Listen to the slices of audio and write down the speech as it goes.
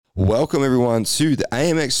Welcome everyone to the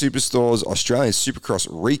AMX Superstores Australian Supercross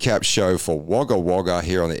recap show for Wagga Wagga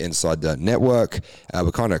here on the Inside Dirt Network.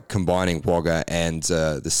 We're kind of combining Wagga and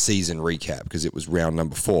the season recap because it was round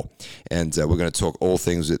number 4. And we're going to talk all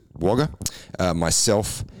things with Wagga.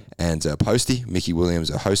 Myself and Posty, Mickey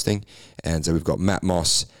Williams are hosting. And we've got Matt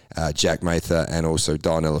Moss, Jack Mather, and also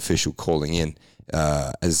Darnell Official calling in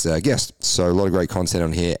as guests. So a lot of great content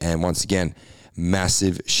on here. And once again,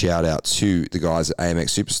 massive shout out to the guys at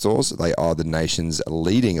AMX Superstores. They are the nation's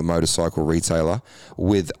leading motorcycle retailer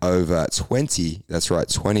with over 20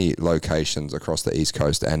 locations across the East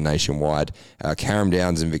Coast and nationwide. Carrum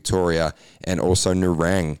Downs in Victoria and also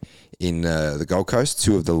Nerang in the Gold Coast,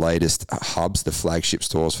 2 of the latest hubs, the flagship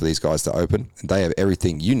stores for these guys to open. They have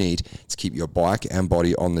everything you need to keep your bike and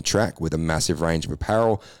body on the track with a massive range of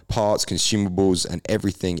apparel, parts, consumables, and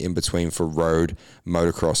everything in between for road,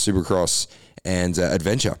 motocross, supercross, and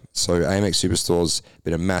adventure. So AMX Superstore's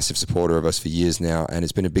been a massive supporter of us for years now, and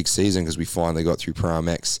it's been a big season because we finally got through Pro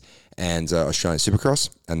MX and Australian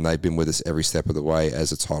Supercross, and they've been with us every step of the way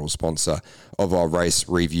as a title sponsor of our race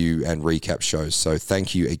review and recap shows. So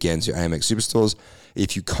thank you again to AMX Superstores.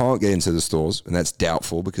 If you can't get into the stores, and that's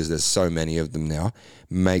doubtful because there's so many of them now,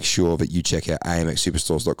 make sure that you check out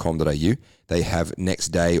amxsuperstores.com.au. They have next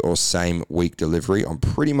day or same week delivery on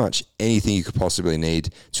pretty much anything you could possibly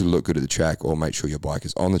need to look good at the track or make sure your bike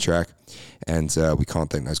is on the track. And we can't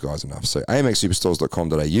thank those guys enough. So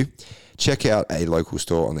amxsuperstores.com.au. Check out a local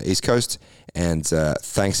store on the East Coast. And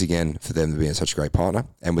thanks again for them being such a great partner.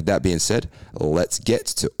 And with that being said, let's get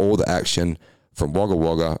to all the action from Wagga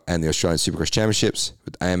Wagga and the Australian Supercross Championships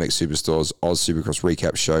with AMX Superstores Oz Supercross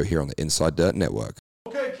recap show here on the Inside Dirt Network.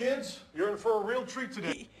 Okay, kids, you're in for a real treat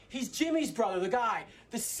today. He's Jimmy's brother, the guy,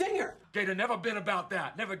 the singer. Gator never been about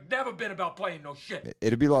that. Never been about playing no shit.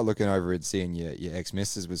 It'd be like looking over and seeing your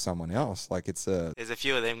ex-missus with someone else. Like it's a... There's a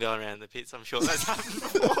few of them going around the pits. I'm sure that's happened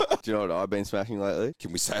before. Do you know what I've been smashing lately?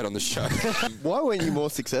 Can we say it on the show? Why weren't you more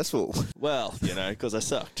successful? Well, because I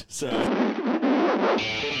sucked. So...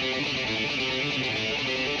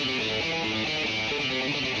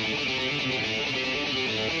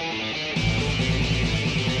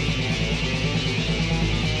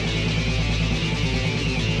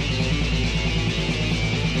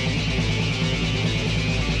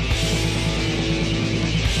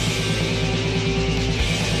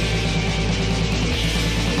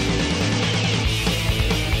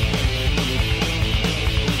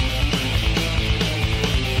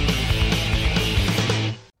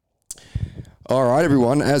 All right,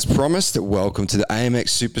 everyone. As promised, welcome to the AMX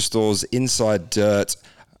Superstores Inside Dirt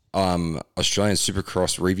Australian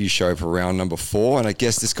Supercross review show for round number 4. And I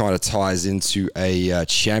guess this kind of ties into a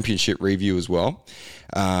championship review as well.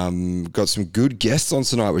 Got some good guests on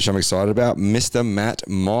tonight, which I'm excited about. Mr. Matt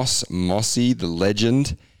Moss, Mossy, the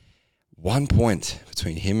legend. 1 point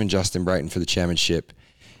between him and Justin Brayton for the championship.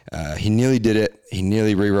 He nearly did it. He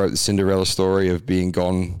nearly rewrote the Cinderella story of being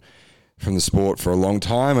gone from the sport for a long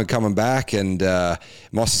time and coming back, and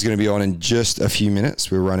Moss is going to be on in just a few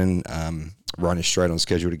minutes. We're running straight on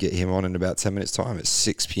schedule to get him on in about 10 minutes time at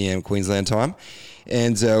 6 p.m. Queensland time,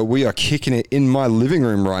 and we are kicking it in my living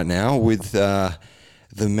room right now with the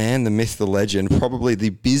man, the myth, the legend, probably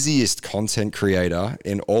the busiest content creator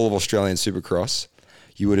in all of Australian Supercross.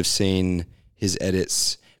 You would have seen his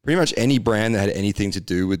edits, pretty much any brand that had anything to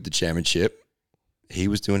do with the championship, he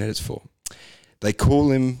was doing edits for. They call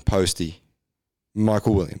him Posty.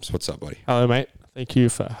 Michael Williams. What's up, buddy? Hello, mate. Thank you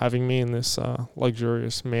for having me in this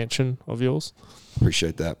luxurious mansion of yours.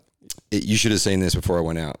 Appreciate that. You should have seen this before I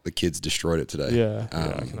went out. The kids destroyed it today. Yeah,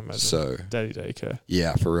 I can imagine. So, Daddy daycare.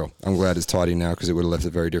 Yeah, for real. I'm glad it's tidy now because it would have left a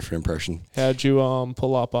very different impression. How'd you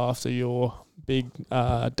pull up after your big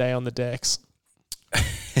day on the decks?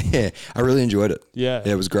 Yeah, I really enjoyed it. Yeah.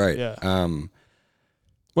 It was great. Yeah.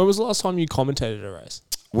 When was the last time you commentated a race?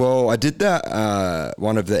 Well, I did that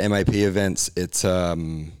one of the MAP events. It's the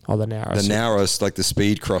Narrows. The Narrows, like the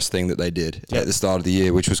speed cross thing that they did at the start of the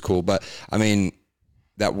year, which was cool. But I mean,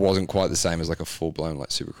 that wasn't quite the same as like a full blown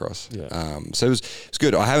like Supercross. Yeah. So it was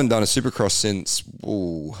good. I haven't done a Supercross since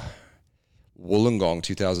Wollongong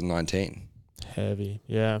 2019. Heavy,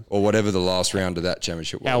 yeah. Or whatever the last round of that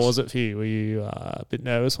championship was. How was it for you? Were you a bit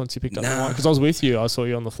nervous once you picked up the mic? Because I was with you. I saw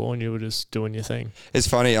you on the floor and you were just doing your thing. It's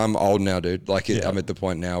funny. I'm old now, dude. I'm at the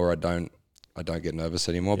point now where I don't get nervous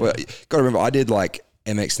anymore. Yeah. But got to remember, I did like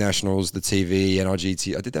MX Nationals, the TV,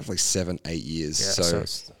 NRGT. I did that for like 7-8 years. Yeah, so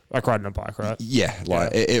it's like riding a bike, right? Yeah.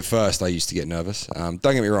 At first I used to get nervous. Don't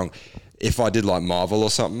get me wrong. If I did like Marvel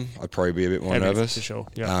or something, I'd probably be a bit more nervous. For sure.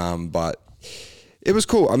 Yeah. But it was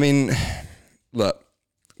cool. I mean, look,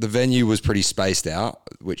 the venue was pretty spaced out,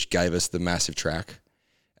 which gave us the massive track.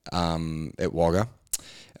 at Wagga.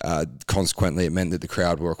 Consequently, it meant that the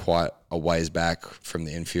crowd were quite a ways back from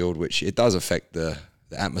the infield, which it does affect the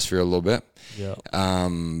atmosphere a little bit. Yeah.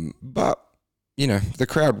 But, you know, the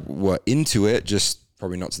crowd were into it, just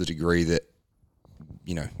probably not to the degree that,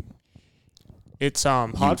 you know. It's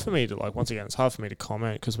hard for me to, like, once again, it's hard for me to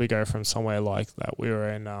comment because we go from somewhere like that. We were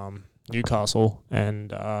in Newcastle and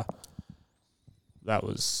that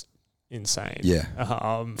was insane.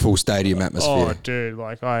 Yeah. Full stadium atmosphere. Oh, dude,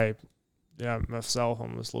 like myself,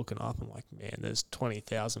 I was looking up. I'm like, man, there's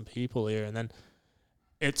 20,000 people here, and then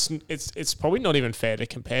it's probably not even fair to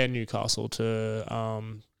compare Newcastle to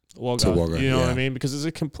Wagga. You know what I mean? Because it's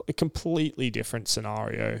a completely different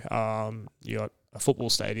scenario. You got a football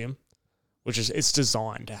stadium, which is it's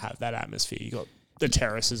designed to have that atmosphere. You got the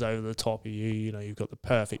terraces over the top of you. You know, you've got the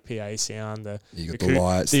perfect PA sound. You got the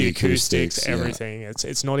lights, the acoustics, everything. Yeah.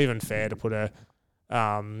 It's not even fair to put a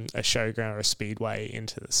showground or a speedway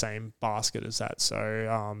into the same basket as that. So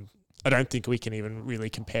I don't think we can even really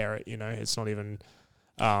compare it. You know, it's not even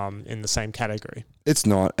in the same category. It's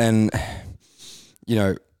not, and you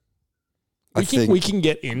know, we can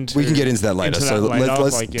get into that later.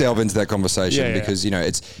 Let's like, delve into that conversation because you know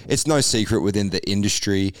it's no secret within the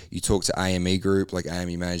industry. You talk to AME Group, like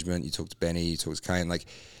AME Management. You talk to Benny. You talk to Kane. Like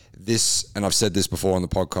this, and I've said this before on the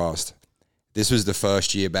podcast. This was the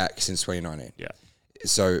first year back since 2019. Yeah.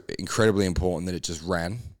 So incredibly important that it just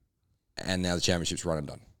ran, and now the championship's run and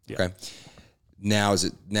done. Yeah. Okay. Now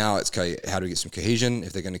it's okay. How do we get some cohesion?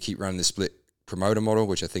 If they're going to keep running the split promoter model,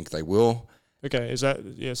 which I think they will. Okay, is that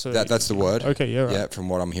So that's the word. Okay, yeah, right. Yeah, from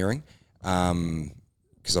what I'm hearing,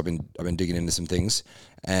 because I've been digging into some things,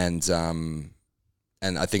 and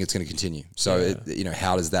I think it's going to continue. So you know,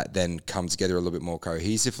 how does that then come together a little bit more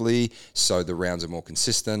cohesively? So the rounds are more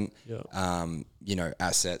consistent. Yeah. You know,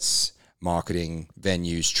 assets, marketing,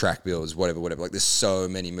 venues, track builds, whatever. Like, there's so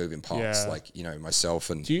many moving parts. Yeah. Like, you know,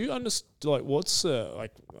 myself and. Do you understand? Like, what's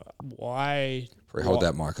why? Probably hold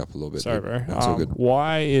that mic up a little bit. Sorry, bro. That's all good.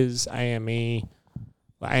 Why is AME?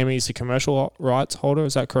 AME is the commercial rights holder.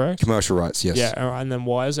 Is that correct? Commercial rights, yes. Yeah, and then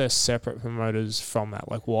why is there separate promoters from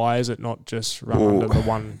that? Like, why is it not just run under the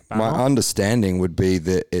one banner? My understanding would be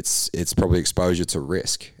that it's probably exposure to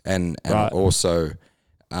risk and right. also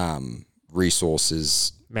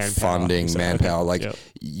resources, funding, manpower. Like,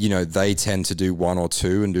 you know, they tend to do one or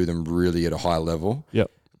two and do them really at a high level.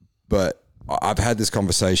 Yep. But I've had this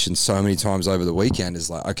conversation so many times over the weekend. Is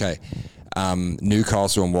like, okay,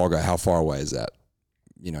 Newcastle and Wagga, how far away is that?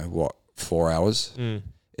 You know, what, 4 hours?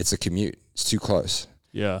 It's a commute. It's too close.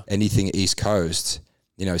 Yeah. Anything East Coast,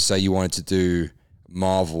 you know, say you wanted to do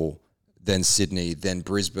Marvel, then Sydney, then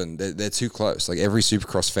Brisbane, they're too close. Like, every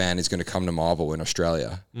Supercross fan is going to come to Marvel in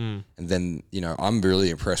Australia. And then, you know, I'm really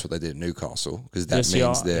impressed what they did at Newcastle, because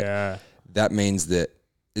that means that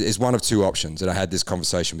it's one of two options. And I had this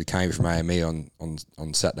conversation with Kane from AME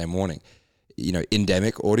on Saturday morning. You know,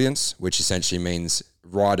 endemic audience, which essentially means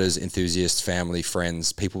riders, enthusiasts, family,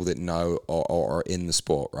 friends, people that know or are in the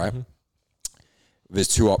sport, right? There's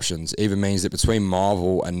two options. Either means that between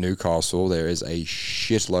Marvel and Newcastle, there is a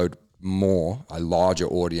shitload more, a larger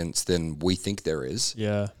audience than we think there is.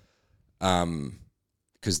 Yeah.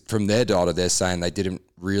 Because from their data, they're saying they didn't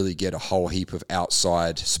really get a whole heap of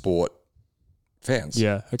outside sport fans.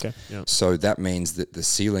 Yeah, okay. Yeah. So that means that the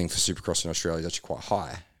ceiling for Supercross in Australia is actually quite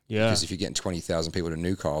high. Yeah. Because if you're getting 20,000 people to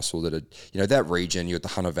Newcastle that are, you know, that region, you got the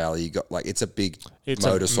Hunter Valley, you got, like, it's a big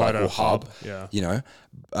motorcycle hub. Yeah. You know,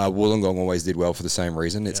 Wollongong always did well for the same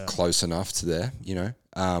reason. It's close enough to there, you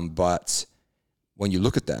know. But when you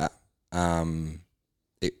look at that,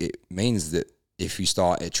 it means that if you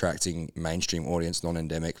start attracting mainstream audience,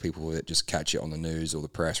 non-endemic people that just catch it on the news or the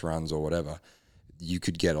press runs or whatever, you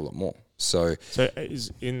could get a lot more. So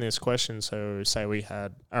is in this question, so say we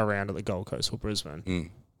had a round at the Gold Coast or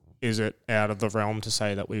Brisbane, is it out of the realm to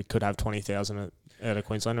say that we could have 20,000 at a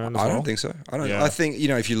Queensland round as well? I don't think so. I think, you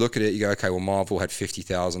know, if you look at it, you go, okay, well, Marvel had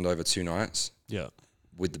 50,000 over 2 nights. Yeah.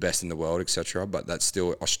 With the best in the world, etc. But that's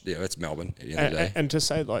still, it's Melbourne at the end of the day. And to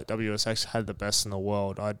say like WSX had the best in the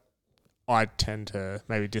world, I tend to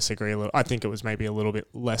maybe disagree a little. I think it was maybe a little bit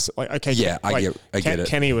less. Like, okay, yeah, I get it.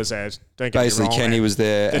 Kenny was there. Don't get Basically, me wrong. Kenny was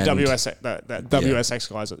there. The WSX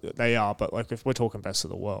guys, they are. But like, if we're talking best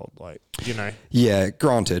of the world, like, you know, yeah,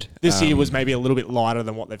 granted, this year was maybe a little bit lighter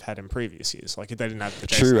than what they've had in previous years. Like, they didn't have the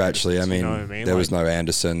true. Actually, I mean, you know what I mean? There was no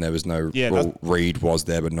Anderson. There was no. Yeah, well, Reed was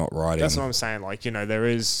there, but not riding. That's what I'm saying. Like, you know, there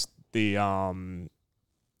is the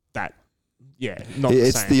that. Yeah, not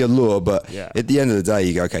it's the allure, but yeah. At the end of the day,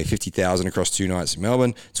 you go, okay, 50,000 across 2 nights in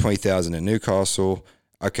Melbourne, 20,000 in Newcastle.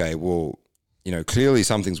 Okay, well, you know, clearly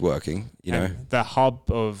something's working. You know, the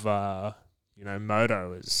hub of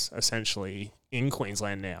moto is essentially in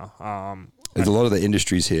Queensland now. There's a lot of the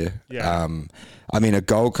industries here. Yeah. Look,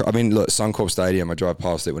 Suncorp Stadium, I drive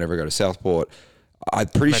past it whenever I go to Southport. I'm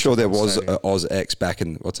pretty sure there was Stadium. a Oz X back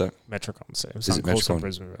in, what's that? Metricon Stadium. Is it Suncorp's on Metricon?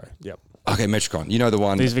 Brisbane Road. Yep. Okay, Metricon. You know the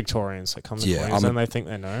one. These Victorians that come to Yeah, Queensland, they think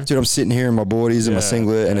they know. Dude, I'm sitting here in my boardies and my Yeah,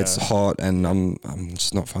 singlet and yeah. it's hot and I'm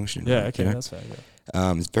just not functioning. Yeah, right, okay, you know? that's fair.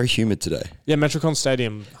 Yeah. It's very humid today. Yeah, Metricon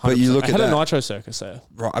Stadium. 100%. But you look they at had that- a Nitro Circus there.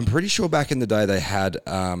 Right, I'm pretty sure back in the day they had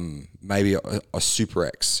maybe a Super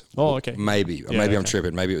X. Oh, okay. Maybe. Or Yeah, maybe I'm okay.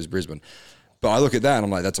 tripping. Maybe it was Brisbane. But I look at that and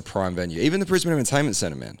I'm like, that's a prime venue. Even the Brisbane Entertainment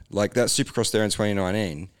Centre, man. Like that Supercross there in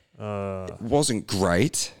 2019 wasn't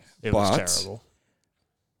great. It was terrible.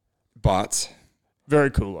 But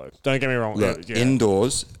Very cool though. Don't get me wrong. look, Yeah.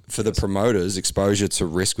 indoors for the promoters, exposure to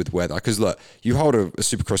risk with weather. Because look, you hold a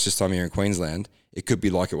Supercross this time here in Queensland, it could be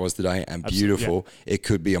like it was today and Absolutely, beautiful. It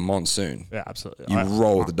could be a monsoon. Yeah, absolutely. You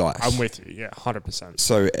roll the dice. I'm with you. Yeah, 100%.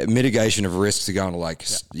 So mitigation of risks to going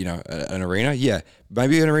to an arena. Yeah,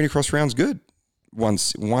 maybe an arena cross round's good. One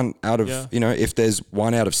out of if there's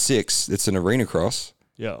 1 out of 6, it's an arena cross.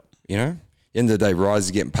 Yeah. End of the day, riders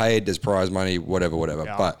are getting paid. There's prize money, whatever.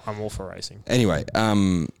 Yeah, But I'm all for racing. anyway,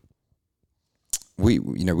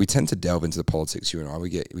 we tend to delve into the politics. You and I, we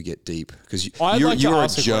get deep because I'd like to you're a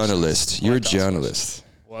ask a journalist. question. You're a I'd like to ask a journalist.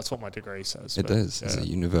 Well, that's what my degree says. It but, does. yeah. As a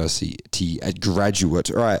university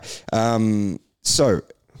graduate. All right. So,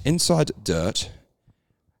 Inside Dirt,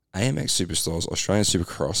 AMX Superstores, Australian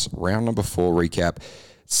Supercross, round number 4 recap.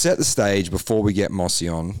 Set the stage before we get Mossy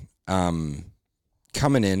on.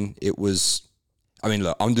 Coming in, it was...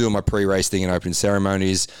 look, I'm doing my pre-race thing and opening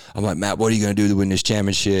ceremonies. I'm like, Matt, what are you going to do to win this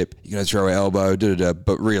championship? You're going to throw an elbow, da-da-da.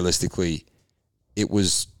 But realistically, it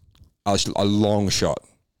was a long shot.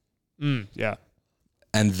 Yeah.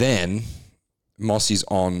 And then Mossy's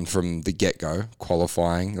on from the get-go,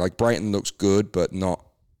 qualifying. Like, Brayton looks good, but not...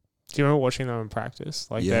 Do you remember watching them in practice?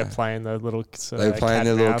 Like Yeah. they're playing the little They were playing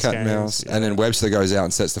their little cat and mouse. Yeah. And then Webster goes out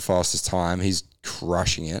and sets the fastest time. He's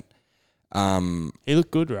crushing it. He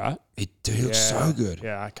looked good, right? He looks so good.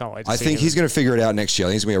 Yeah, I can't wait to I see think him. he's going to figure it out next year.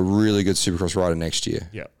 I think he's going to be a really good Supercross rider next year.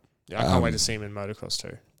 Yeah. I can't wait to see him in motocross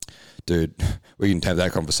too. Dude, we can have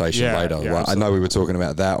that conversation Yeah, later. yeah, Like, I know we were talking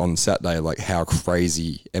about that on Saturday, like how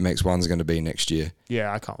crazy MX1's going to be next year.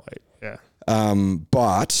 Yeah, I can't wait. Yeah.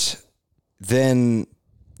 But then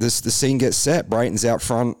the scene gets set. Brayton's out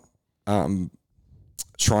front,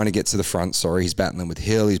 trying to get to the front. Sorry, he's battling with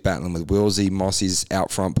Hill. He's battling with Wilsey. Mossy's out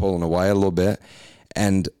front pulling away a little bit.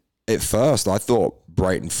 And at first, I thought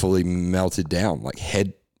Brayton fully melted down, like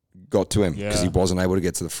head got to him because he wasn't able to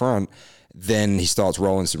get to the front. Then he starts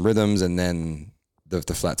rolling some rhythms, and then the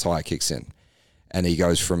flat tire kicks in, and he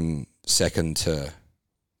goes from second to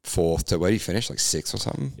fourth to where did he finish? Like 6th or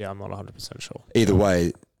something. Yeah, I'm not 100% sure. Either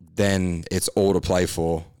way, then it's all to play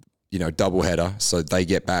for. Double header. So they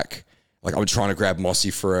get back. Like, I'm trying to grab Mossy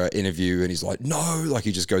for an interview, and he's like, no. Like,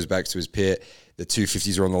 he just goes back to his pit. The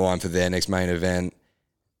 250s are on the line for their next main event.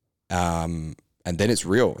 And then it's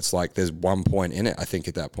real. It's like there's 1 point in it, I think,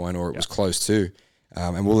 at that point, or it was close to.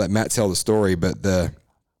 And we'll let Matt tell the story, but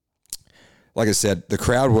like I said, the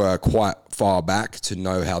crowd were quite far back to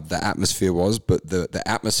know how the atmosphere was, but the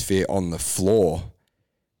atmosphere on the floor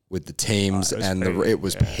with the teams it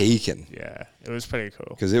was peaking. Yeah, it was pretty cool.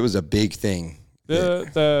 Because it was a big thing.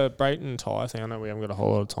 The Brayton tyre thing, I know we haven't got a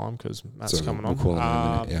whole lot of time because Matt's So coming we'll on. call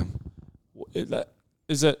him in a minute,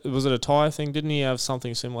 Was it a tyre thing? Didn't he have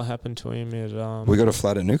something similar happen to him at We got a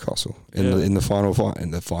flat at Newcastle in the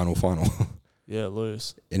final. Yeah,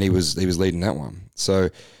 loose. And he was leading that one. So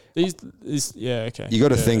okay. you got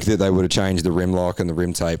to think that they would have changed the rim lock and the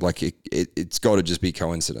rim tape. Like it's got to just be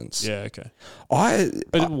coincidence. Yeah, okay.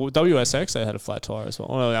 But WSX, they had a flat tyre as well.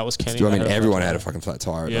 Oh, no, that was Kenny. Everyone had a fucking flat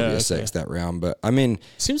tire at WSX that round. But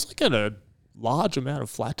seems like a large amount of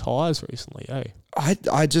flat tyres recently, eh?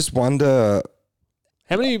 I just wonder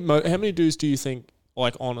how many dudes do you think,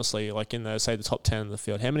 like, honestly, like in the top 10 in the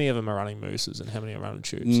field, how many of them are running Mooses and how many are running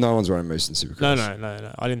Tubes? no one's running Moose in Supercross.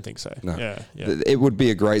 No. I didn't think so. No. Yeah. It would be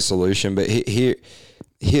a great solution, but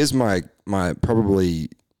here's my probably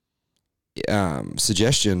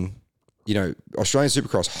suggestion. Australian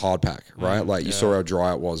Supercross hard pack, right? Like you saw how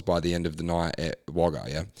dry it was by the end of the night at Wagga,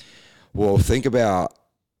 yeah? Well, think about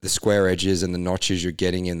the square edges and the notches you're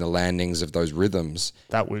getting in the landings of those rhythms.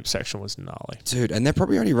 That whoop section was gnarly. Dude, and they're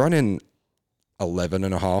probably only running 11.5,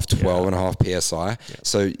 12.5 PSI. Yeah.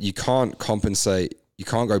 So you can't compensate. You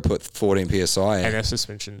can't go put 14 PSI in. And their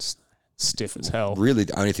suspension's stiff as hell. Really,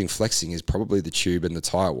 the only thing flexing is probably the tube and the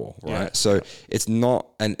tire wall, right? Yeah. So it's not,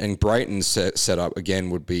 and Brayton's setup, again,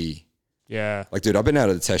 would be Yeah. Like, dude, I've been out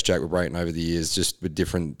of the test track with Brayton over the years, just with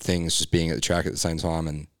different things, just being at the track at the same time.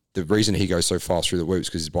 And the reason he goes so fast through the whoops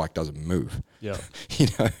because his bike doesn't move. Yeah. You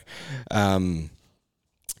know?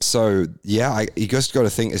 So, yeah, you just got to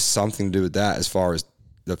think it's something to do with that as far as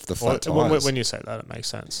the flat tires. When you say that, it makes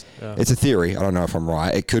sense. Yeah. It's a theory. I don't know if I'm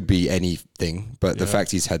right. It could be anything, but the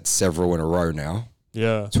fact he's had several in a row now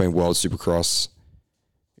between World Supercross,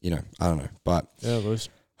 you know, I don't know. But yeah, Bruce.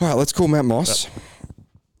 All right, let's call Matt Moss. Yep.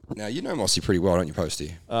 Now, you know Mossy pretty well, don't you,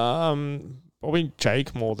 Posty? Probably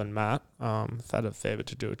Jake more than Matt. I've had a fair bit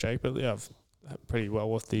to do with Jake, but yeah, I've had pretty well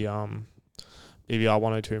with the BBR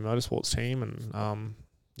 102 Motorsports team, and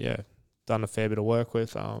done a fair bit of work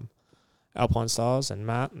with Alpine Stars and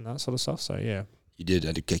Matt and that sort of stuff. So yeah, you did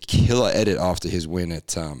a killer edit after his win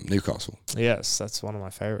at Newcastle. Yes, that's one of my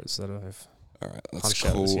favorites that I've. All right, let's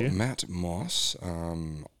call Matt Moss.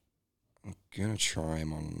 I'm gonna try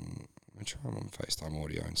him on. I'm gonna try him on FaceTime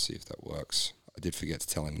audio and see if that works. I did forget to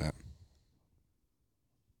tell him that.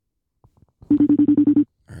 All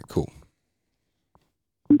right, cool.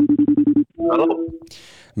 Hello.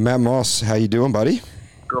 Matt Moss, how you doing, buddy?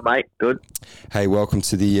 Good, mate. Good. Hey, welcome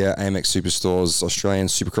to the AMX Superstores Australian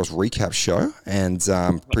Supercross Recap Show, and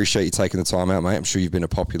appreciate you taking the time out, mate. I'm sure you've been a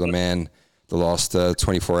popular man the last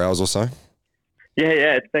 24 hours or so. Yeah,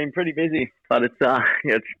 it's been pretty busy, but it's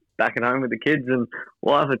it's back at home with the kids and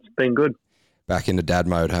wife. It's been good. Back into dad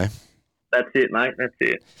mode, hey? That's it, mate. That's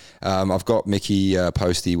it. I've got Mickey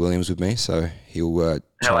Posty Williams with me, so he'll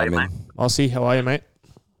chime in. Aussie, how are you, mate?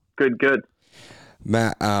 Good.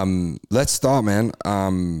 Matt, let's start, man.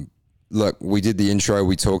 Look, we did the intro.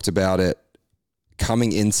 We talked about it.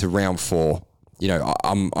 Coming into round 4, you know,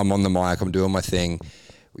 I'm on the mic. I'm doing my thing.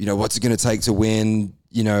 You know, what's it going to take to win?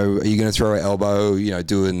 You know, are you going to throw an elbow? You know,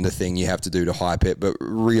 doing the thing you have to do to hype it. But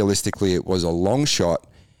realistically, it was a long shot.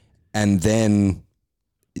 And then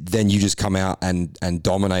you just come out and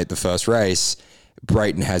dominate the first race.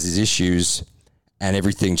 Brayton has his issues. And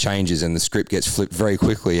everything changes, and the script gets flipped very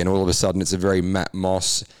quickly, and all of a sudden, it's a very Matt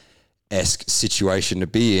Moss-esque situation to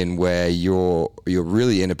be in, where you're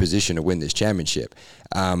really in a position to win this championship.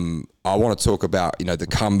 I want to talk about the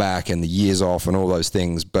comeback and the years off and all those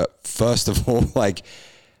things, but first of all, like,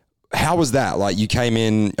 how was that? Like, you came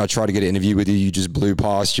in, I tried to get an interview with you, you just blew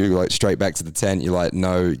past, you like straight back to the tent. You're like,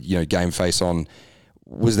 no, game face on.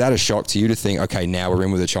 Was that a shock to you to think, okay, now we're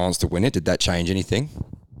in with a chance to win it? Did that change anything?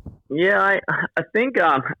 Yeah, I think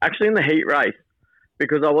actually in the heat race,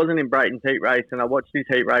 because I wasn't in Brayton's heat race and I watched his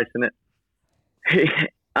heat race, and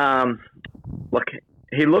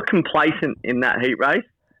he looked complacent in that heat race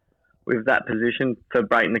with that position for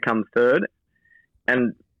Brayton to come third,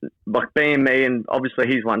 and like being me, and obviously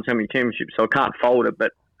he's won so many championships, so I can't fault it.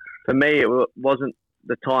 But for me, it wasn't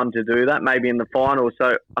the time to do that. Maybe in the final,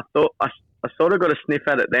 so I thought I sort of got a sniff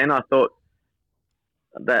at it then. I thought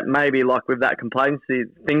that maybe like with that complacency,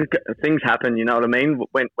 things happen. You know what I mean?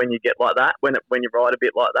 When you get like that, when you ride a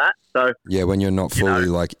bit like that. So yeah, when you're not fully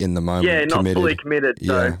like in the moment. Yeah, not committed. fully committed.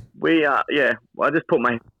 So we I just put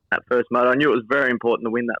my that first moto. I knew it was very important to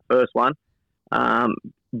win that first one,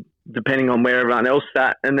 depending on where everyone else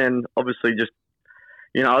sat, and then obviously just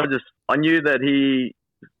I knew that he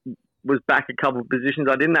was back a couple of positions.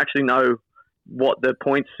 I didn't actually know what the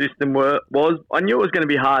point system was. I knew it was going to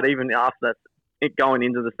be hard even after that. Going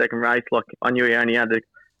into the second race, like I knew he only had to.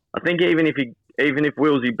 I think even if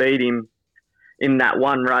Wilsey beat him in that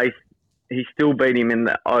one race, he still beat him in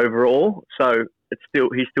the overall. So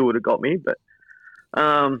he still would have got me. But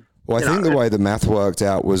well, I think the way the math worked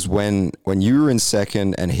out was when you were in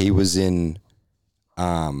second and he was in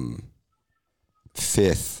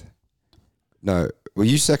fifth. No, were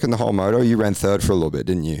you second the whole moto? You ran third for a little bit,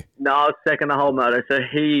 didn't you? No, I was second the whole moto. So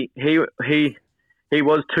he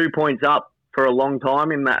was 2 points up for a long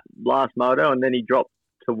time in that last moto, and then he dropped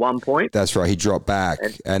to 1 point. That's right. He dropped back,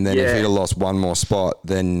 and then if he'd have lost one more spot,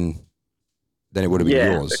 then it would have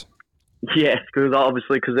been yours. Yes,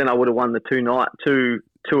 because then I would have won the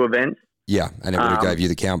two events. Yeah, and it would have gave you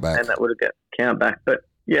the count back. And that would have got count back. But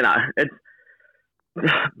it's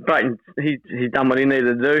Brayton. He's done what he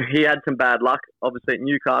needed to do. He had some bad luck, obviously at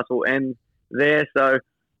Newcastle and there. So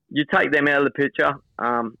you take them out of the picture,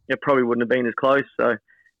 it probably wouldn't have been as close. So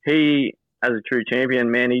he, as a true champion,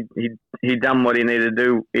 man, he done what he needed to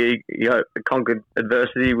do. He conquered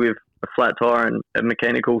adversity with a flat tire and a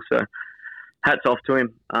mechanical. So hats off to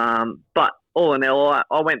him. But all in all,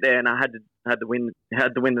 I went there and I had to win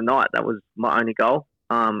the night. That was my only goal,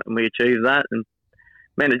 and we achieved that. And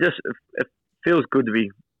man, it feels good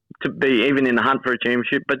to be even in the hunt for a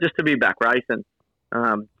championship, but just to be back racing,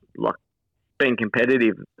 like being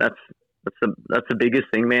competitive. That's the biggest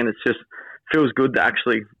thing, man. It's just feels good to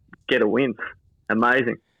actually get a win.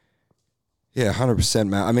 Amazing. Yeah, 100%,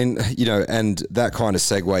 Matt. I mean, and that kind of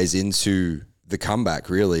segues into the comeback,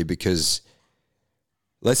 really, because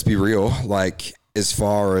let's be real, like, as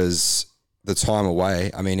far as the time away,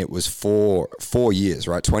 I mean, it was 4 years,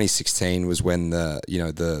 right? 2016 was when the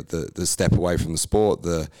step away from the sport,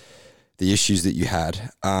 the issues that you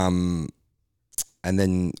had. And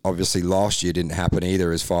then obviously last year didn't happen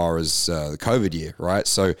either as far as the COVID year, right?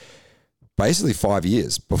 So basically 5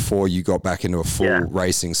 years before you got back into a full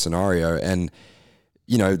racing scenario. And,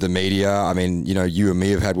 the media, I mean, you and me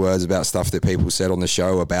have had words about stuff that people said on the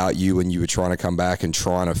show about you when you were trying to come back and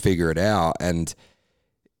trying to figure it out. And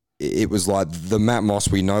it was like the Matt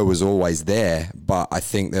Moss we know was always there, but I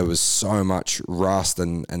think there was so much rust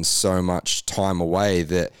and so much time away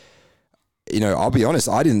that, I'll be honest,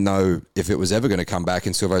 I didn't know if it was ever going to come back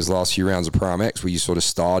until those last few rounds of Pro X where you sort of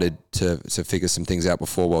started to figure some things out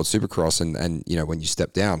before World Supercross and when you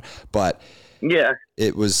stepped down. But yeah,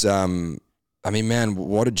 it was, I mean, man,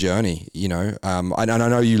 what a journey, I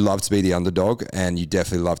know you love to be the underdog and you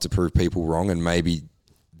definitely love to prove people wrong, and maybe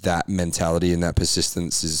that mentality and that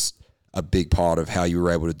persistence is a big part of how you were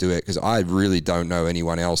able to do it, because I really don't know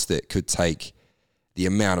anyone else that could take the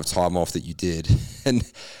amount of time off that you did. And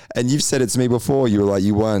you've said it to me before, you were like,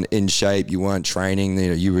 you weren't in shape, you weren't training,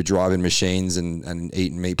 you were driving machines and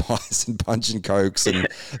eating meat pies and punching Cokes, and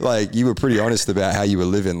like, you were pretty honest about how you were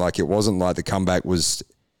living. Like, it wasn't like the comeback was,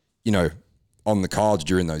 on the cards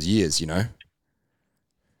during those years, Yeah,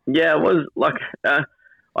 it was like,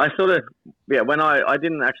 I sort of, when I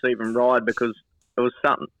didn't actually even ride because it was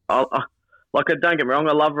something, don't get me wrong,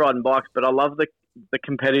 I love riding bikes, but I love the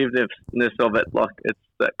competitiveness of it. Like, it's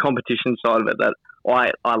the competition side of it that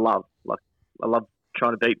I love. Like, I love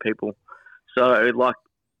trying to beat people. So, like,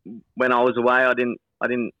 when I was away,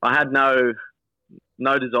 I had no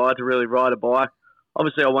desire to really ride a bike.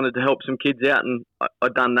 Obviously, I wanted to help some kids out, and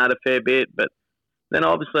I'd done that a fair bit. But then,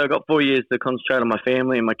 obviously, I got 4 years to concentrate on my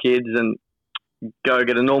family and my kids and go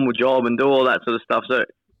get a normal job and do all that sort of stuff. So,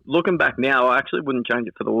 looking back now, I actually wouldn't change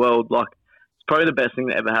it for the world. Like, it's probably the best thing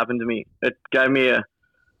that ever happened to me. It gave me it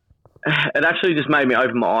actually just made me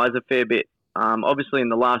open my eyes a fair bit. Obviously, in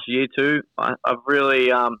the last year too, I've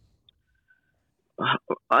really, I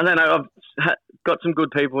don't know, I've got some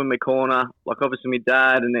good people in my corner, like obviously my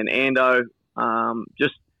dad and then Ando.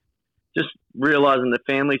 Just realising the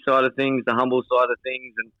family side of things, the humble side of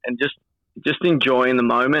things, and just enjoying the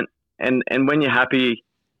moment. And when you're happy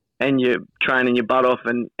and you're training your butt off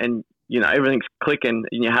and everything's clicking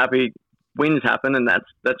and you're happy, wins happen, and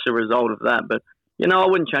that's a result of that. But I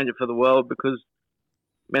wouldn't change it for the world, because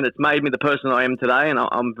man, it's made me the person I am today, and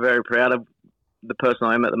I'm very proud of the person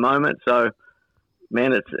I am at the moment. So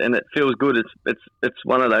man, it feels good. It's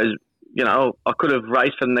one of those, I could have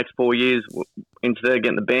raced for the next 4 years instead of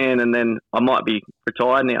getting the ban, and then I might be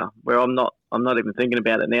retired now, where I'm not even thinking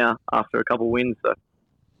about it now after a couple of wins. So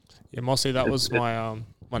yeah, Mossy, that was my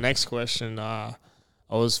my next question. I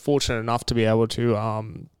was fortunate enough to be able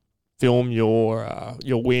to film your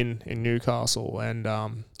win in Newcastle, and I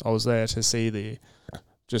was there to see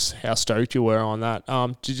just how stoked you were on that.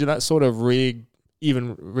 Did you that sort of reignite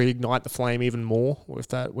the flame even more with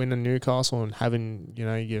that win in Newcastle and having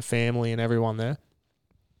your family and everyone there?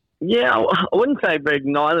 Yeah, I wouldn't say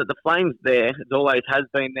reignite it. The flame's there. It always has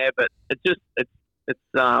been there, but it just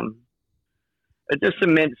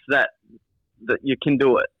cements that you can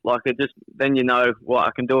do it. Like, then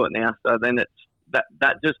I can do it now. So then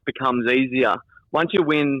that just becomes easier once you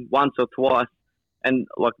win once or twice, and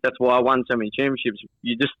like that's why I won so many championships.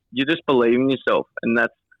 You just believe in yourself, and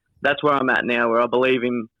that's where I'm at now, where I believe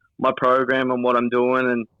in my program and what I'm doing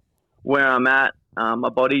and where I'm at. My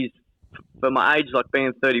body's, for my age, like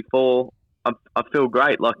being 34, I feel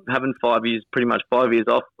great. Like having 5 years, pretty much 5 years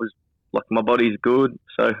off, was like my body's good.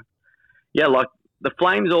 So yeah, like the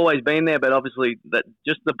flame's always been there, but obviously that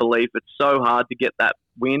just the belief. It's so hard to get that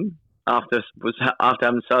win after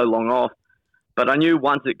having so long off. But I knew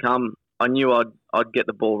once it come, I knew I'd get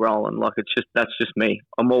the ball rolling. Like that's just me.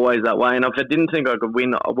 I'm always that way. And if I didn't think I could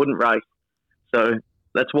win, I wouldn't race. So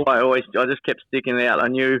that's why I just kept sticking it out. I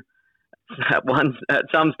knew at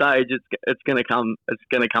some stage it's going to come. It's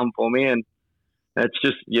going to come for me, and it's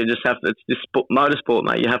just it's just motorsport,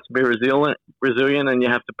 mate. You have to be resilient, and you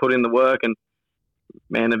have to put in the work. And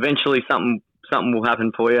man, eventually something will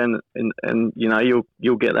happen for you, and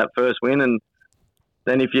you'll get that first win, and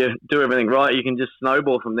then if you do everything right, you can just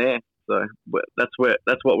snowball from there. So that's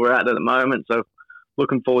what we're at the moment. So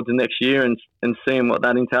looking forward to next year and seeing what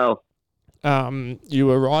that entails. You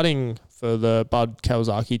were riding for the Bud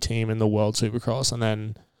Kawasaki team in the World Supercross, and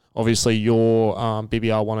then obviously your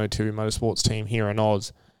BBR 102 Motorsports team here in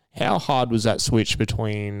Oz. How hard was that switch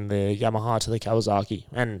between the Yamaha to the Kawasaki,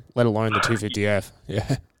 and let alone the 250F?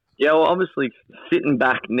 Yeah. Yeah, well, obviously, sitting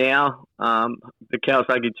back now, the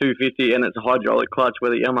Kawasaki 250, and it's a hydraulic clutch,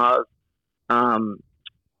 where the Yamaha's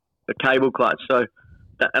the cable clutch. So,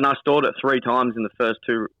 and I stored it 3 times in the first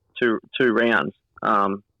two rounds.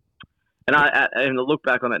 And I look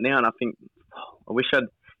back on it now, and I think, I wish I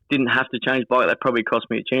didn't have to change bike. That probably cost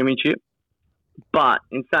me a championship. But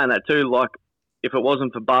in saying that too, like, if it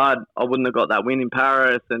wasn't for Bard, I wouldn't have got that win in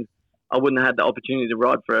Paris, and I wouldn't have had the opportunity to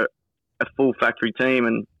ride for a full factory team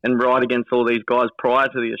and ride against all these guys prior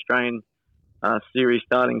to the Australian series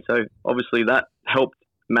starting. So obviously that helped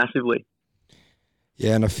massively.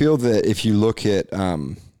 Yeah, and I feel that if you look at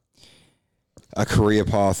a career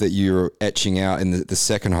path that you're etching out in the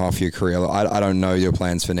second half of your career, I don't know your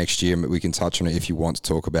plans for next year, but we can touch on it if you want to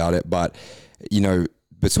talk about it. But, you know,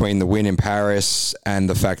 between the win in Paris and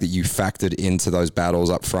the fact that you factored into those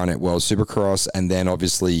battles up front at World Supercross, and then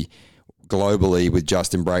obviously globally with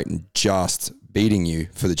Justin Brayton just beating you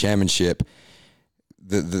for the championship,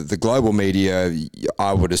 the global media,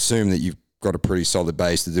 I would assume that you've got a pretty solid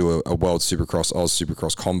base to do a World Supercross, Oz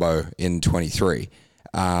Supercross combo in 23.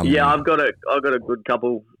 Yeah, I've got a good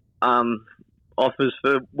couple offers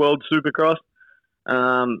for World Supercross,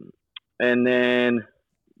 and then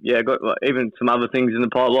got even some other things in the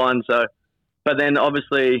pipeline. So, but then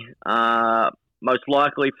obviously, most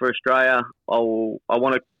likely for Australia, I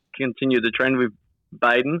want to continue the trend with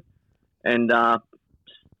Baden and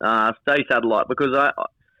stay satellite, because I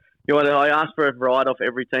asked for a ride off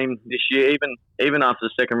every team this year, even after the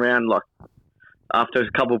second round. Like, after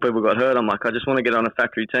a couple of people got hurt, I'm like, I just want to get on a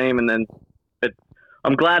factory team, and then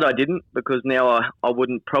I'm glad I didn't, because now I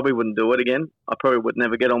probably wouldn't do it again. I probably would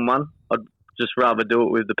never get on one. I'd just rather do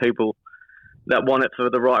it with the people that want it for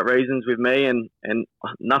the right reasons with me, and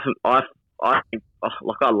nothing. I think,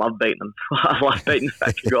 I love beating them. I like beating the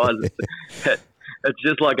factory guys. It's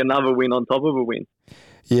just like another win on top of a win.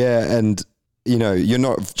 Yeah, and you know, you're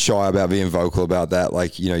not shy about being vocal about that.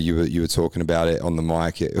 Like, you know, you were talking about it on the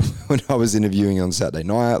mic when I was interviewing on Saturday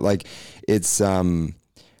night. Like, it's a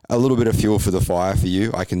little bit of fuel for the fire for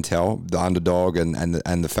you. I can tell the underdog and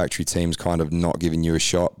the factory team's kind of not giving you a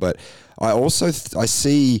shot. But I also I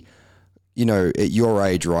see, you know, at your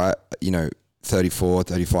age, right? You know, 34,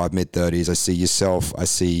 35, mid 30s. I see yourself. I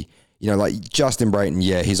see, you know, like Justin Brayton.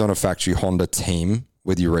 Yeah, he's on a factory Honda team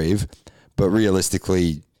with Uribe, but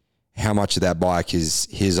realistically, how much of that bike is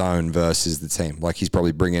his own versus the team? Like, he's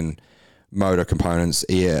probably bringing motor components,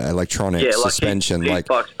 electronics, suspension. His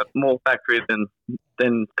bike's more factory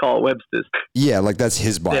than Kyle Webster's. Yeah, like that's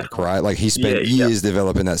his bike, Definitely. right? Like, he spent years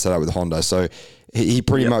developing that setup with Honda. So he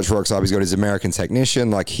pretty much rocks up. He's got his American technician.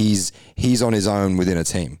 Like, he's on his own within a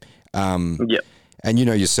team. And you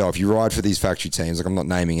know yourself, you ride for these factory teams. Like, I'm not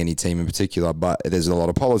naming any team in particular, but there's a lot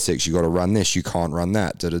of politics. You got to run this, you can't run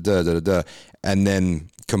that, and then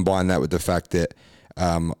combine that with the fact that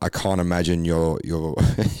I can't imagine you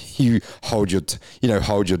hold your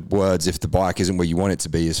words if the bike isn't where you want it to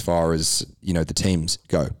be as far as, you know, the teams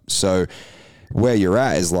go. So where you're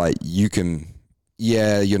at is like, you're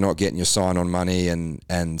not getting your sign-on money,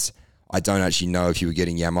 and I don't actually know if you were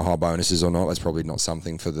getting Yamaha bonuses or not. That's probably not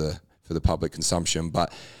something for the public consumption,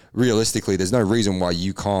 but realistically, there's no reason why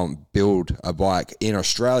you can't build a bike in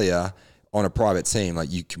Australia on a private team.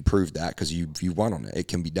 Like, you can prove that because you won on it. It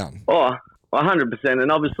can be done. Oh, 100%.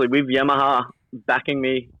 And obviously with Yamaha backing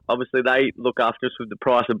me, obviously they look after us with the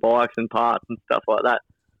price of bikes and parts and stuff like that.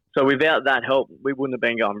 So without that help, we wouldn't have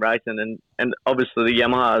been going racing. And obviously the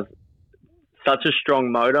Yamaha is such a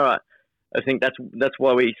strong motor. I think that's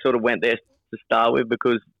why we sort of went there to start with,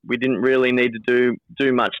 because we didn't really need to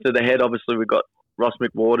do much to the head. Obviously we've got Ross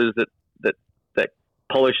McWaters that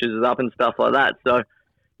polishes it up and stuff like that. So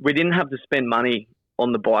we didn't have to spend money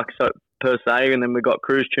on the bike per se. And then we got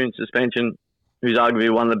Cruise Tune Suspension, who's arguably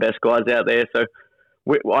one of the best guys out there. So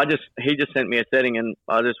he just sent me a setting, and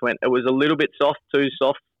I just went, it was a little bit too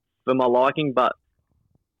soft for my liking, but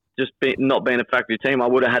just not being a factory team, I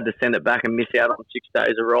would have had to send it back and miss out on 6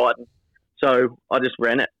 days of riding. So I just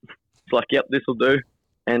ran it. It's like, yep, this will do.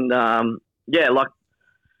 And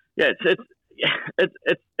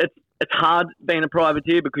it's hard being a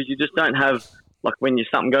privateer, because you just don't have, like, when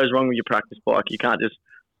something goes wrong with your practice bike, you can't just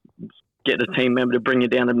get a team member to bring you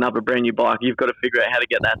down another brand new bike. You've got to figure out how to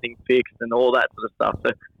get that thing fixed and all that sort of stuff.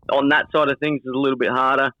 So on that side of things, it's a little bit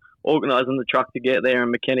harder organising the truck to get there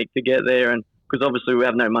and mechanic to get there, and because obviously we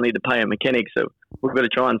have no money to pay a mechanic, so we've got to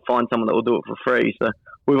try and find someone that will do it for free. So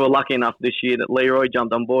we were lucky enough this year that Leroy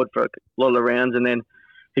jumped on board for a lot of the rounds, and then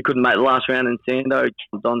he couldn't make the last round, and Sando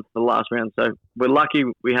jumped on to the last round. So we're lucky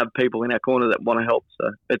we have people in our corner that want to help. So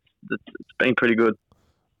it's been pretty good.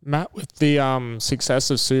 Matt, with the success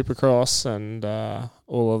of Supercross and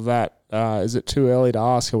all of that, is it too early to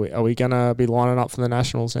ask? Are we going to be lining up for the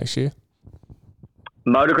Nationals next year?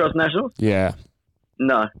 Motocross Nationals? Yeah.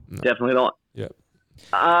 No, definitely not. Yep.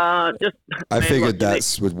 I figured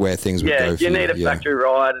that's where things would go. Yeah, you need a factory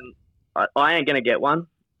ride, and I ain't going to get one.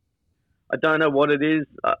 I don't know what it is.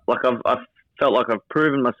 I've felt like I've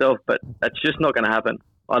proven myself, but it's just not going to happen.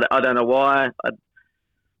 I don't know why.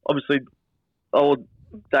 Obviously, old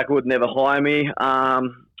Zach would never hire me.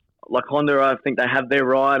 Like Honda, I think they have their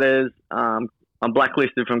riders. I'm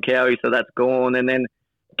blacklisted from Cowie, so that's gone. And then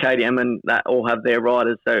KTM and that all have their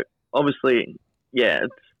riders. So obviously, yeah,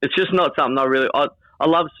 it's just not something I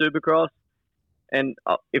love Supercross. And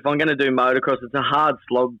if I'm going to do motocross, it's a hard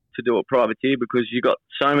slog to do it privateer because you've got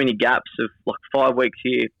so many gaps of like 5 weeks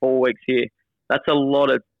here, 4 weeks here. That's a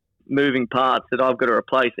lot of moving parts that I've got to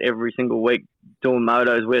replace every single week doing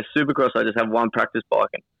motos. Where Supercross, I just have one practice bike,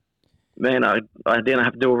 and man, I then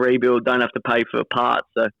have to do a rebuild. Don't have to pay for parts,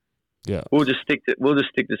 so yeah, we'll just stick to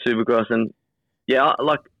Supercross. And yeah,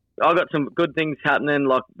 I got some good things happening,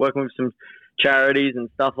 like working with some charities and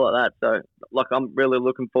stuff like that. So like I'm really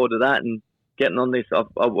looking forward to that and getting on this.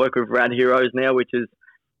 I work with Rad Heroes now, which is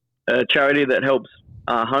a charity that helps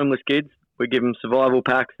homeless kids. We give them survival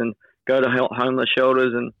packs and go to homeless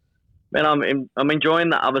shelters. And man, I'm enjoying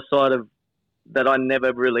the other side of that I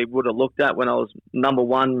never really would have looked at when I was number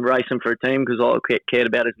one racing for a team because all I cared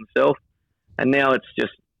about is myself. And now it's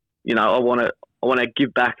just, I want to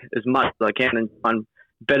give back as much as I can and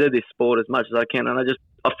better this sport as much as I can. And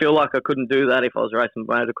I feel like I couldn't do that if I was racing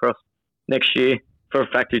motocross next year for a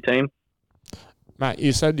factory team. Matt,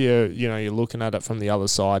 you said you're looking at it from the other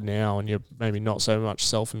side now, and you're maybe not so much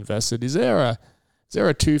self-invested. Is there a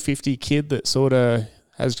 250 kid that sort of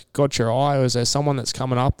has got your eye, or is there someone that's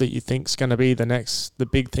coming up that you think's going to be the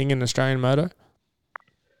big thing in Australian moto?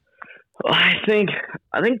 I think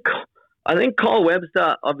Kyle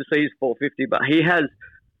Webster, obviously he's 450, but he has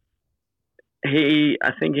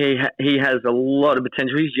a lot of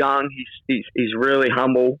potential. He's young. He's really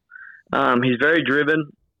humble. He's very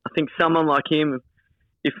driven. I think someone like him,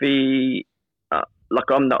 if he, I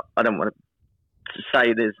don't want to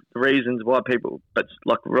say there's reasons why people, but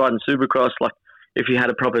like riding Supercross, like if he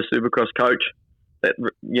had a proper Supercross coach, that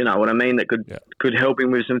you know what I mean, that could help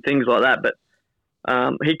him with some things like that. But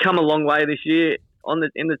he'd come a long way this year in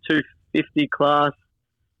the 250 class.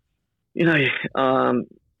 In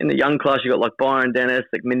the young class, you got like Byron Dennis,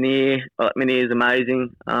 like Menier. Menier is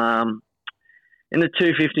amazing. In the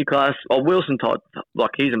 250 class, Wilson Todd,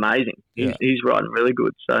 like he's amazing. He's riding really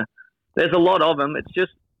good. So there's a lot of them.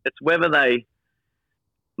 It's whether they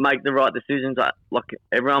make the right decisions. Like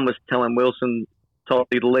everyone was telling Wilson Todd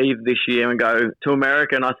to leave this year and go to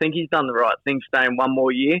America, and I think he's done the right thing, staying one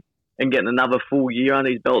more year and getting another full year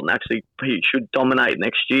under his belt, and actually he should dominate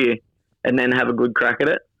next year and then have a good crack at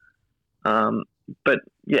it. But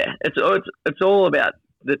yeah, it's all about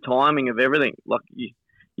the timing of everything. Like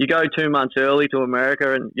you go 2 months early to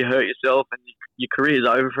America and you hurt yourself, and your career's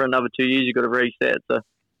over for another 2 years. You've got to reset. So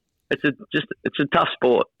it's a tough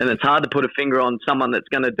sport, and it's hard to put a finger on someone that's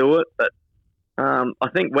going to do it. But I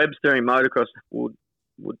think Webster in motocross would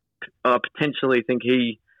potentially think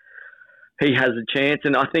he has a chance,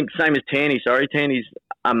 and I think same as Tanny. Tanny's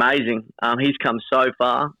amazing. He's come so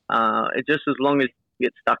far. It's just as long as he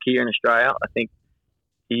gets stuck here in Australia, I think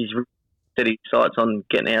he's set his sights on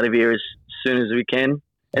getting out of here as soon as we can.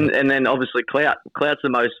 And then obviously Clout's the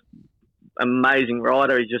most amazing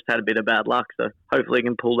rider. He's just had a bit of bad luck, so hopefully he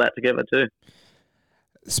can pull that together too.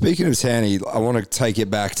 Speaking of Tanny, I want to take it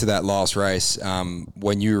back to that last race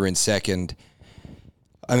when you were in second.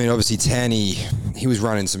 I mean, obviously Tanny, he was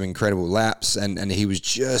running some incredible laps and he was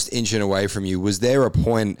just inching away from you. Was there a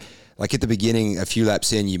point, like at the beginning, a few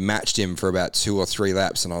laps in, you matched him for about 2 or 3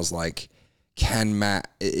 laps, and I was like,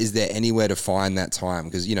 is there anywhere to find that time?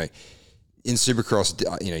 Because, in Supercross,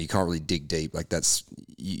 you can't really dig deep. Like that's,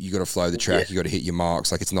 you got to flow the track, you got to hit your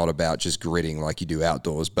marks. Like it's not about just gritting like you do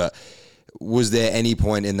outdoors. But was there any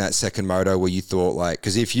point in that second moto where you thought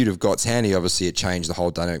because if you'd have got Tanny, obviously it changed the whole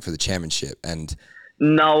dynamic for the championship? And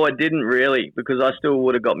no, it didn't really, because I still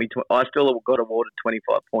would have got I still got awarded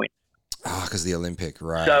 25 points. Because the Olympic,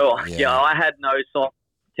 right? So yeah, I had no sight of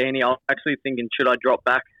Tanny. I was actually thinking, should I drop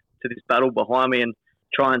back to this battle behind me and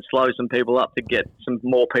try and slow some people up to get some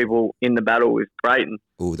more people in the battle with Brayton?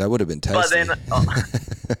 Oh, that would have been tasty.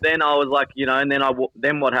 But then I was like, and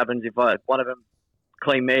then what happens if one of them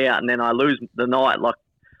clean me out and then I lose the night? Like,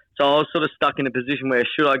 so I was sort of stuck in a position where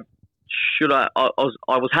should should I? I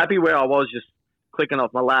was happy where I was, just clicking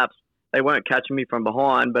off my laps. They weren't catching me from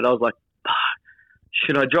behind, but I was like,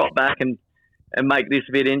 should I drop back and make this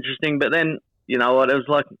a bit interesting? But then, you know what? It was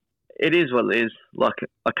like, it is what it is. Like,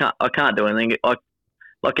 I can't do anything.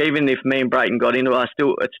 Like, even if me and Brayton got into it,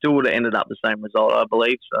 it still would have ended up the same result, I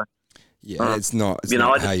believe. So yeah, it's not. It's you know,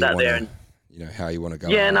 not I how just you sat want there to. and How you want to go.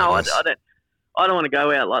 yeah, out, no, I guess. don't. I don't want to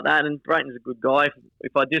go out like that. And Brayton's a good guy.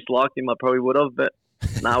 If I disliked him, I probably would have. But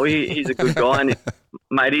no, he's a good guy, and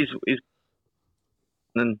mate, he's.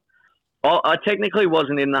 And I technically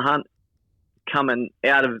wasn't in the hunt coming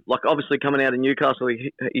out of, like, obviously coming out of Newcastle,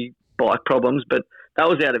 he bike problems, but that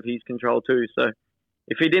was out of his control too. So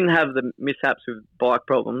if he didn't have the mishaps with bike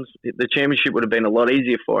problems, the championship would have been a lot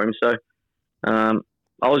easier for him. So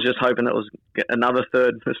I was just hoping it was another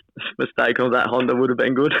third mistake on that Honda would have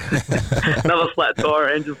been good. Another flat tire,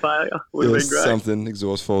 engine failure would have been great. Something,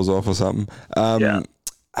 exhaust falls off or something. Yeah.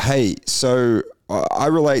 Hey, so I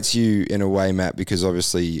relate to you in a way, Matt, because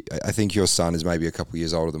obviously I think your son is maybe a couple of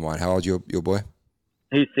years older than mine. How old is your boy?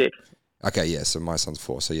 He's 6. Okay, yeah, so my son's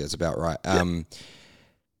 4, so yeah, it's about right.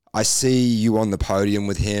 I see you on the podium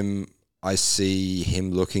with him. I see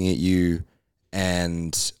him looking at you,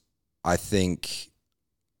 and I think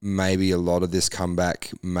maybe a lot of this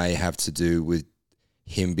comeback may have to do with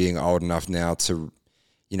him being old enough now to,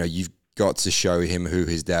 you've got to show him who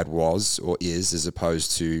his dad was or is, as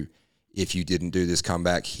opposed to if you didn't do this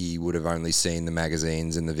comeback, he would have only seen the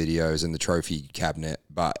magazines and the videos and the trophy cabinet,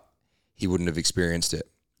 but he wouldn't have experienced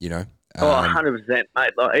it, Oh, 100%,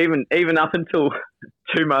 mate. Like, even up until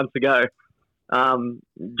 2 months ago,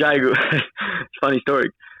 Jago, funny story.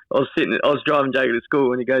 I was driving Jago to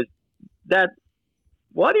school, and he goes, "Dad,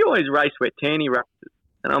 why do you always race where Tanny races?"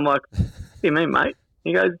 And I'm like, "What do you mean, mate?"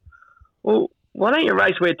 He goes, "Well, why don't you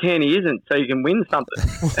race where Tanny isn't so you can win something?"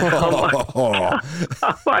 I'm like,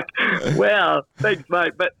 wow, thanks,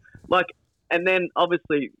 mate. But and then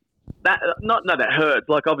obviously that not that it hurts.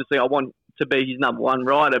 Like, obviously I want to be his number one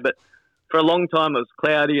rider, but for a long time it was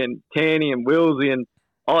Cloudy and Tanny and Willsy, and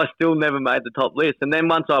I still never made the top list. And then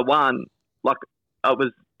once I won,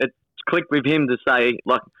 it clicked with him to say,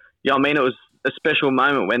 like, I mean, it was a special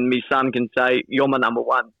moment when my son can say, "You're my number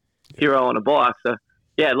one hero on a bike." So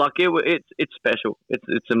yeah, like it's special.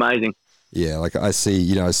 It's amazing. Yeah, like I see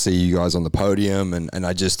you guys on the podium, and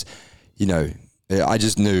I just, I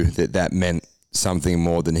just knew that meant something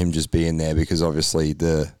more than him just being there, because obviously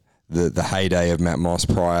the heyday of Matt Moss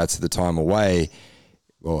prior to the time away,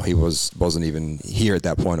 well, he wasn't even here at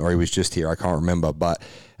that point, or he was just here. I can't remember, but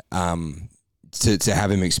to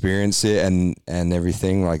have him experience it and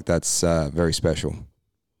everything, like, that's very special.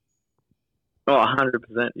 Oh,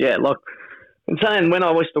 100%. Yeah, like, I'm saying, when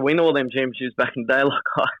I used to win all them championships back in the day,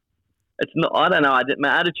 like, it's not. I don't know.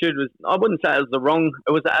 My attitude was. I wouldn't say it was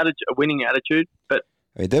it was a winning attitude, but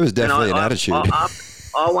I mean, there was definitely an attitude.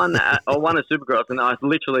 I won a Supercross, and I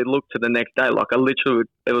literally looked to the next day. Like, it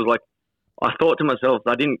was like, I thought to myself,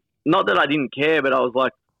 not that I didn't care, but I was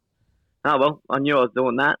like, oh well, I knew I was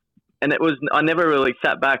doing that, and I never really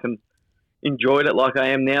sat back and enjoyed it like I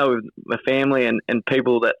am now with my family and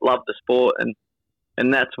people that love the sport,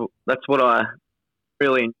 and that's what I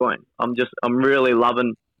really enjoy. I'm really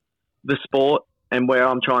loving the sport and where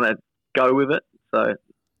I'm trying to go with it. So,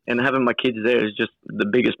 and having my kids there is just the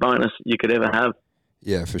biggest bonus you could ever have.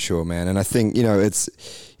 Yeah, for sure, man. And I think, it's,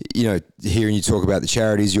 hearing you talk about the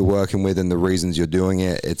charities you're working with and the reasons you're doing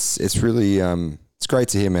it, it's really, it's great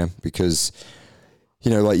to hear, man, because,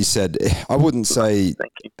 like you said, I wouldn't say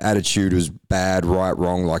attitude was bad, right,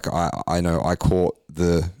 wrong. Like, I know I caught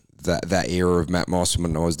that era of Matt Moss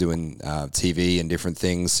when I was doing TV and different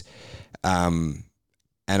things.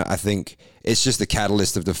 And I think it's just the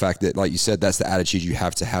catalyst of the fact that, like you said, that's the attitude you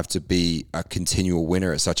have to be a continual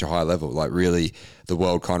winner at such a high level. Like, really, the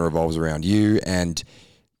world kind of revolves around you, and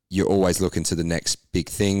you're always looking to the next big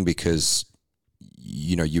thing because,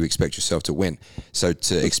 you expect yourself to win. So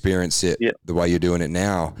to experience it the way you're doing it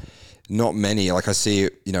now, not many, like I see,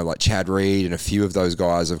 like Chad Reed and a few of those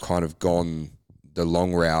guys have kind of gone the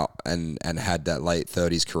long route and had that late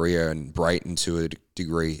 30s career, and Brayton, to a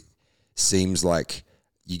degree, seems like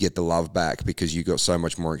you get the love back because you got so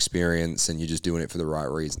much more experience and you're just doing it for the right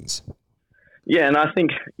reasons. Yeah, and I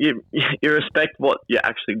think you respect what you're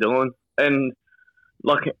actually doing, and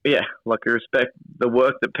you respect the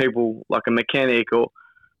work that people like a mechanic or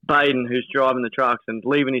Baden who's driving the trucks and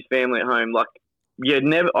leaving his family at home. Like,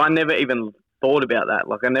 I never even thought about that.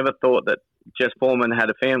 Like, I never thought that Jess Foreman had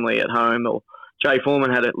a family at home, or Jay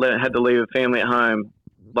Foreman had to leave a family at home.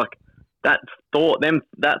 Like, that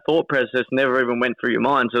thought process never even went through your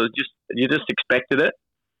mind. So it was you just expected it,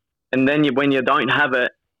 and then when you don't have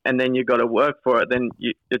it, and then you got to work for it, then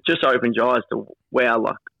it just opens your eyes to, wow,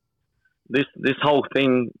 like this whole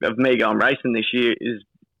thing of me going racing this year is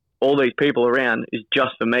all these people around is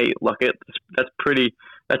just for me. Like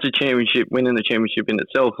that's a championship, winning the championship in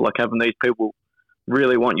itself. Like having these people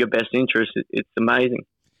really want your best interest, it's amazing.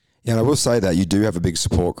 Yeah, and I will say that you do have a big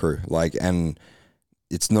support crew, and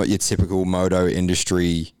it's not your typical moto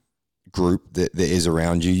industry group that is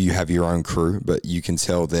around you. You have your own crew, but you can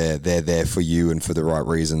tell they're there for you and for the right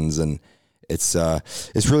reasons, and it's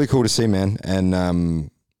really cool to see, man.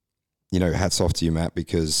 And hats off to you, Matt,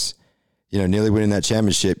 because nearly winning that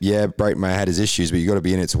championship. Yeah, Brayton may have had his issues, but you got to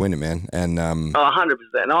be in it to win it, man. And 100%.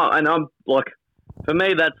 And I'm like, for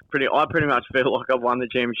me, I pretty much feel like I've won the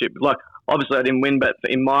championship. Like, obviously I didn't win, but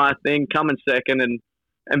in my thing, coming second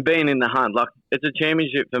and being in the hunt, like it's a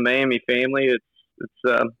championship for me and my family.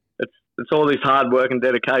 It's all this hard work and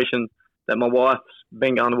dedication that my wife's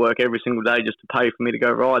been going to work every single day just to pay for me to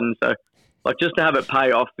go riding. So, like, just to have it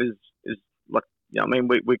pay off is like,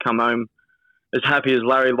 we come home as happy as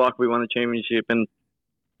Larry, like we won the championship, and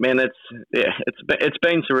man, it's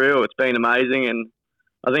been surreal. It's been amazing, and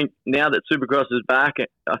I think now that Supercross is back,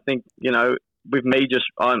 I think with me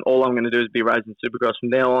all I'm going to do is be racing Supercross from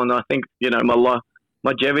now on. I think my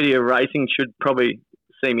longevity of racing should probably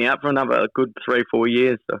see me out for another good 3-4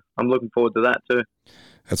 years. So I'm looking forward to that too.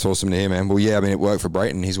 That's awesome to hear, man. Well, yeah, it worked for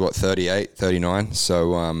Brayton. He's 38, 39.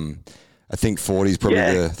 So I think 40 is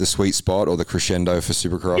probably the sweet spot or the crescendo for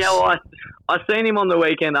Supercross. Yeah, well, I seen him on the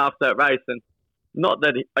weekend after that race, and not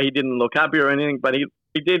that he didn't look happy or anything, but he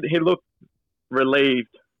looked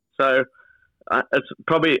relieved. So it's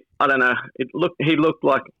probably, I don't know, he looked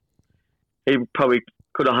like he probably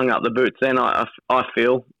could have hung up the boots then. I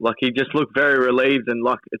feel like he just looked very relieved and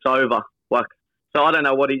like it's over. Like, so I don't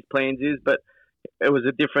know what his plans is, but it was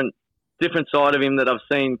a different side of him that I've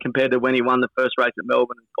seen compared to when he won the first race at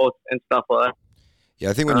Melbourne and stuff like that. Yeah,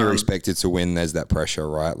 I think when you're expected to win, there's that pressure,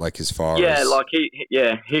 right? Like as far as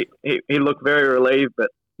he looked very relieved, but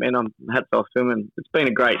man, I'm hats off to him, and it's been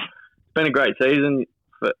a great season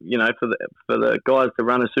for the guys to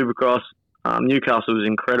run a Supercross. Newcastle was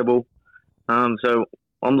incredible, so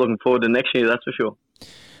I'm looking forward to next year. That's for sure.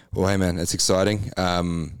 Well, hey man, it's exciting.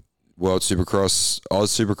 World Supercross, Oz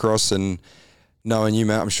Supercross, and knowing you,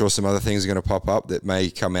 Matt, I'm sure some other things are going to pop up that may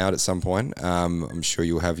come out at some point. I'm sure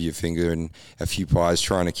you'll have your finger in a few pies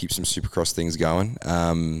trying to keep some Supercross things going.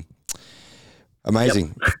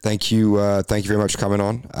 Amazing. Yep. Thank you very much for coming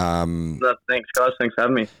on. Thanks, guys. Thanks for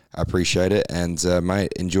having me. I appreciate it. And,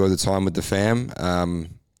 mate, enjoy the time with the fam.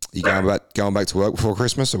 You going back to work before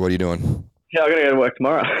Christmas, or what are you doing? Yeah, I'm going to go to work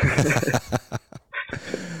tomorrow.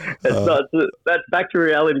 That's back to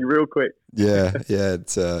reality real quick. Yeah.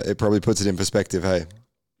 It probably puts it in perspective, hey?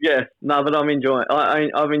 Yeah, no, but I'm enjoying.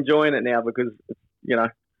 I'm enjoying it now because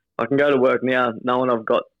I can go to work now knowing I've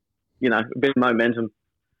got a bit of momentum.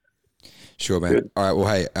 Sure, man. Good. All right. Well,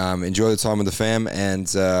 hey, enjoy the time with the fam,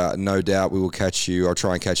 and no doubt we will catch you. I'll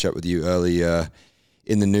try and catch up with you early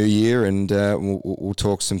in the new year, and we'll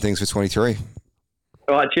talk some things for 23.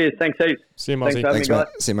 All right. Cheers. Thanks, heaps. See you, Mossy. Thanks, mate.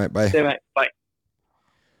 See you, mate. Bye. See you, mate. Bye.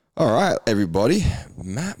 All right, everybody.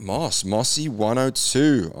 Matt Moss, Mossy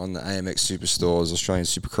 102 on the AMX Superstores Australian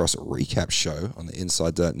Supercross recap show on the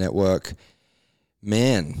Inside Dirt Network.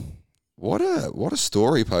 Man, what a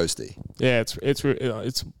story, Posty. Yeah,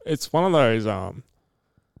 it's one of those.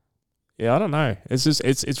 Yeah, I don't know. It's just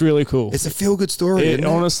it's really cool. It's a feel good story. It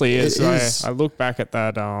honestly is. It is. I look back at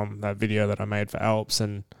that video that I made for Alps,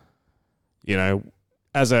 and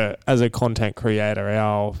as a content creator,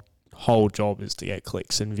 our whole job is to get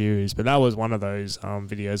clicks and views, but that was one of those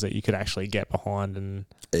videos that you could actually get behind, and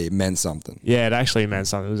it meant something. Yeah, it actually meant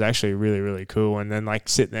something. It was actually really, really cool. And then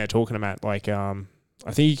sitting there talking about I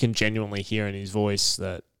think you can genuinely hear in his voice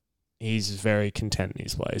that he's very content in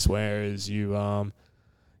his place, whereas you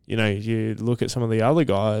you look at some of the other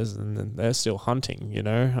guys and they're still hunting.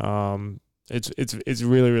 It's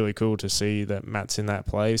really, really cool to see that Matt's in that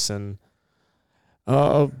place. And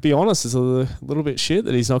I'll be honest, it's a little bit shit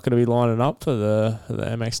that he's not going to be lining up for the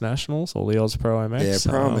MX Nationals or the Oz Pro MX.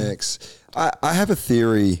 Yeah, Pro MX. I have a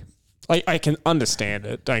theory. I can understand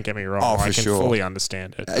it. Don't get me wrong. Oh, for I can sure. fully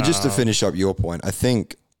understand it. Just to finish up your point, I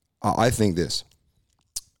think this.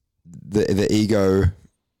 The ego,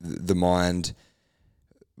 the mind,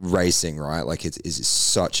 racing, right? Like it's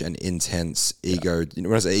such an intense ego.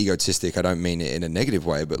 When I say egotistic, I don't mean it in a negative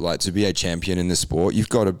way, but to be a champion in this sport, you've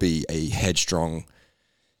got to be a headstrong.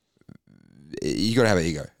 You got to have an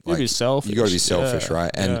ego. You be selfish. You got to be selfish,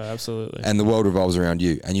 right? And absolutely. And the world revolves around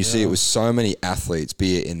you. And you see it with so many athletes,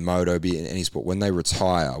 be it in moto, be it in any sport, when they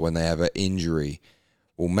retire, when they have an injury,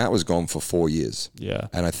 Well, Matt was gone for 4 years. Yeah.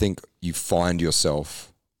 And I think you find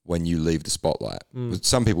yourself when you leave the spotlight.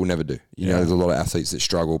 Some people never do. You know, there's a lot of athletes that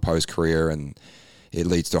struggle post-career and it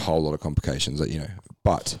leads to a whole lot of complications that, you know.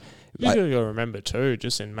 But You got to remember too,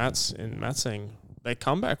 just in Matt's thing, their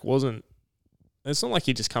comeback wasn't. It's not like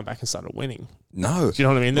he just come back and started winning. no. Do you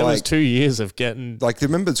know what I mean? There was 2 years of getting. Like,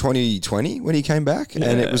 remember 2020 when he came back? And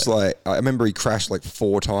it was like, I remember he crashed like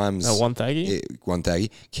 4 times. One thaggy? One thaggy.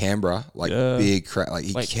 Canberra, like big crash. Like,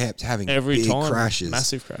 he kept having every big time, crashes.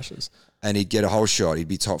 massive crashes. And he'd get a whole shot. He'd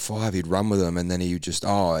be top 5. He'd run with them. And then he would just, it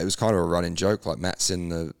was kind of a running joke. Like, Matt's in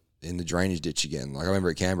the drainage ditch again. Like, I remember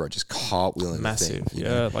at Canberra, just cartwheeling Massive. the thing. You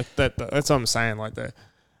know? Like that's what I'm saying. Like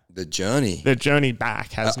The journey. the journey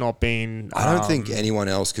back has not been. I don't think anyone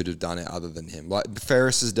else could have done it other than him. Like,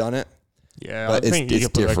 Ferris has done it. Yeah, but I think you it's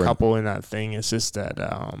could put different. a couple in that thing. It's just that.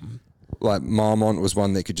 Like, Marmont was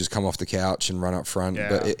one that could just come off the couch and run up front, Yeah.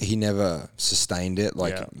 but he never sustained it.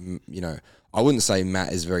 Like, you know, I wouldn't say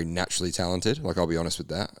Matt is very naturally talented. Like, I'll be honest with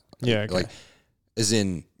that. Yeah, okay. Like, as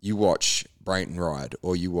in, you watch Brayton ride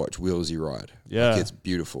or you watch Willsey ride. Yeah. Like, it's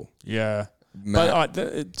beautiful. Yeah. Matt,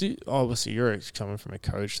 But obviously, you're coming from a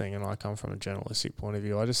coach thing, and I come from a journalistic point of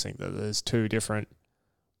view. I just think that there's two different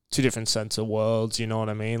sets of worlds. You know what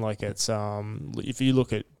I mean? Like, it's if you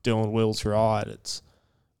look at Dylan Will's ride, it's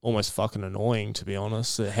almost fucking annoying, to be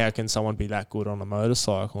honest. How can someone be that good on a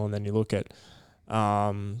motorcycle? And then you look at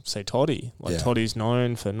say Toddy. Like, Toddy's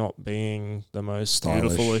known for not being the most stylish.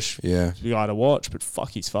 beautiful-ish guy to watch, but fuck,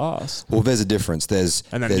 he's fast. Well, there's a difference.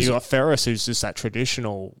 And then you got Ferris, who's just that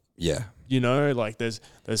traditional. Yeah. You know, like there's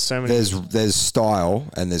so many. There's style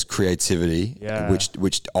and there's creativity,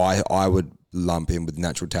 which I would lump in with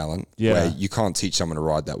natural talent. Yeah. Where you can't teach someone to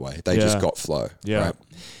ride that way. They just got flow. Yeah. Right?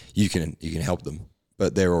 You can help them,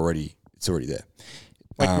 but it's already there.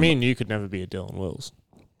 Like, me and you could never be a Dylan Wills.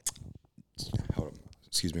 Hold on.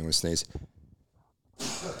 Excuse me, I'm gonna sneeze.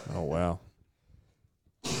 Oh wow.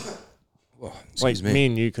 Oh, Like, excuse me. me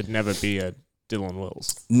and you could never be a Dylan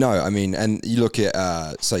Wills. No, I mean, and you look at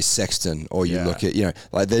say Sexton, or you look at, you know,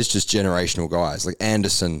 like, there's just generational guys like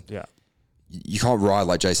Anderson. Yeah. You can't ride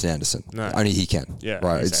like Jason Anderson. No. Only he can. Yeah,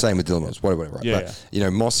 Right. It's exactly. same with Dylan Mills. Whatever. Right. Yeah, But yeah. you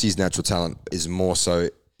know, Mossy's natural talent is more so.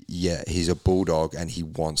 Yeah, he's a bulldog and he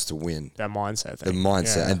wants to win. That mindset The thing.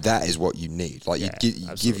 mindset, Yeah. and that is what you need. Like, Yeah, you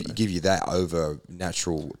absolutely. give you that over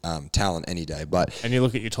natural talent any day. But And you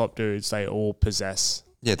look at your top dudes, they all possess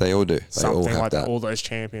yeah, they all do. They all something have like that. that. All those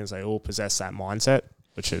champions, they all possess that mindset,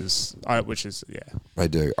 which is They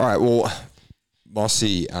do. All right. Well,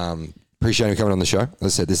 Mossy, appreciate you coming on the show. As I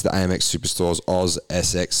said, this is the AMX Superstores Oz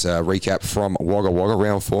SX recap from Wagga Wagga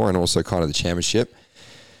round 4, and also kind of the championship.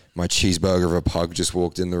 My cheeseburger of a pug just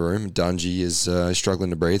walked in the room. Dungy is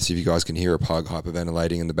struggling to breathe. So if you guys can hear a pug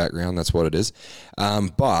hyperventilating in the background, that's what it is.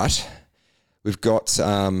 But we've got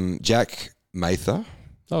Jack Mather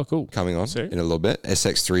Oh, cool. coming on Sick. in a little bit.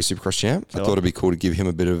 SX3 Supercross champ. I Sure. thought it'd be cool to give him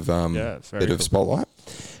a bit of very cool. spotlight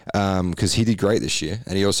because he did great this year,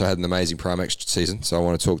 and he also had an amazing Primex season. So I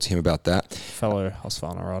want to talk to him about that. Fellow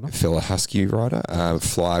Husqvarna rider. Fellow Husky rider,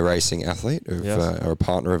 fly racing athlete, or a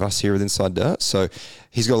partner of us here with Inside Dirt. So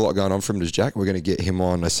he's got a lot going on for him, does Jack. We're going to get him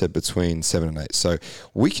on, I said, between 7 and 8. So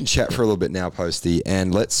we can chat for a little bit now, Posty,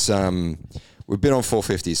 and let's. We've been on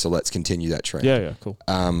 450, so let's continue that trend. Yeah, cool.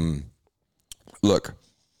 Look,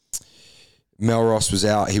 Melross was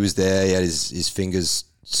out. He was there. He had his fingers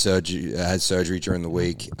had surgery during the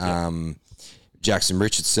week. Jackson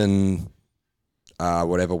Richardson,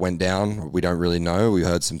 whatever went down. We don't really know. We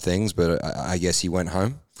heard some things, but I guess he went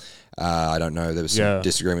home. I don't know. There was some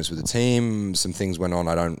disagreements with the team. Some things went on.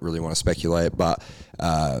 I don't really want to speculate, but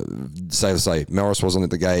safe to say, Melross wasn't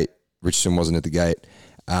at the gate. Richardson wasn't at the gate.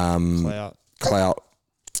 Clout.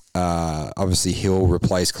 Obviously, Hill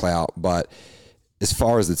replaced Clout, but as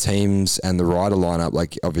far as the teams and the rider lineup,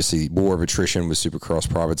 like, obviously war of attrition with Supercross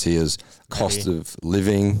privateers, cost of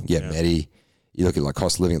living, Medi. You look at like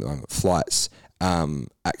cost of living at the moment, flights,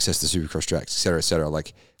 access to Supercross tracks, et cetera, et cetera.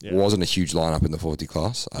 Like, wasn't a huge lineup in the 40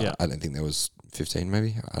 class. I don't think there was 15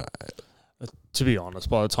 maybe. To be honest,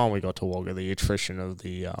 by the time we got to Wagga, the attrition of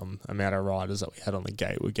the amount of riders that we had on the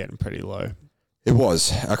gate were getting pretty low. It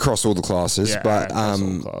was across all the classes, but across all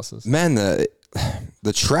the classes. man,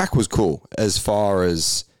 the track was cool as far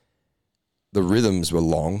as the rhythms were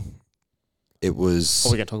long. It was.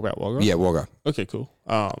 Oh, we can talk about Wagga? Yeah, Wagga. Okay, cool.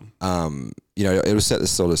 You know, it was set the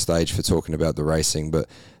sort of stage for talking about the racing, but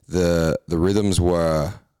the rhythms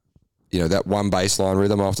were, you know, that one baseline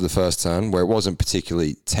rhythm after the first turn where it wasn't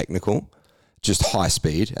particularly technical, just high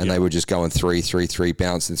speed, and they were just going 3-3-3,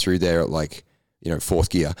 bouncing through there at like, you know, fourth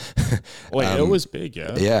gear. It was big,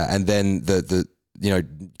 yeah. Yeah, and then the you know,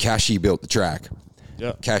 Kashi built the track,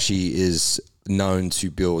 Yeah. Kashi is known to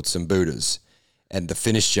build some Buddhas, and the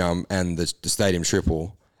finish jump and the stadium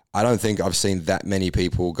triple. I don't think I've seen that many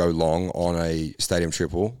people go long on a stadium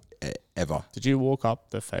triple ever. Did you walk up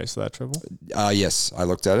the face of that triple? Yes, I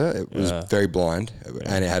looked at it. It was very blind,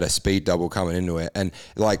 and it had a speed double coming into it. And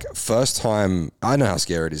like first time, I know how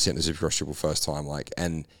scary it is hitting the Supercross triple first time. Like,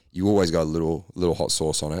 and you always got a little hot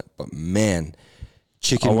sauce on it. But man,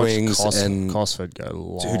 chicken wings and Cosford go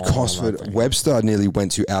long. Dude, Cosford, Webster nearly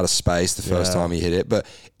went to outer space the first time he hit it, but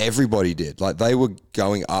everybody did. Like they were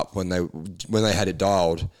going up when they had it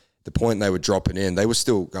dialed. The point they were dropping in, they were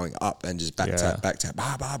still going up and just back tap,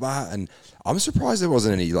 bah, bah, bah. And I'm surprised there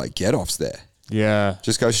wasn't any like get offs there. Yeah.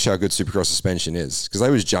 Just goes to show how good Supercross suspension is, because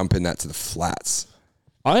they was jumping that to the flats.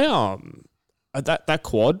 I that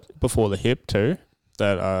quad before the hip too,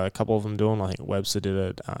 that a couple of them doing. I think Webster did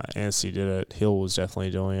it, Anstey did it, Hill was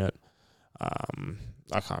definitely doing it.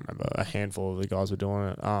 I can't remember, a handful of the guys were doing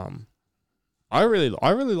it. I really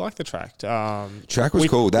like the track. Track was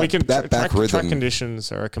cool. That back rhythm. Track conditions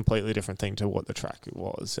are a completely different thing to what the track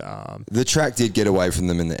was. The track did get away from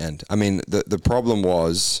them in the end. I mean, the problem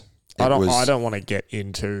was I don't want to get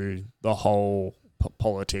into the whole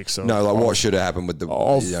politics of what should have happened with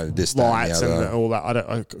the this lights that, and all that. I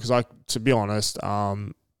don't, because to be honest,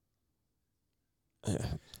 the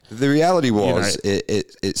reality was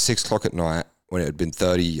it's 6 o'clock at night when it had been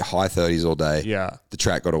high 30s all day. Yeah, the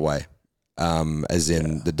track got away. As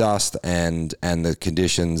in the dust and the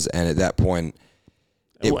conditions, and at that point,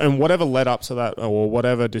 and whatever led up to that, or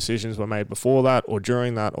whatever decisions were made before that, or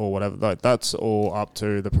during that, or whatever, that's all up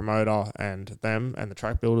to the promoter and them and the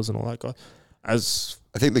track builders and all that guy. As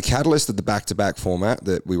I think the catalyst of the back-to-back format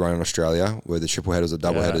that we run in Australia, where the triple headers or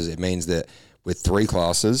double headers, it means that with 3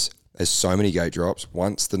 classes, there's so many gate drops.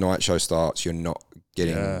 Once the night show starts, you're not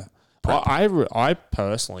getting. Yeah. I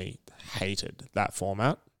personally hated that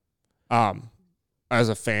format. As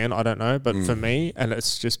a fan, I don't know, but for me, and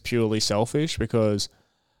it's just purely selfish, because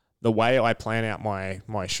the way I plan out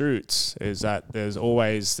my shoots is that there's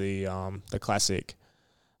always the classic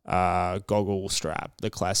goggle strap, the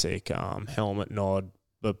classic helmet nod,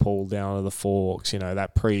 the pull down of the forks,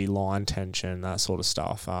 that pre-line tension, that sort of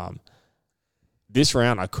stuff. This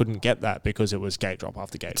round, I couldn't get that because it was gate drop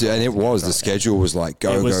after gate drop. And it was. The schedule was like,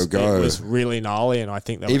 go. It was really gnarly, and I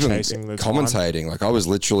think they were chasing the commentating. Like, I was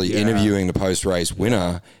literally interviewing the post-race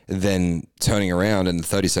winner, and then turning around, and the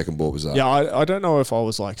 30-second board was up. Yeah, I don't know if I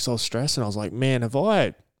was like so stressed, and I was like, man,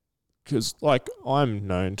 because like I'm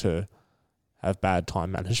known to have bad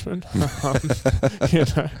time management, but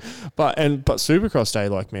Supercross day,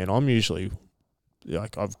 like, man, I'm usually...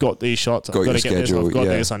 Like, I've got these shots, I've got to get this, I've got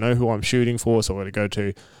this, I know who I'm shooting for, so I've got to go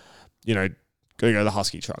to, go to the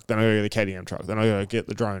Husky truck, then I've got to go to the KTM truck, then I've got to get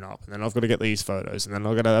the drone up, and then I've got to get these photos, and then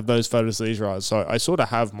I've got to have those photos of these rides. So I sort of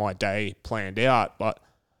have my day planned out, but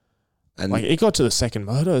it got to the second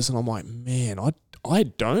motos, and I'm like, man, I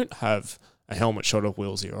don't have a helmet shot of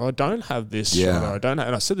Willsy, or I don't have this shot, or I don't have,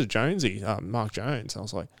 and I said to Jonesy, Mark Jones, I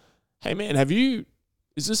was like, hey man,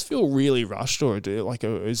 does this feel really rushed, or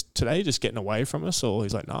is today just getting away from us? Or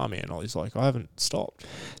he's like, nah, man. He's like, I haven't stopped.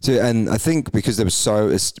 So, and I think because there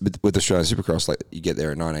was with Australian Supercross, like you get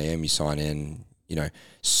there at 9 a.m, you sign in,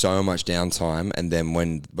 so much downtime, and then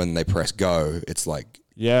when they press go, it's like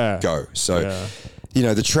go. So.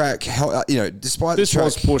 The track, despite this the track,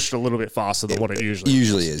 was pushed a little bit faster than what it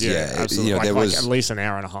usually is. Yeah, absolutely. There was at least an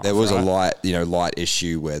hour and a half. There was a light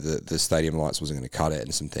issue where the stadium lights wasn't going to cut it,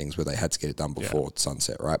 and some things where they had to get it done before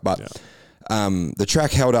sunset, right? But the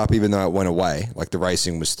track held up even though it went away. Like, the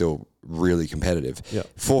racing was still really competitive.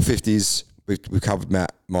 450s. We've covered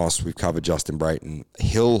Matt Moss. We've covered Justin Brayton.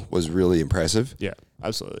 Hill was really impressive. Yeah,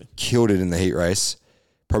 absolutely. Killed it in the heat race.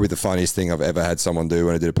 Probably the funniest thing I've ever had someone do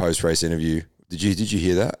when I did a post-race interview. Did you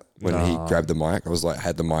hear that? When he grabbed the mic, I was like,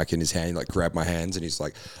 had the mic in his hand, he like grabbed my hands, and he's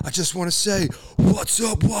like, I just want to say, what's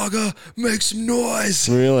up, Wagga? Make some noise.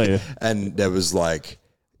 Really? And there was like,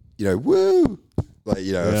 woo. Like,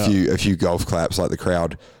 a few golf claps. Like, the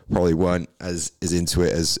crowd probably weren't as into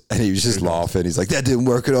it and he was just laughing. He's like, that didn't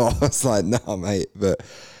work at all. I was like, no, mate. But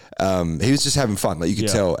he was just having fun. Like, you could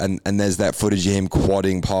tell. And there's that footage of him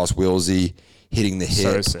quadding past Willsy, hitting the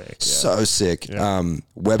hip. So sick. Yeah.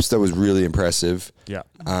 Webster was really impressive. Yeah.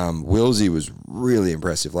 Willsy was really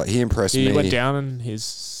impressive. Like, he impressed me. He went down in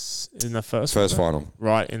the first final.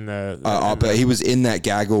 Right in the but he was in that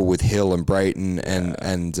gaggle with Hill and Brayton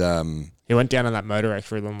and he went down in that motor X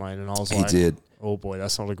rhythm lane, and I was like, he did. Oh boy,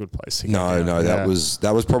 that's not a good place to go. No, that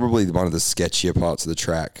was probably one of the sketchier parts of the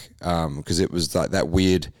track, because it was like that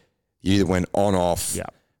weird. You either went on off. Yeah.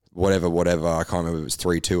 whatever. I can't remember if it was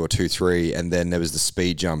 3-2 or 2-3, and then there was the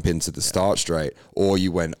speed jump into the start straight, or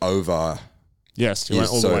you went over. Yes, you went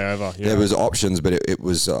all the way over. Yeah. There was options, but it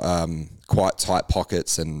was quite tight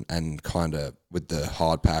pockets and kind of with the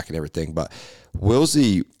hard pack and everything. But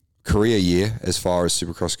Willsey, career year as far as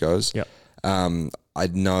Supercross goes. Yep. I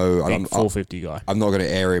know. Big 450 guy. I'm not going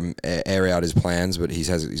to air out his plans, but he's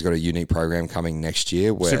got a unique program coming next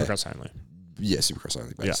year where Supercross only. Yeah, Supercross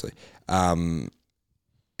only, basically.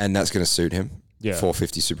 And that's going to suit him. Yeah.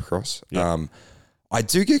 450 Supercross. Yeah. I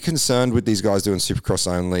do get concerned with these guys doing Supercross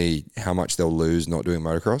only, how much they'll lose not doing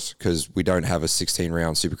motocross, because we don't have a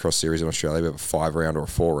 16-round Supercross series in Australia. We have a 5-round or a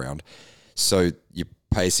 4-round. So you're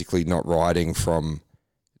basically not riding from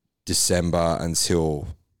December until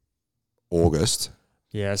August.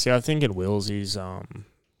 Yeah, see, I think in Willsey's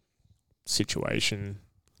situation,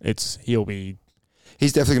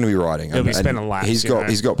 He's definitely going to be riding. He'll be spending laps. He's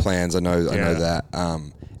got plans. I know that.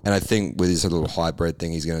 And I think with this little hybrid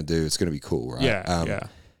thing he's going to do, it's going to be cool, right? Yeah,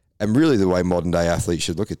 And really, the way modern day athletes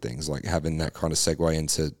should look at things, like having that kind of segue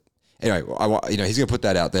into. Anyway, he's going to put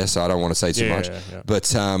that out there, so I don't want to say too much. Yeah.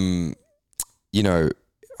 But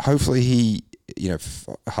hopefully he,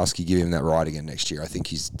 Husky give him that ride again next year. I think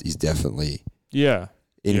he's definitely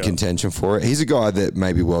in contention for it. He's a guy that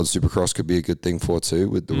maybe World Supercross could be a good thing for too,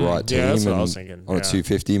 with the right team. Yeah, that's what I was thinking. On a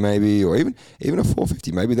 250 maybe, or even a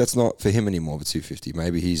 450. Maybe that's not for him anymore, the 250.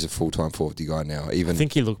 Maybe he's a full-time 450 guy now. I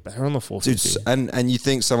think he looked better on the 450. Dude, and you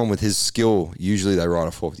think someone with his skill, usually they ride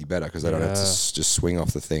a 450 better because they don't have to just swing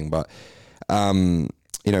off the thing. But,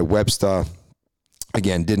 Webster,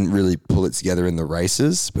 again, didn't really pull it together in the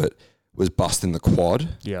races, but was busting the quad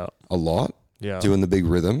a lot. Yeah, doing the big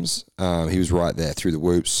rhythms. He was right there through the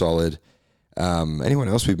whoops, solid. Anyone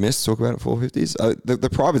else we've missed to talk about at 450s? The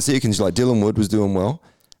private seconds, like Dylan Wood was doing well.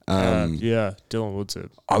 Dylan Wood's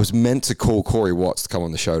it. I was meant to call Corey Watts to come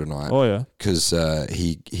on the show tonight. Oh yeah, because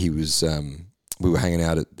he was. We were hanging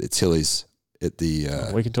out at Tilly's at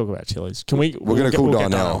the. We can talk about Tilly's. Can we? We're going to call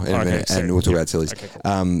Darnell in a minute, and we'll talk about Tilly's Okay,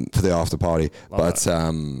 cool. for the after party. Watts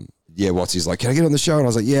is like, "Can I get on the show?" And I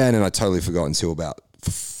was like, "Yeah," and then I totally forgot until about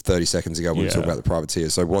 30 seconds ago when we talked about the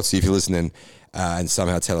privateers. So Watsy, if you're listening and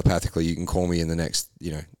somehow telepathically you can call me in the next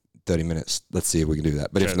 30 minutes, let's see if we can do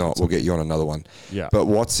that. But if not, we'll get you on another one. Yeah. But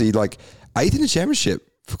Watsy, like 8th in the championship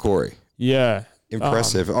for Corey. Yeah.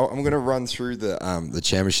 Impressive. I'm going to run through the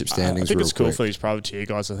championship standings. I think real it's cool quick. for these privateer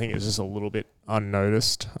guys. I think it's just a little bit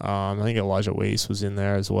unnoticed. I think Elijah Weiss was in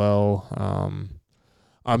there as well.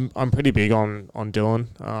 I'm pretty big on Dylan.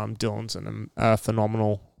 Dylan's a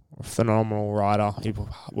phenomenal rider. He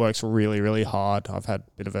works really, really hard. I've had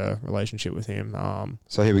a bit of a relationship with him.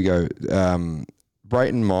 So here we go.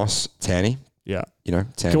 Brayton Moss, Tanny. Yeah.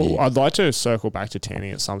 Tanny. Cool. I'd like to circle back to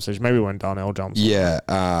Tanny at some stage, maybe when Darnell jumps. Yeah.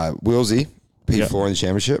 Willsey, P4 in the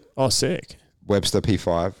championship. Oh, sick. Webster,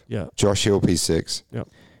 P5. Yeah. Josh Hill, P6. Yep.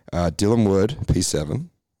 Dylan Wood, P7.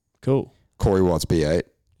 Cool. Corey Watts, P8.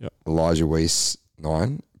 Yep. Elijah Weiss,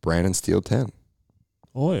 9. Brandon Steele, 10.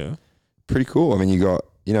 Oh, yeah. Pretty cool. I mean, you got,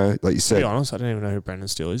 like you said. To be honest, I don't even know who Brandon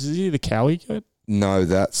Steele is. Is he the Cowie kid? No,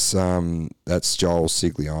 that's Joel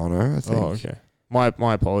Sigliano, I think. Oh, okay.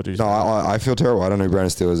 My apologies. No, I feel terrible. I don't know who Brandon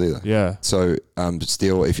Steele is either. Yeah. So,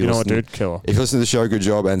 Steele, if you know listen, what, dude? Killer. If you listen to the show, good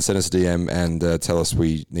job, and send us a DM and tell us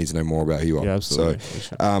we need to know more about who you are. Yeah, absolutely.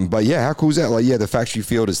 So, but yeah, how cool is that? Like, the factory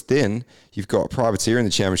field is thin. You've got privateer in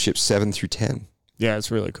the championship 7 through 10. Yeah,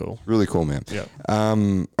 it's really cool. Really cool, man. Yeah.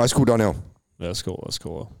 Let's call Darnell. Yeah, that's cool. Let's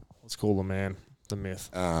call the man, the myth.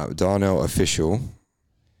 Darnell official.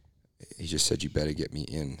 He just said you better get me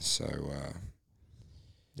in. So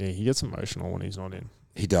yeah, he gets emotional when he's not in.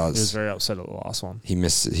 He does. He was very upset at the last one. He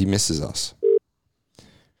misses us.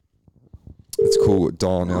 Let's call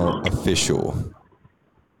Darnell official.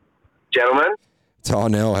 Gentlemen.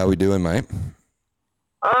 Darnell, how we doing, mate?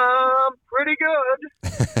 Pretty good.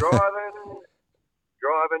 Driving.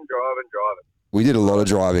 We did a lot of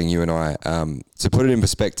driving, you and I. To put it in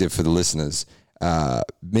perspective for the listeners,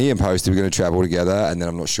 me and Posty were going to travel together, and then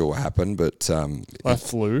I'm not sure what happened, but I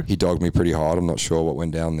flew. He dogged me pretty hard. I'm not sure what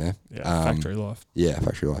went down there. Yeah, factory life. Yeah,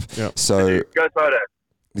 factory life. Yep. So Ghost motor.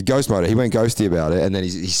 The ghost motor. He went ghosty about it, and then he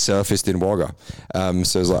surfaced in Wagga. So I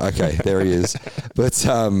was like, okay, there he is. But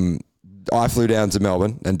I flew down to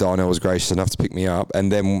Melbourne, and Darnell was gracious enough to pick me up,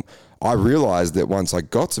 and then I realised that once I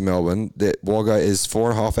got to Melbourne, that Wagga is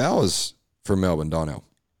 4.5 hours from Melbourne, Darnell.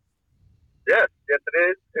 Yes, it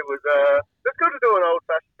is. It was it's good to do an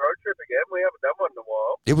old-fashioned road trip again. We haven't done one in a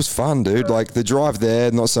while. It was fun, dude. Like the drive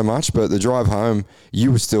there, not so much, but the drive home,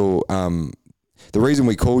 you were still. The reason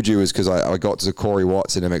we called you is because I got to Corey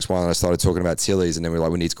Watts in MX1 and I started talking about Tilly's, and then we were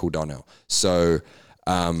like, we need to call Darnell. So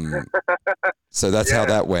So that's how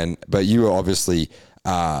that went. But you were obviously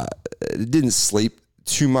didn't sleep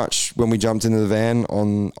too much when we jumped into the van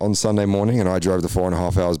on Sunday morning, and I drove the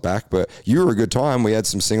 4.5 hours back. But you were a good time. We had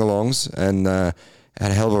some sing-alongs and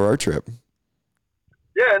had a hell of a road trip.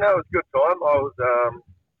 Yeah, no, it was a good time. I was,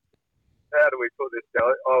 how do we put this,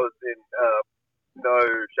 Kelly? I was in no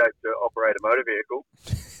shape to operate a motor vehicle.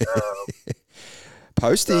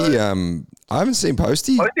 Posty, I haven't seen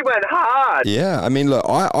Posty. Posty went hard. Yeah, I mean, look,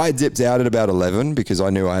 I dipped out at about 11 because I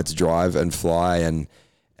knew I had to drive and fly and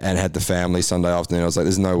had the family Sunday afternoon. I was like,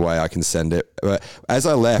 there's no way I can send it. But as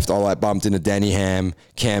I left, I bumped into Danny Ham,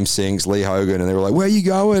 Cam Sings, Lee Hogan, and they were like, where are you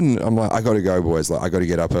going? I'm like, I got to go, boys. Like, I got to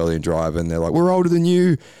get up early and drive. And they're like, we're older than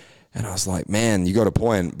you. And I was like, man, you got a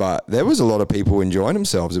point. But there was a lot of people enjoying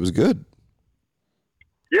themselves. It was good.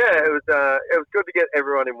 Yeah, it was good to get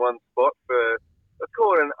everyone in one spot for, let's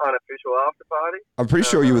call it an unofficial after party. I'm pretty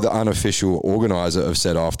sure you were the unofficial organizer of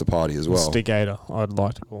said after party as well. Instigator, I'd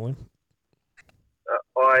like to call him.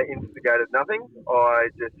 I instigated nothing. I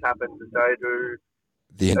just happened to say to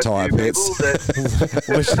the entire pits,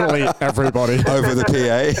 literally everybody over the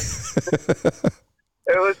PA.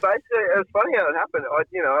 It was funny how it happened. I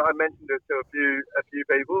mentioned it to a few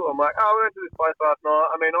people. I'm like, we went to this place last night.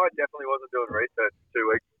 I mean, I definitely wasn't doing research 2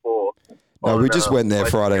 weeks before. No, we just went there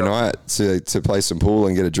Friday night to play some pool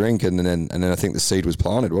and get a drink, and then I think the seed was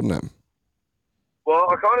planted, wasn't it? Well,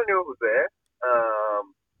 I kind of knew it was there.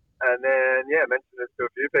 And then, mentioned it to a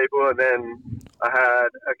few people, and then I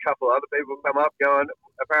had a couple other people come up going,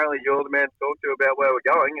 apparently you're the man to talk to about where we're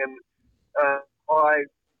going, and I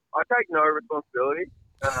take no responsibility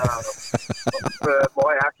for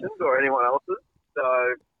my actions or anyone else's.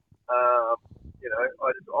 So, I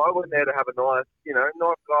went there to have a nice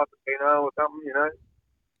glass of Pinot or something,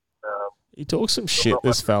 He talks some shit,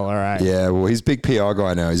 this fella, right? Yeah, well, he's a big PR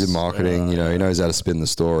guy now. He's in marketing. He knows how to spin the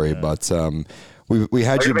story. Yeah. But we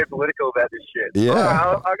had you. Be political about this shit. Yeah,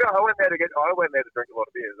 I went there to drink a lot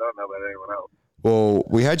of beers. I don't know about anyone else. Well,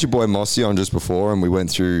 we had your boy Mossy on just before, and we went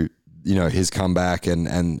through his comeback and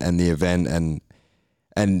the event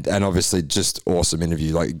and obviously just awesome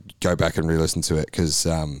interview. Like, go back and re-listen to it because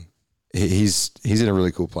he's in a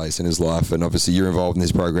really cool place in his life, and obviously you're involved in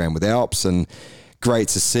this program with Alps, and great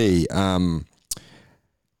to see.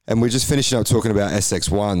 And we're just finishing up talking about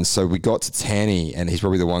SX1. So we got to Tanny, and he's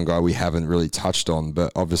probably the one guy we haven't really touched on.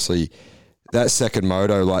 But obviously, that second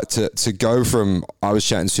moto, like to go from, I was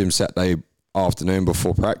chatting to him Saturday afternoon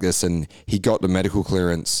before practice, and he got the medical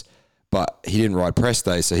clearance, but he didn't ride press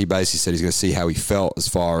day. So he basically said he's going to see how he felt as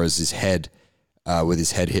far as his head, with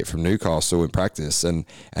his head hit from Newcastle in practice. And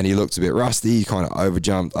he looked a bit rusty. He kind of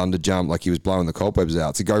overjumped, underjumped, like he was blowing the cobwebs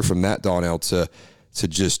out. To go from that, Darnell, to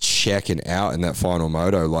just checking out in that final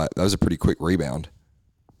moto, like, that was a pretty quick rebound.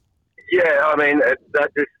 Yeah, I mean,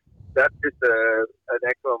 that's just an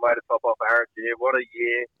excellent way to top off Aaron's year. What a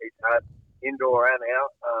year he's had, indoor and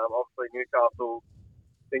out. Obviously, Newcastle,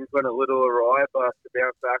 things went a little awry, but to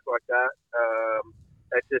bounce back like that,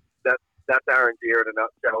 that's Aaron's year in a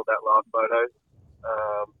nutshell, that last photo.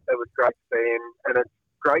 It was great to see him, and it's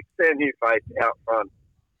great to see a new face out front.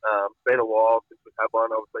 It's been a while since we've had one,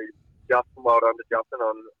 obviously. Justin, well done to Justin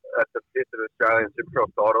at the 5th of Australian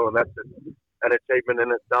Supercross title, and that's just an achievement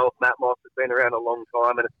in itself. Matt Moss has been around a long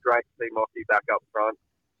time, and it's great to see Mossy back up front.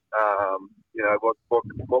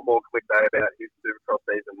 What more can we say about his Supercross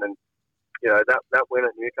season than that win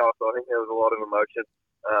at Newcastle? I think there was a lot of emotion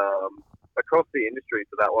across the industry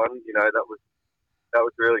for that one. That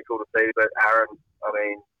was really cool to see. But Aaron, I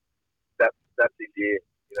mean, that's his year.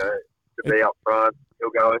 To be up front,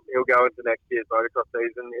 he'll go into next year's motocross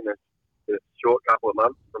season in a short couple of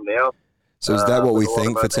months from now. So is that what we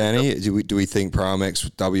think for Tanny? Do we think Pro-Am-X,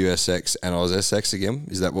 WSX, and OzSX again?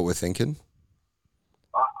 Is that what we're thinking?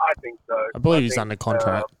 I think so. I believe he's under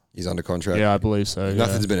contract. He's under contract? Yeah, I believe so.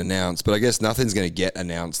 Nothing's been announced, but I guess nothing's going to get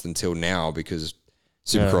announced until now because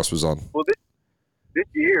Supercross was on. Well, this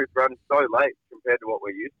year has run so late compared to what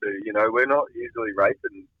we're used to. We're not usually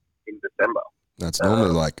racing in December. That's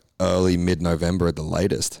normally like early, mid-November at the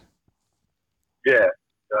latest. Yeah.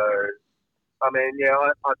 So, I mean,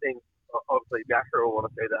 I think obviously Dasher will want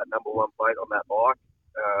to see that number one plate on that bike.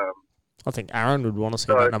 I think Aaron would want to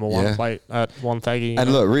see that number one plate at 130.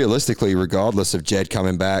 And look, realistically, regardless of Jed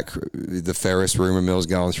coming back, the Ferris rumor mill's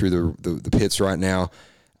going through the pits right now.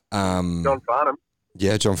 John Farnham.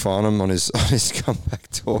 Yeah, John Farnham on his comeback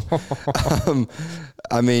tour.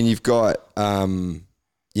 I mean, you've got,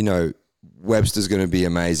 Webster's going to be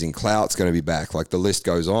amazing. Clout's going to be back. Like, the list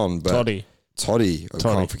goes on. But Toddy. I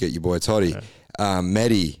can't forget your boy Toddy. Yeah.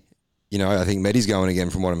 Medi. I think Medi's going again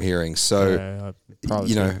from what I'm hearing. So,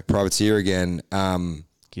 Privateer again.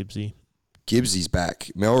 Gibbsy Gibbsy's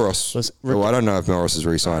back. Melrose. Well, I don't know if Melrose is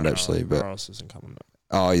re-signed actually, but Melrose isn't coming up.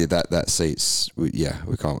 oh yeah, that seats. We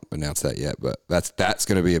can't announce that yet, but that's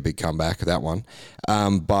going to be a big comeback. That one,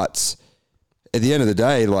 but. At the end of the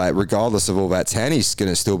day, like regardless of all that, Tanny's going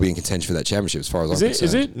to still be in contention for that championship, as far as I'm concerned.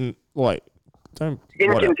 Is it like In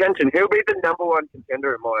contention, he'll be the number one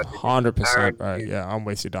contender in my opinion. 100%, bro? Yeah, I'm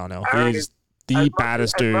with you, Darnell. Aaron He's is- the as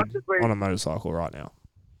baddest much dude as we- on a motorcycle right now.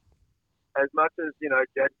 As much as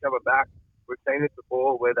Jed coming back, we've seen it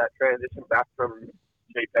before where that transition back from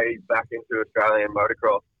GPs back into Australian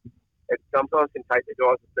motocross. It sometimes can take the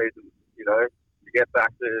guys a season, to get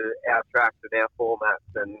back to our tracks and our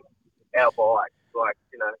formats and our bikes.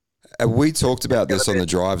 We talked about this on the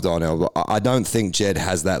drive, Darnell, but I don't think Jed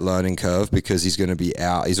has that learning curve because he's going to be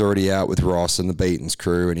out. He's already out with Ross and the Beatons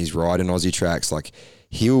crew, and he's riding Aussie tracks. Like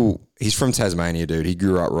he's from Tasmania, dude. He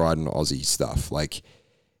grew up riding Aussie stuff. Like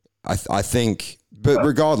I think, but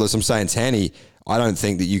regardless, I'm saying Tanny. I don't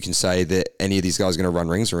think that you can say that any of these guys are going to run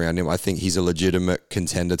rings around him. I think he's a legitimate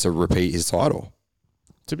contender to repeat his title.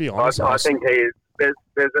 To be honest, I think he is.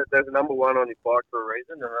 There's a number one on his bike for a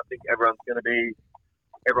reason, and I think everyone's going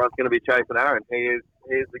to be chasing Aaron. He is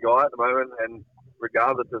the guy at the moment, and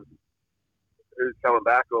regardless of who's coming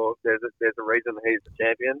back, or there's a reason he's the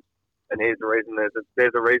champion, and there's a reason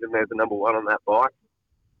there's a number one on that bike.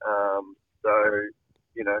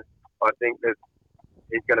 I think that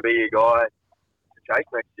he's going to be a guy to chase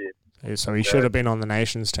next year. so he should have been on the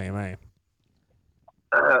nations team, eh?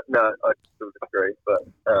 No, I still disagree, but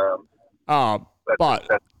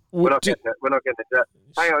we're not getting into that.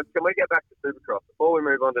 Hang on, can we get back to Supercross before we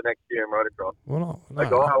move on to next year in motocross? The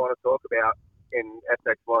guy I want to talk about in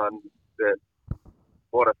SX1 that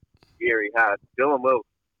what a year he had, Dylan Wills.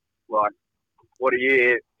 Like, what a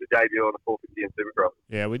year to debut on a 450 in Supercross.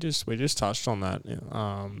 Yeah, we just touched on that.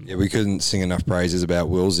 Yeah, we couldn't sing enough praises about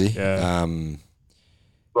Willsy. Yeah.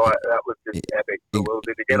 That was just epic for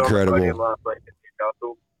Willsy to get incredible. on the podium last week in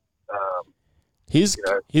Newcastle.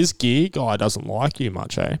 His gear guy doesn't like you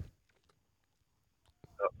much, eh?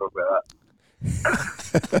 I'll talk about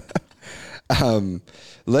that.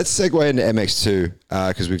 Let's segue into MX2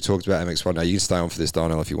 because we've talked about MX1 now. You can stay on for this,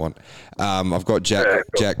 Darnell, if you want. I've got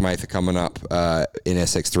Jack Mather coming up in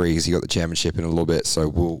SX3 because he got the championship in a little bit.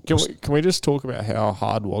 So Can we just talk about how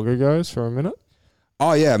hard Wagga goes for a minute?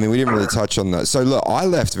 Oh, yeah. I mean, we didn't really touch on that. So, look, I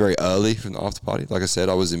left very early from the after party. Like I said,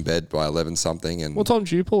 I was in bed by 11-something. And what time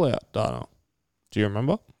did you pull out, Darnell? Do you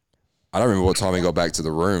remember? I don't remember what time he got back to the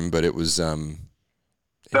room, but it was... No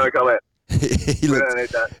comment. he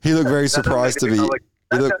looked very surprised to be...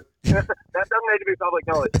 That doesn't need to be public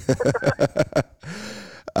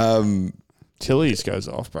knowledge. Tilly's goes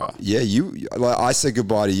off, bro. Yeah, I said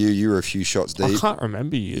goodbye to you. You were a few shots deep. I can't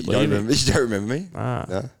remember you. You don't remember me?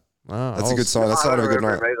 No. That's a good sign. That's not a good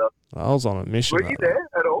night. I was on a mission. Were you there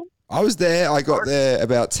at all? I was there. I got there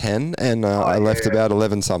about 10 and I left about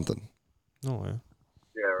 11-something. Oh, yeah.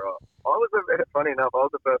 Yeah, right. Funny enough, I was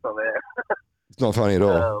the first one there. It's not funny at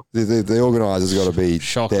all. The organisers got to be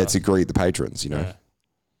Shocker. there to greet the patrons, Yeah.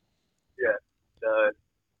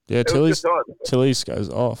 Yeah, Tilly's goes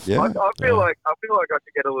off. Yeah. I feel like I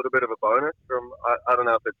should get a little bit of a bonus from I don't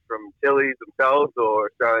know if it's from Tilly's themselves or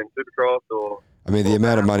Australian Supercross or. I mean, the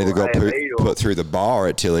amount of money that got put through the bar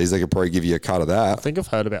at Tilly's, they could probably give you a cut of that. I think I've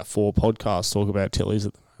heard about 4 podcasts talk about Tilly's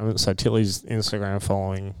at the moment. So Tilly's Instagram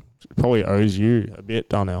following probably owes you a bit,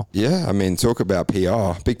 Darnell. Yeah, I mean, talk about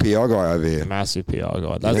PR. Big PR guy over here. Massive PR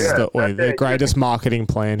guy. That's the greatest marketing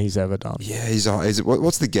plan he's ever done. Yeah,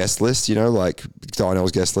 what's the guest list? Like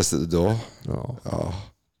Darnell's guest list at the door? Oh.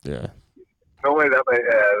 Yeah. Normally let's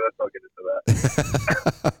not get into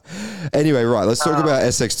that. Anyway, right, let's talk about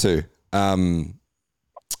SX2.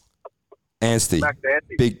 Anstey. Max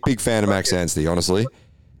Anstey. Big fan of Max Anstey, honestly.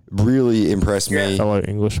 Really impressed me. Fellow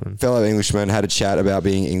Englishman. Had a chat about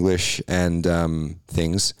being English and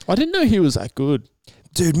things. I didn't know he was that good.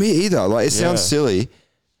 Dude, me either. Like, it sounds silly.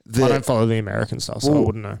 I don't follow the American stuff, so I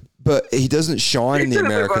wouldn't know. But he doesn't shine in the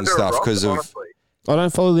American stuff because of... honestly. I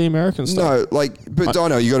don't follow the American stuff. No, but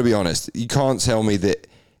Dino, you got to be honest. You can't tell me that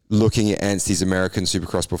looking at Anstey's American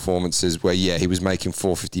Supercross performances where, he was making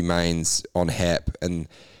 450 mains on HEP and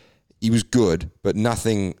he was good, but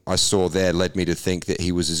nothing I saw there led me to think that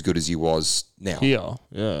he was as good as he was now. Yeah.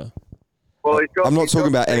 Well, I'm not talking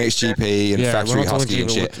about MXGP and Factory Husky and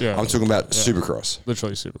shit. Yeah. I'm talking about Supercross.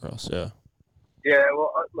 Literally Supercross, yeah. Yeah,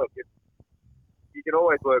 well, look, you can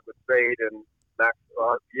always work with speed and Max.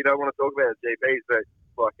 You don't want to talk about GPs,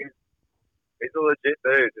 but he's a legit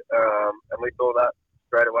dude, and we saw that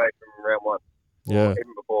straight away from round 1. Yeah.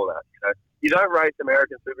 Even before that, you don't race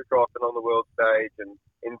American Supercross and on the world stage and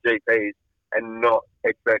in GPs and not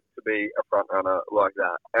expect to be a front runner like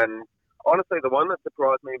that. And honestly, the one that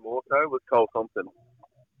surprised me more so was Cole Thompson.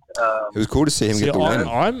 It was cool to see him get the win.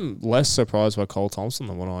 I'm less surprised by Cole Thompson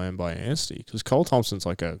than what I am by Anstey, because Cole Thompson's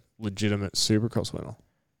like a legitimate Supercross winner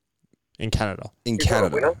in Canada. In He's not a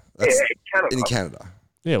winner. Canada. That's, Yeah, Canada. in Canada.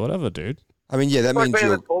 Yeah, whatever, dude. I mean, yeah, that It's like means being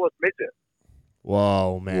you're. the tallest midget.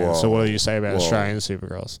 Whoa, man. Whoa. So what do you say about Whoa. Australian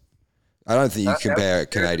Supercross? I don't think you compare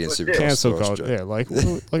that's Canadian legit. Supercross. Cancel to culture. Australia. Yeah, like,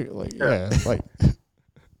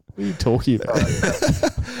 what are you talking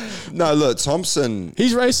about? No, look, Thompson.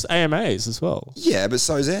 He's raced AMAs as well. Yeah, but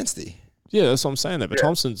so's Anstey. Yeah, that's what I'm saying there. But Yeah.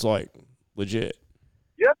 Thompson's like legit.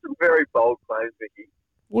 You have some very bold claims, Vicky.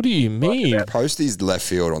 What do you mean? Posty's left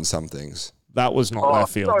field on some things. That was not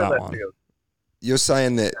left field, sorry, that left one. field. You're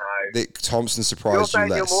saying that, No. that Thompson You're surprised you saying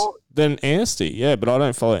you're less. more. Then Anstey, yeah, but I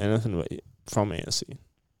don't follow anything from Anstey.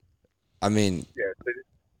 I mean, Yeah, so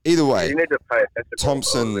either way, you need to pay attention.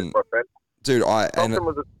 Thompson- more, my friend. dude, Thompson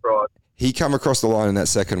was a surprise. he come across the line in that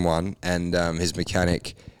second one, and his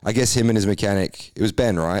mechanic, I guess him and his mechanic, it was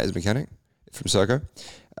Ben, right? His mechanic from Serco.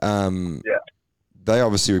 Yeah. They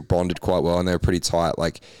obviously bonded quite well, and they were pretty tight.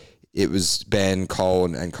 Like, it was Ben, Cole,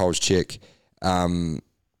 and Cole's chick.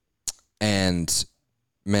 And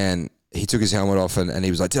man, he took his helmet off and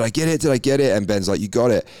he was like, "Did I get it? Did I get it?" And Ben's like, "You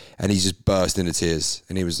got it." And he just burst into tears.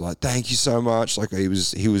 And he was like, "Thank you so much." Like, he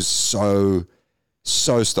was so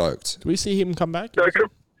stoked. Do we see him come back? So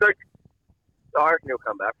I reckon he'll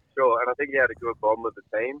come back, sure. And I think he had a good bond with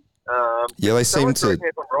the team. Yeah, they Someone seem to. correct me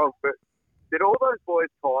if I'm wrong, but did all those boys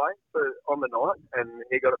tie on the night and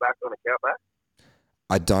he got it back on a countback?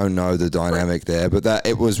 I don't know the dynamic there, but that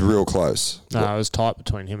it was real close. No, it was tight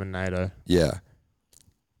between him and NATO. Yeah.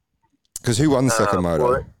 Because who won the second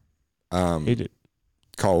moto? He did.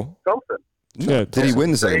 Cole. Thompson. No, Yeah, did he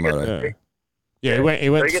win the So he second gets- moto? Yeah, yeah, he went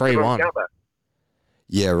So he gets it on 3-1. countback.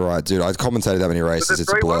 Yeah, right, dude. I've commentated that many races. Was it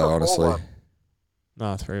It's a blur, 3-1 or honestly. 4-1? No,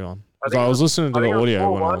 3-1. I Because think I it was listening to I the think it was audio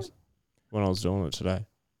 4-1. when I was doing it today.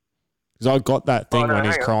 Because I got that thing Oh, no, when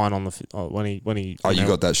he's hang on. crying on the when he. Oh, you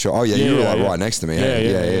got that shot. Oh, yeah, you were like right next to me.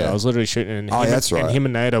 Yeah. I was literally shooting, and Oh, him, that's right. And him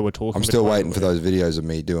and NATO were talking. I'm still between waiting for them. those videos of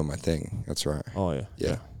me doing my thing. That's right. Oh yeah.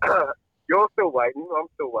 Yeah. You're still waiting. I'm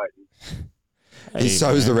still waiting. He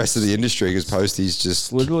so's man. the rest of the industry because Posty's just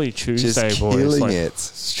It's literally Tuesday, just boys. killing Like, it.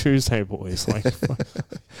 It's Tuesday, boys. Like,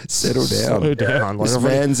 Settle down. slow down. Like, This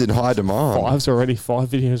already, man's in high demand. 5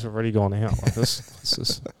 videos already gone out. Like this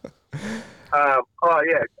is. Oh,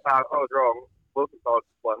 yeah. I was wrong. Wilson Todd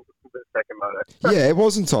won the second moto. Yeah, it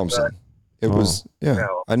wasn't Thompson. It was, yeah.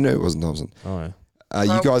 No. I knew it wasn't Thompson. Oh yeah.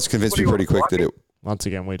 You guys convinced what do me you pretty quick want, that it. Once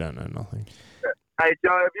again, we don't know nothing. Hey,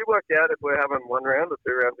 Joe, have you worked out if we're having 1 round or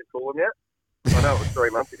 2 rounds in Coolum yet? I know it was 3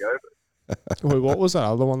 months ago, but Wait, what was that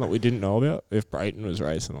other one that we didn't know about? If Brayton was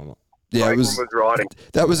racing or not? Yeah, it Clayton was. was riding.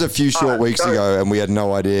 That was a few short weeks so- ago, and we had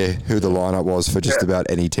no idea who the lineup was for just about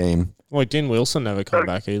any team. Well, Dean Wilson never come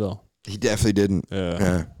back either. He definitely didn't. Yeah.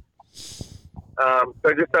 Yeah.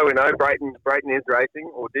 So just so we know, Brayton is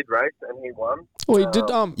racing, or did race, and he won. Well, he did.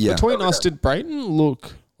 Yeah. Between us, did Brayton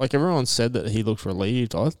look like everyone said that he looked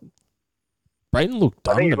relieved? Brayton looked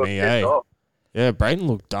I done think he to looked me, pissed eh? off. Yeah, Brayton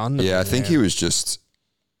looked done to me. Yeah, I think man. he was just.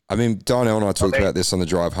 I mean, Darnell and I talked think- about this on the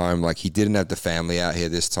drive home. Like, he didn't have the family out here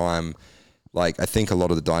this time. Like, I think a lot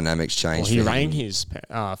of the dynamics Well, changed. he for rang him. his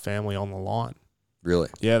family on the line. Really?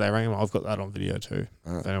 Yeah, they rang him. I've got that on video too.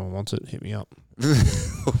 If anyone wants it, hit me up.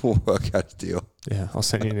 We'll work out a deal. Yeah, I'll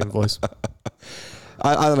send you an invoice.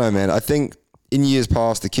 I don't know, man. I think in years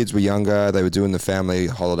past, the kids were younger. They were doing the family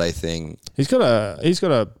holiday thing. He's got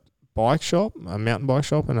a bike shop, a mountain bike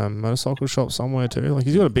shop, and a motorcycle shop somewhere too. Like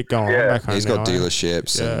he's got a bit going on back home. He's got now, eh?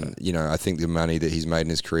 dealerships, Yeah. and I think the money that he's made in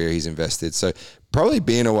his career, he's invested. So probably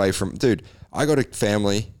being away from, dude, I got a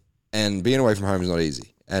family, and being away from home is not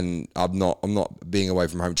easy. And I'm not being away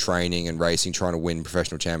from home training and racing, trying to win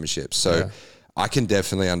professional championships. So I can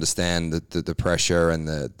definitely understand the pressure and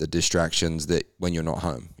the distractions that when you're not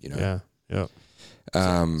home. Yeah, yeah.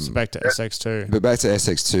 So back to SX2. But back to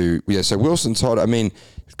SX2, yeah. So Wilson Todd, I mean,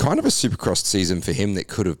 kind of a Supercross season for him that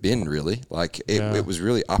could have been really like it was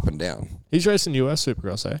really up and down. He's racing US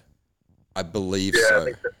Supercross, eh? I believe Yeah, I so.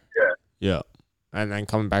 think so. Yeah. Yeah. And then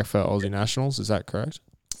coming back for Aussie Nationals, is that correct?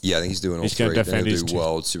 Yeah, I think he's doing all He's gonna three. Then defend he'll his do two-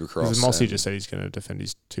 World Supercross. Because Mossy and- just said he's going to defend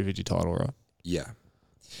his 250 title, right? Yeah.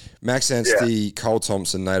 Max Anstey, Cole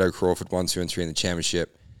Thompson, Nato Crawford 1, 2, and 3 in the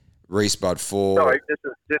championship. Reese Budd 4. Sorry,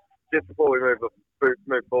 just before we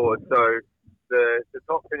move forward. So the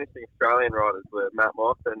top finishing Australian riders were Matt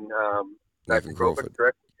Moss and Nathan Crawford,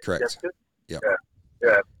 correct? Correct. Yes.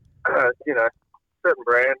 Yeah. Yeah. Certain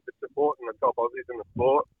brand, but supporting the top Aussies in the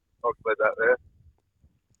sport. I'll leave that there.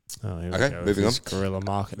 Oh, here we Okay, go with moving his on. Guerrilla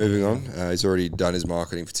marketing. Moving on. He's already done his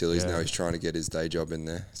marketing for Tilly's. Yeah. Now he's trying to get his day job in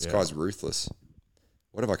there. This Yeah. guy's ruthless.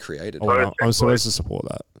 What have I created? Oh, well, I'm supposed to support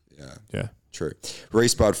that. Yeah. Yeah. True.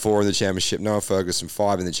 Reece Budd 4 in the championship. Noah Ferguson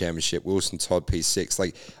 5 in the championship. Wilson Todd P6.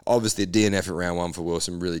 Like, obviously, the DNF at round 1 for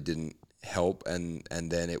Wilson really didn't help. And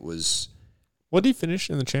then it was What did he finish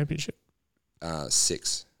in the championship?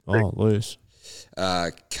 6. Oh, loose.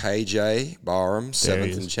 KJ Barham 7th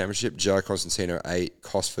is. in the championship. Joe Constantino 8.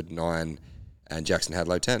 Cosford 9. And Jackson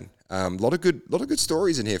Hadlow 10. A lot of good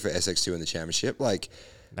stories in here for SX2 in the championship. Like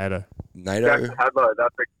NATO. Jackson Hadlow,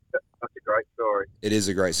 that's a great story. It is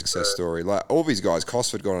a great success story. Like all these guys,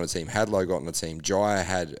 Cosford got on a team, Hadlow got on a team. Jaya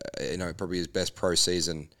had, probably his best pro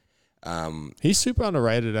season. He's super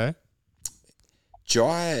underrated, eh?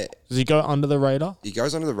 Jaya, Does he go under the radar? he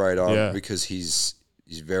goes under the radar Yeah. because he's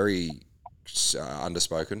very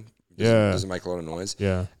underspoken. Yeah. Doesn't make a lot of noise.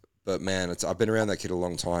 Yeah. But man, I've been around that kid a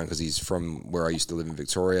long time because he's from where I used to live in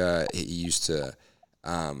Victoria. He used to,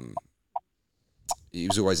 he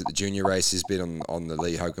was always at the junior race. He's been on the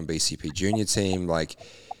Lee Hogan BCP junior team. Like,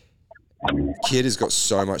 kid has got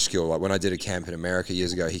so much skill. Like when I did a camp in America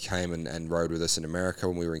years ago, he came and rode with us in America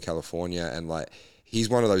when we were in California. And like, he's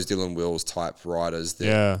one of those Dylan Wills type riders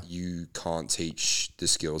that you can't teach the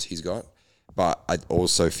skills he's got. But I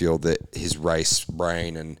also feel that his race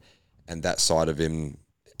brain and that side of him,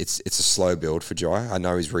 it's a slow build for Jai. I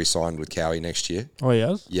know he's re-signed with Cowie next year. Oh, he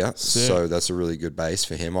has? Yeah, Sick. so that's a really good base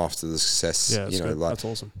for him after the success. Yeah, that's good. That's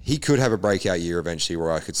awesome. He could have a breakout year eventually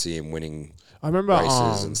where I could see him winning. I remember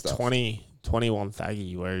races and stuff. 21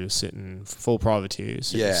 Thaggy where he was sitting full privateer.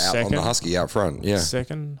 Sitting Yeah, out on the Husky out front. Yeah,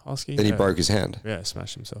 Second Husky. then he broke his hand. Yeah,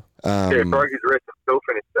 smashed himself. Broke his wrist and still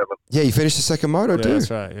finished 7th. Yeah, he finished the second moto Yeah, too. that's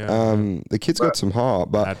right. Yeah. The kid's got some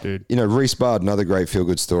heart, but That dude. Reece Budd, another great feel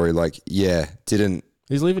good story. Like, didn't.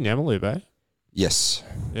 He's leaving Yamalupe, eh? Yes,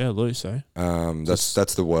 Yeah, loose, eh?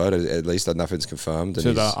 that's the word. At least nothing's confirmed. And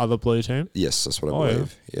To the he's- other blue team. yes, that's what I Oh, yeah.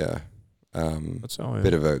 believe. Yeah, That's all. Yeah.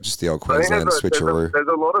 bit of just the old I think Queensland switcheroo. there's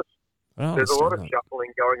a lot of I don't there's a lot of understand that. shuffling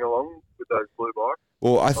going along with those blue bikes.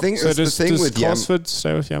 Well, I think So that's the does thing with Yam. Cosford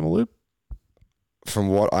stay with Yamalupe? From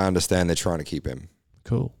what I understand, they're trying to keep him.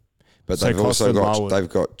 Cool. But So they've also Cosford,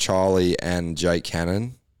 got Marwood. Charlie and Jake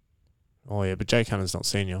Cannon. Oh, yeah, but Jake Cannon's not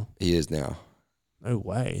senior. He is now No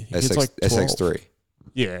way. He gets SX, like 12. SX3,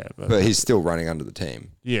 Yeah, but he's still running under the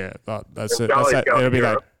team. yeah, but that's And it. That's Charlie's that. going It'll be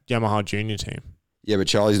Europe. that Yamaha junior team. Yeah, but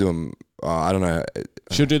Charlie's doing. I don't know.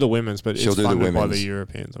 She'll do the women's, but She'll it's do the funded by women's. the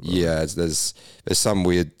Europeans. I believe. Yeah, there's some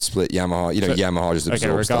weird split. Yamaha, So- Yamaha just Okay,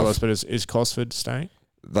 absorbs regardless, stuff. but is Cosford staying?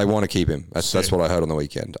 They want to keep him. That's Sick. what I heard on the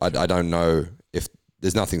weekend. I don't know if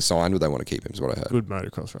there's nothing signed, but they want to keep him. Is what I heard. Good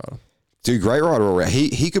motocross rider. Dude, great rider all around.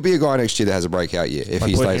 He could be a guy next year that has a breakout year if Like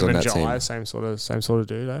he putting stays him on and that Jai, team. same sort of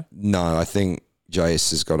dude, eh? No, I think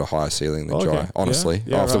Jace has got a higher ceiling than Okay. Jai. Honestly,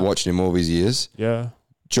 Yeah, after right. watching him all these years, Yeah.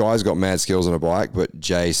 Jai's got mad skills on a bike, but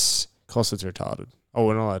Jace Cosford's retarded. Oh,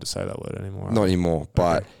 we're not allowed to say that word anymore. not anymore.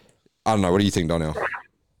 But I don't know. What do you think, Donnell?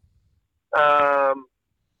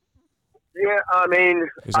 Yeah, I mean,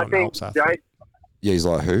 He's I not an think Alps athlete. Jace. Yeah, he's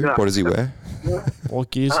like, who? No. What does he wear? What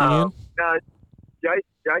gear's he in? No,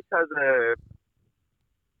 Jace has a.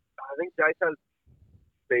 I think Jace has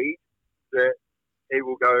speed that he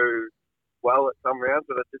will go well at some rounds,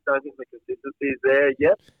 but I just don't think the consistency is there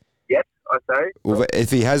yet. Yet, I say. Well,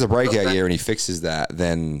 if he has a breakout year and he fixes that,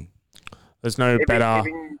 then There's no If better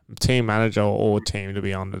he- team manager or team to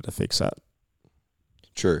be under to fix that.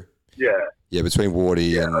 true. Yeah. Yeah, between Wardy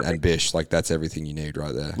Yeah, I and think- Bish, like that's everything you need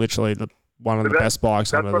right there. Literally one of But the that- best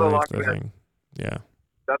bikes that's on what I the like about- thing. Yeah.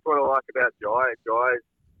 That's what I like about Jai. Jai,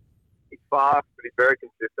 he's fast, but he's very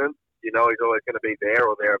consistent. You know he's always going to be there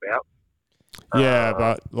or thereabouts. Yeah,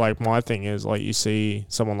 but like my thing is like you see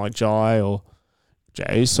someone like Jai or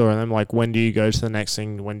Jace or them like when do you go to the next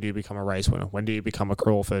thing? When do you become a race winner? When do you become a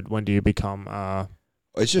Crawford? When do you become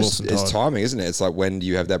It's just Wilson it's Todd. timing, isn't it? It's like when do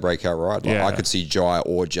you have that breakout ride? Like Yeah. I could see Jai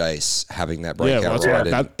or Jace having that yeah? breakout Well, that's ride. what,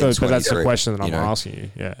 in but that's the 23, question that I'm you know? asking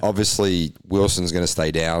you. Yeah. Obviously, Wilson's going to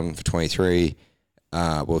stay down for 23.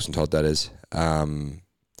 Wilson Todd, that is.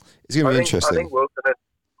 It's going to be interesting.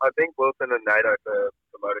 I think Wilson and NATO for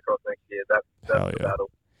motocross next year. That's Hell the yeah. battle.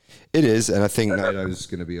 It is, and I think NATO's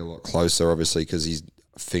going to be a lot closer, obviously, because he's,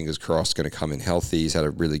 fingers crossed, going to come in healthy. He's had a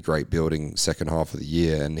really great building second half of the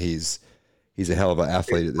year, and he's a hell of an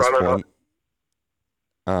athlete at this Running point.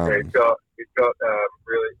 Yeah, he's got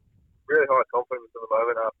really really high confidence at the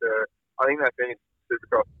moment. After I think they finished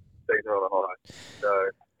Supercross season on a high. So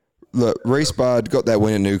Look, Reece Budd got that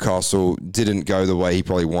win at Newcastle. Didn't go the way he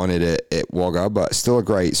probably wanted it at Wagga, but still a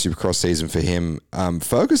great Supercross season for him.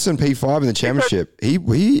 Ferguson P5 in the championship. He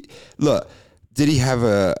look. Did he have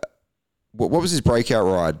What was his breakout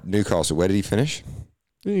ride? Newcastle. Where did he finish?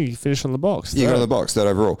 He finished on the box. Yeah, he got third. on the box, third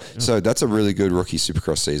overall. So that's a really good rookie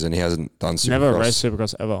Supercross season. He hasn't done Supercross. Never raced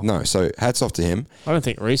Supercross ever. No, so hats off to him. I don't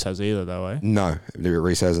think Reese has either, though, eh? No,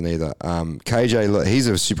 Reese hasn't either. KJ, look, he's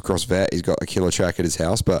a Supercross vet. He's got a killer track at his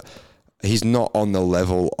house, but he's not on the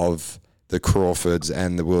level of the Crawfords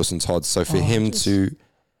and the Wilson Todds. So for him to...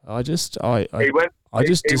 I just He went. I he-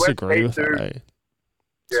 just he went disagree with P2. that, eh?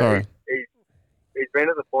 Yeah, Sorry. He's been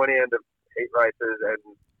at the pointy end of heat races,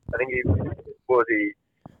 and I think he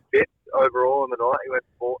fifth overall in the night. He went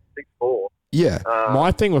 6-4. Yeah.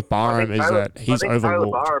 My thing with Barham is that he's Taylor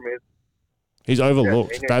overlooked. Barham is He's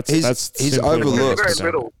overlooked. Yeah, that's he's simply what it overlooked. is.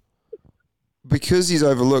 very middle. Because he's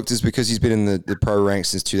overlooked is because he's been in the pro ranks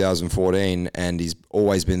since 2014 and he's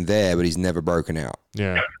always been there, but he's never broken out.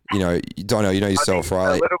 Yeah. You know, Donnell, you know yourself,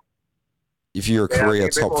 right? If you're a Yeah, I career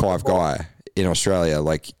think a bit top more 5 guy in Australia,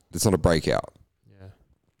 like, it's not a breakout.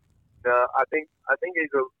 No, I think he's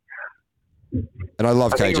a. And I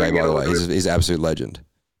love I think KJ, we get by the a way. little He's an absolute legend.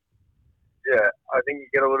 Yeah, I think you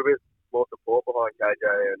get a little bit more support behind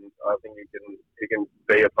KJ, and I think he can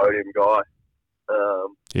be a podium guy.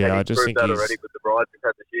 Yeah, and I he's just proved think that he's. already with the rides we've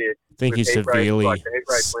had this year. I think With he's heat races, severely, like the heat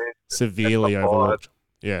race wins, severely top five. overlooked.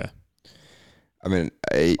 Yeah. I mean,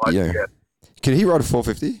 I- you know, yeah. can he ride a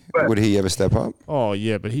 450? But- Would he ever step up? Oh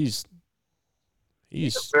yeah, but he's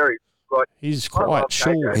very like he's I love quite KJ.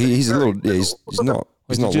 short. He's a very little, yeah, he's little. not.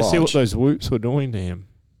 He's Did not you see what large. those whoops were doing to him?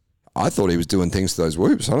 I thought he was doing things to those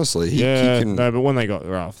whoops. Honestly, he can. No, but when they got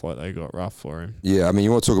rough, like they got rough for him. Yeah, I mean,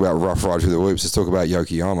 you want to talk about rough ride through the whoops? Let's talk about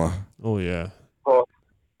Yokoyama, Oh yeah. oh,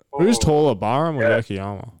 Who's taller, Barham or Yeah.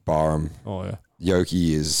 Yokoyama? Barham. Oh yeah.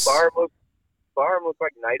 Yoki is. Barham looks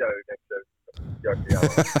like NATO next to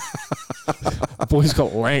Yokoyama. Boy's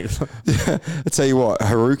got length. I tell you what,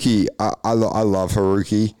 Haruki. I love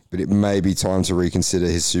Haruki, but it may be time to reconsider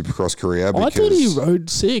his Supercross career. Because, I thought he rode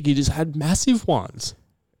sick. He just had massive ones.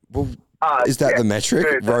 Well, is that the metric?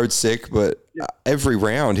 dude, Rode sick, but every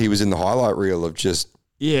round he was in the highlight reel of just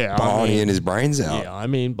Yeah, barneying his brains out. Yeah, I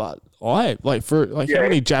mean, but how Yeah.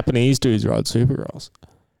 many Japanese dudes ride Supercross?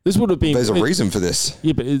 This would have been. There's a reason for this.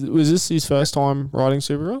 Yeah, but was this his first time riding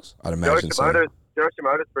Supercross? I'd imagine so. Joe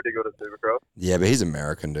Shimoda's pretty good at Supercross. Yeah, but he's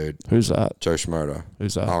American, dude. Who's that? Joe Shimoda.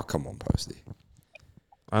 Who's that? Oh, come on, Posty.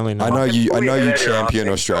 I only know I know you fully editor, champion I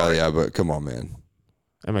think, Australia, but come on, man.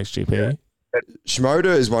 MXGP. Shimoda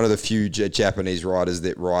is one of the few Japanese riders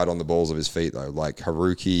that ride on the balls of his feet, though. Like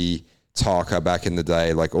Haruki, Taka back in the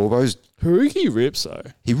day, like all those. Haruki rips though.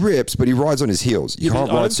 He rips, but he rides on his heels. You Yeah, can't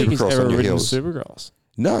but I ride don't think he's Supercross ever on your ridden heels. Supercross.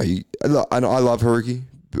 No, and I love Haruki.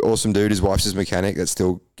 Awesome dude. His wife's his mechanic. That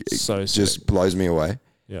still So just sick. blows me away.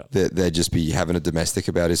 Yeah. That they'd just be having a domestic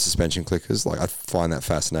about his suspension clickers. Like I find that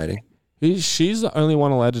fascinating. She's the only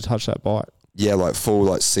one allowed to touch that bike. Yeah, like full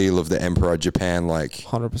like seal of the Emperor of Japan. Like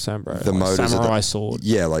 100%, bro. The Like motors of samurai the- sword.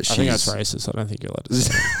 yeah, like I think that's she's racist. I don't think you're allowed to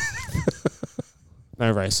say that.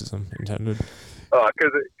 No racism intended. Oh,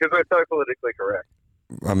 because we're so politically correct.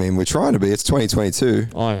 I mean, we're trying to be. It's 2022.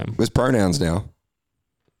 I am. There's pronouns now.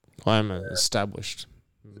 I am an established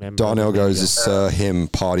member. Darnell of the goes media. as him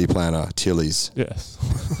party planner, Tilly's. Yes.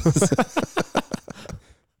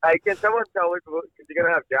 Hey, can someone tell me, because you're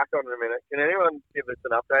going to have Jack on in a minute, can anyone give us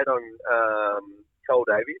an update on Cole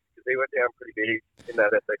Davies? Because he went down pretty big in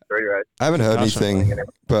that SX3 race. I haven't heard Concussion. anything,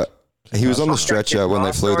 but he was on the stretcher when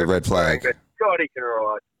they flew the red flag. But God, he can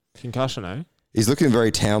ride. Concussion, eh? He's looking very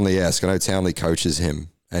Townley-esque. I know Townley coaches him,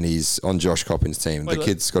 and he's on Josh Coppin's team. Wait, the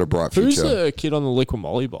kid's got a bright Who's future. the kid on the Liquid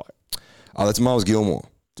Molly bike? Oh, that's Miles Gilmore.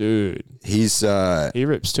 Dude, He's he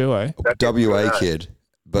rips too, eh? WA kid,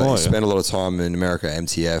 but Oh, he yeah. spent a lot of time in America,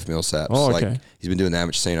 MTF, Millsaps. Oh, okay. Like he's been doing the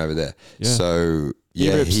amateur scene over there. Yeah. So He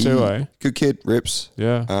yeah, rips too, eh? Good kid, rips.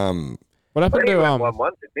 Yeah. What I happened think he to went 1-1,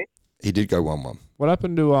 didn't he? He did go 1-1. What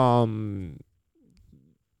happened to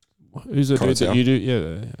who's the Connor dude that Tao. you do?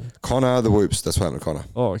 Yeah. Connor the Whoops. That's what happened to Connor.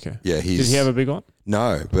 Oh, okay. Yeah, Did he's he have a big one?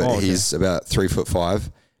 no, but Oh, okay. he's about 3'5",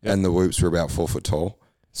 and the Whoops were about 4 foot tall.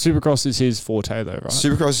 Supercross is his forte, though, right?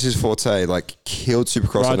 Supercross is his forte. Like killed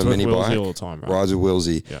Supercross Rides on a with mini Wilsey bike. all the time, right? Rides with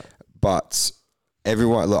Wilsey. Yeah. But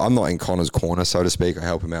everyone, look, I'm not in Connor's corner, so to speak. I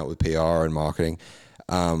help him out with PR and marketing.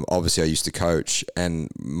 Obviously, I used to coach, and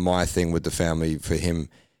my thing with the family for him,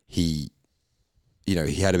 he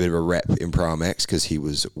had a bit of a rep in Pro MX because he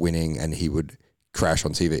was winning and he would crash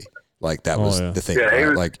on TV. Like that was yeah. the thing. Yeah, he right?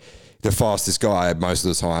 was- Like the fastest guy most of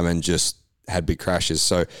the time and just had big crashes.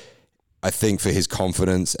 So I think for his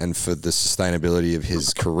confidence and for the sustainability of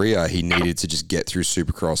his career, he needed to just get through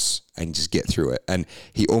Supercross and just get through it. And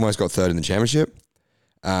he almost got third in the championship.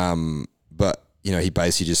 But you know, he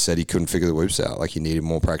basically just said he couldn't figure the whoops out. Like he needed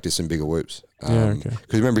more practice and bigger whoops. Okay.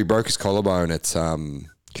 Because remember, he broke his collarbone at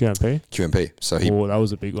QMP. So That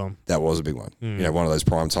was a big one. that was a big one. You know, one of those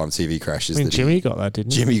primetime TV crashes. I think that Jimmy got that,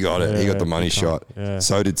 didn't he? Jimmy got it. He got the money big time. shot. Yeah.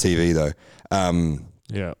 So did TV though.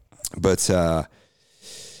 Yeah. But Is there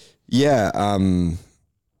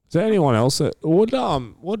anyone else that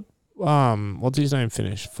what's his name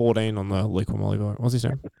finish? 14 on the Liqua Molly board. What's his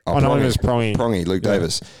name? Oh, No, it was Prongy. Prongy, Luke Yeah.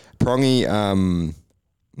 Davis. Prongy, I'm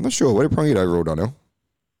not sure. What did Prongy get overall, Donnell?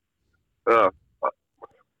 I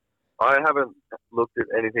haven't looked at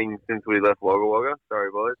anything since we left Wagga Wagga. Sorry,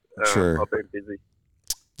 boys. Sure. I've been busy.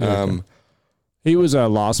 He was a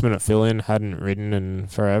last minute fill in, hadn't ridden in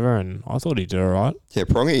forever, and I thought he did all right. Yeah,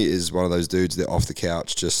 Prongy is one of those dudes that off the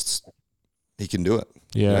couch just he can do it.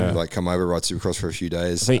 Yeah. You know, like come over, ride Supercross for a few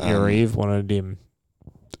days. I think Yariv wanted him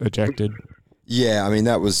ejected. Yeah, I mean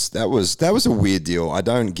that was a weird deal. I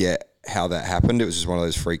don't get how that happened. It was just one of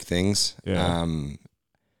those freak things. Yeah.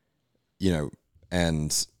 You know,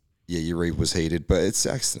 and yeah, Yariv was heated, but it's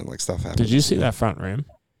accident, like stuff happens. Did you see that front rim?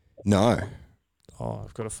 No. Oh,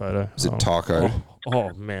 I've got a photo. Is it Taco?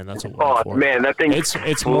 Oh man, that's a word Oh, for it. man, that thing. It's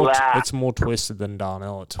more twisted than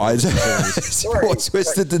Darnell. It's more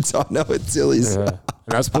twisted than Darnell at Tilly's. Yeah. And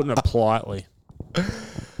that's putting it politely.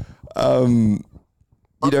 You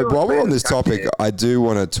know, while we're on this topic, I do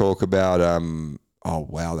want to talk about. Oh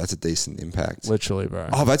wow, that's a decent impact. Literally, bro.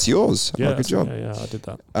 Oh, that's yours. Yeah, Oh, good job. Yeah, I did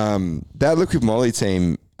that. That Liquid Molly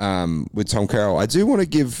team with Tom Carroll, I do want to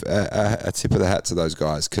give a tip of the hat to those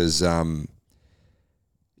guys because,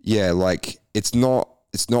 yeah, like it's not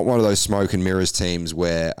one of those smoke and mirrors teams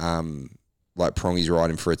where like Prongy's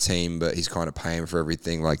riding for a team, but he's kind of paying for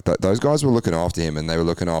everything. Like those guys were looking after him and they were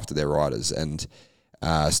looking after their riders. And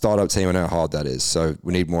startup team, I know how hard that is. So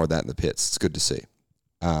we need more of that in the pits. It's good to see.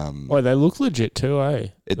 Well, they look legit too, eh?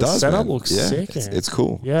 It the does. setup Man. looks yeah, sick. It's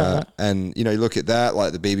cool. Yeah. And you know, you look at that,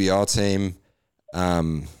 like the BBR team,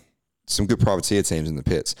 some good privateer teams in the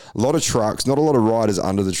pits. A lot of trucks, not a lot of riders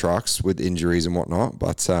under the trucks with injuries and whatnot.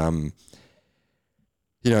 But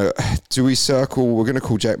you know, do we circle? We're going to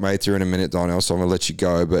call Jack Mather in a minute, Donnell. So I'm going to let you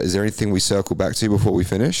go. But is there anything we circle back to before we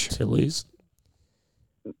finish? Tilly's.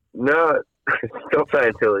 No, stop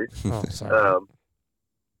saying Tilly's. Oh, sorry.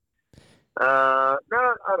 No, I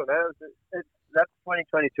don't know. That's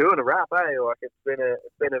 2022 and a wrap, eh? Like it's been a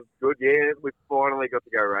good year. We've finally got to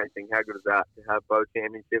go racing. How good is that to have both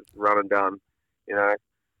championships run and done? You know,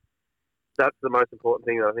 that's the most important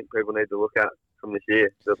thing that I think people need to look at from this year.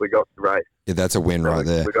 That we got to race. Yeah, that's a win right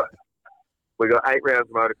there. We got 8 rounds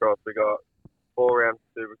of motocross. We got 4 rounds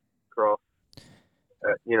of supercross.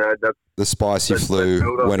 You know, that's The spicy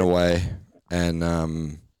flu went away,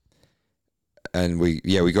 and we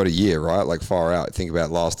got a year, right? Like far out. Think about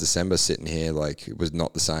last December sitting here, like it was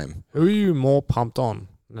not the same. Who are you more pumped on?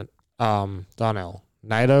 Darnell,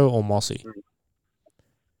 NATO or Mossy?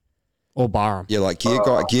 Or Barham? Yeah, like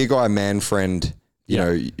gear guy, man friend. You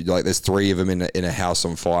know, like there's 3 of them in a house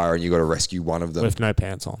on fire, and you got to rescue one of them With no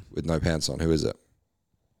pants on. With no pants on. Who is it?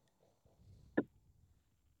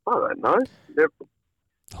 I don't know.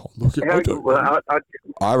 Oh, look at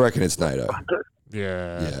I reckon it's NATO.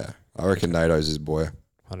 Yeah. Yeah, I reckon NATO's his boy.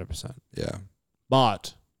 100%. Yeah.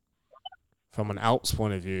 But from an Alps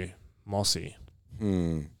point of view, Mossy.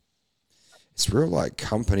 It's real like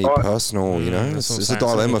company, personal. You know, That's what it's I'm a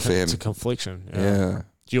saying. dilemma for him. It's a confliction. Yeah.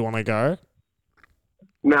 Do you want to go?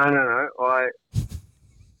 No. I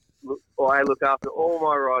look after all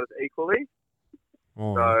my riders equally.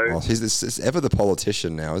 Oh. So He's ever the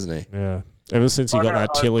politician now, isn't he? Yeah. Ever since he got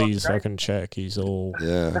that Tilly's okay. fucking check, he's all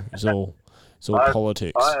Yeah.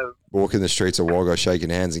 politics. Walking the streets of Wagga, shaking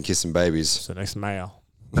hands and kissing babies. It's the next mayor.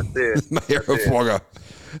 That's it. Mayor of Wagga.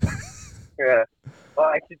 Yeah.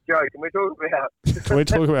 Actually, Joe, can we talk about? Can we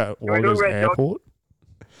talk about Can we talk Wagga's about airport?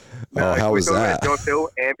 Oh, how was that? John Hill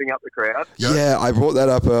amping up the crowd. Yeah, I brought that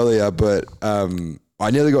up earlier, but I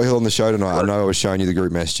nearly got Hill on the show tonight. I know I was showing you the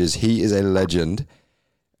group messages. He is a legend.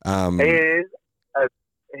 He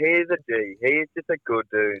is a G. He is just a good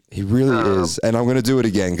dude. He really is. And I'm going to do it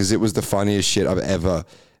again because it was the funniest shit I've ever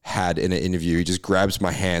had in an interview. He just grabs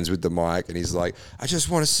my hands with the mic and he's like, I just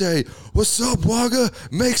want to say, what's up, Wagga?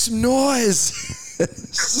 Make some noise.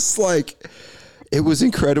 It's just like, it was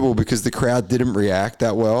incredible because the crowd didn't react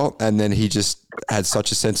that well. And then he just had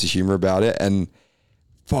such a sense of humor about it and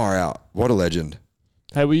far out. What a legend.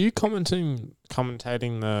 Hey, were you commentating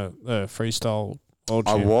the freestyle world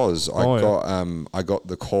I champ? was. Oh, I got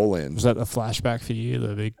the call in. Was that the flashback for you,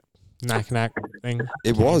 the big knack thing?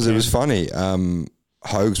 It was funny.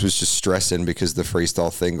 Hogs was just stressing because the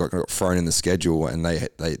freestyle thing got thrown in the schedule and they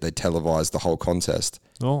televised the whole contest.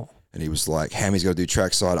 Oh. and he was like, Hammy's got to do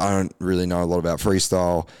trackside. I don't really know a lot about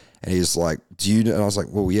freestyle. And he was like, do you? And I was like,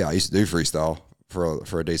 well, yeah, I used to do freestyle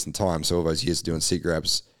for a decent time. So all those years doing seat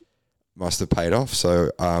grabs must have paid off.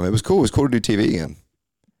 So it was cool. It was cool to do TV again.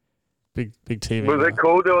 Big TV. Was it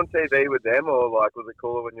cool doing TV with them, or like was it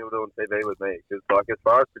cooler when you were doing TV with me? Because like as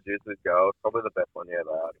far as producers go, it's probably the best one you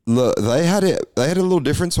ever had. Look, they had a little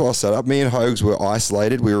different to our setup. Me and Hogs were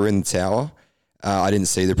isolated. We were in the tower. I didn't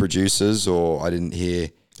see the producers, or I didn't hear.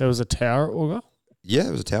 There was a tower at Auga? Yeah,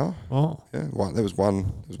 there was a tower. Oh. Yeah, there was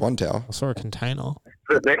one tower. I saw a container.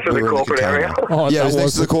 Next to the We were in the corporate area. Oh, Yeah, it was that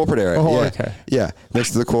next to the corporate area. Oh, yeah. okay. Yeah,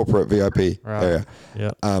 next to the corporate VIP Right. area.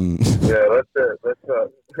 Yeah. Yeah, that's it.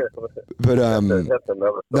 That's But that's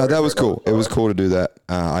another. no, story that was for another cool. It was time. cool to do that.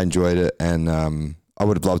 I enjoyed it, and I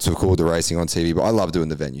would have loved to have called the racing on TV, but I love doing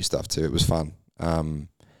the venue stuff too. It was fun.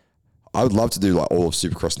 I would love to do like all of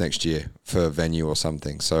Supercross next year for a venue or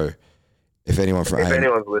something. So if anyone from If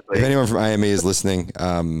anyone's listening, AME is listening,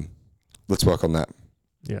 let's work on that.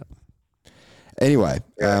 Yeah. Anyway,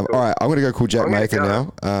 Yeah, cool. all right, I'm going to go call Jack I'm gonna Mather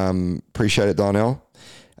go. now. Appreciate it, Darnell.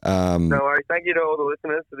 no worries. Thank you to all the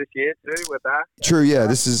listeners for this year too. We're back. True, yeah,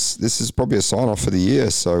 this is probably a sign off for the year.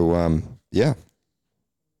 So yeah,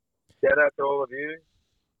 Shout out to all of you.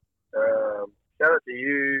 Shout out to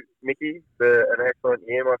you, Mickey, for an excellent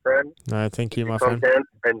year, my friend. No, thank you, my friend. Content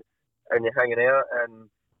and you're hanging out,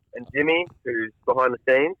 and Jimmy, who's behind the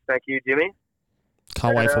scenes. Thank you, Jimmy.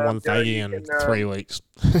 Can't wait for one Joe, thaggy you in can, 3 weeks.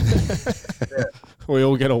 We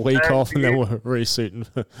all get a week And off and then you- we're resuiting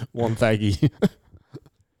for one thaggy.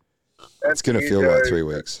 it's going to You, feel like Joe. 3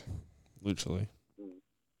 weeks. Literally.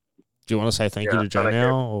 Do you want to say thank Yeah, you to Joe I don't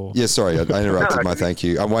now? Or Yeah, sorry, I interrupted No, my thank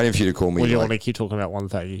you. I'm waiting for you to call me. do you like- want to keep talking about one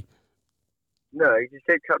thaggy? No, you just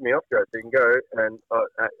keep cutting me off, Joe. So you can go and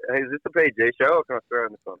hey, is this a PG show or can I swear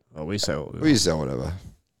on this one? Oh, we say what we we say whatever.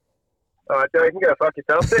 All right, Joe, you can go fuck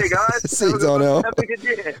yourself. See you guys. See you, Have a good one. Darnell. Have a good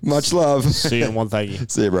year. Much love. See you in one thaggy.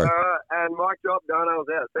 See you, bro. And mic drop. Darnell's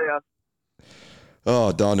out. See ya.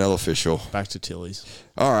 Oh, Darnell official. Back to Tilly's.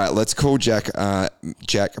 All right, let's call Jack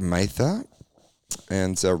Mather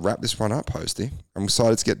and wrap this one up, Hosty. I'm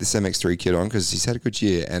excited to get this MX3 kid on because he's had a good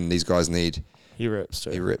year, and these guys need. He rips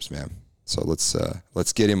too. He rips, man. So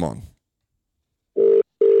let's get him on.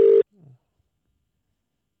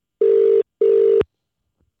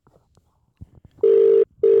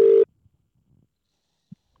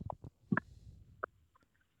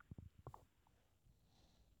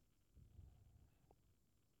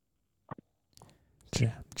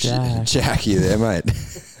 Jack. Jack, you there, mate?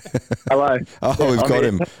 Hello. Oh, Yeah, we've I'm got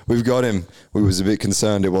here. him. We've got him. We was a bit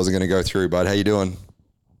concerned it wasn't going to go through, but how you doing?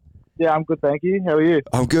 Yeah, I'm good, thank you. How are you?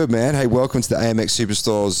 I'm good, man. Hey, welcome to the AMX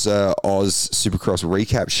Superstores Oz Supercross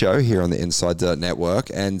recap show here on the Inside Dirt Network.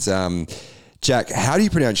 And Jack, how do you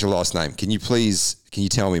pronounce your last name? Can you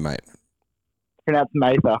tell me, mate? Pronounce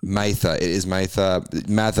Mather. Mather. It is Mather.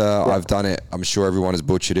 Mather, I've done it. I'm sure everyone has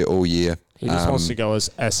butchered it all year. He just wants to go as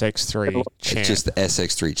SX3 champ. It's just the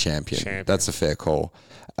SX3 champion. Champion. That's a fair call.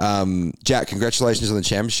 Jack, congratulations on the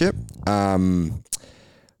championship.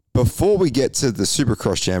 Before we get to the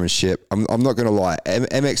Supercross Championship, I'm not going to lie.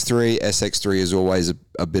 MX3, SX3 is always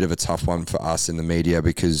a bit of a tough one for us in the media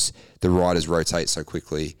because the riders rotate so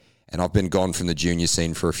quickly. And I've been gone from the junior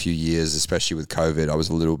scene for a few years, especially with COVID. I was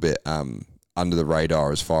a little bit under the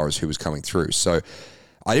radar as far as who was coming through. So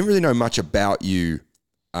I didn't really know much about you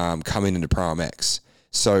coming into Pro MX.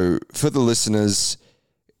 So for the listeners,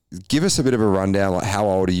 give us a bit of a rundown, like how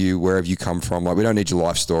old are you, where have you come from? Like we don't need your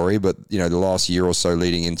life story, but you know, the last year or so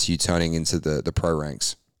leading into you turning into the pro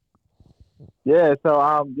ranks. Yeah, so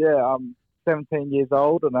I'm 17 years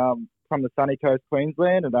old and from the sunny coast,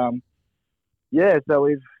 Queensland, and so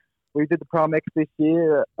we did the Pro MX this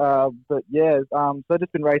year, so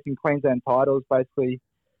just been racing Queensland titles basically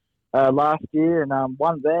last year and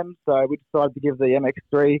won them. So we decided to give the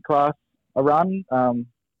MX3 class a run.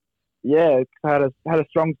 Had a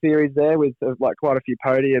strong series there with like quite a few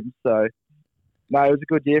podiums. So no, it was a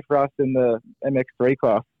good year for us in the MX3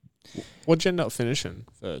 class. What'd you end up finishing?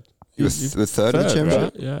 Third. You were the third of the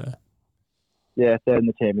championship? Right? Yeah. Yeah, third in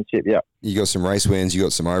the championship. Yeah. You got some race wins, you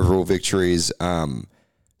got some overall victories.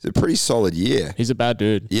 It's a pretty solid year. He's a bad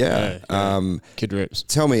dude. Yeah. Kid rips.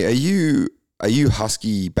 Tell me, are you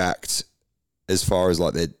Husky backed as far as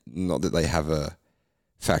like not that they have a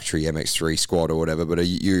factory MX3 squad or whatever, but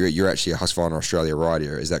you're actually a Husqvarna Australia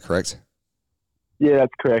rider, is that correct? Yeah,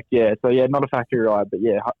 that's correct. Yeah, so not a factory ride, but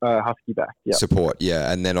Husky back. Yeah, Support,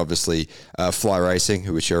 yeah, and then obviously Fly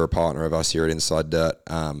Racing, which are a partner of us here at Inside Dirt.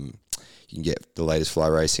 You can get the latest fly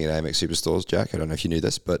racing at AMX Superstores, Jack. I don't know if you knew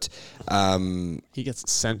this, but He gets it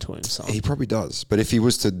sent to him, so. he probably does. But if he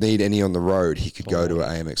was to need any on the road, he could go to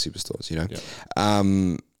AMX Superstores, you know.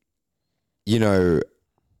 Yep.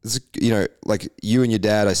 You know, like you and your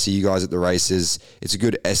dad, I see you guys at the races. It's a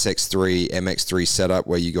good SX3, MX3 setup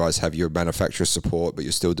where you guys have your manufacturer support, but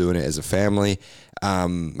you're still doing it as a family.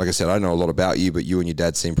 Like I said, I don't know a lot about you, but you and your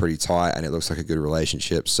dad seem pretty tight, and it looks like a good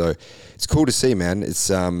relationship. So it's cool to see, man. It's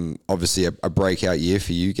obviously a breakout year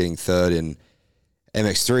for you, getting third in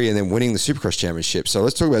MX3 and then winning the Supercross Championship. So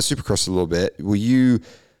let's talk about Supercross a little bit. Will you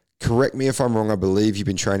correct me if I'm wrong? I believe you've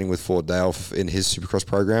been training with Ford Dale in his Supercross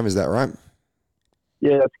program. Is that right?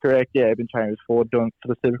 Yeah, that's correct. Yeah, I've been training with Ford doing for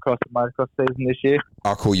the Supercross and motocross season this year.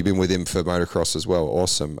 Oh, cool. You've been with him for motocross as well.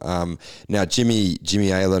 Awesome. Now, Jimmy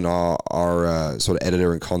Aylen, our sort of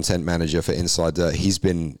editor and content manager for Inside Dirt, he's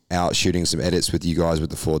been out shooting some edits with you guys with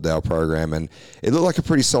the Ford Dale program, and it looked like a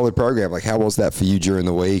pretty solid program. Like, how was that for you during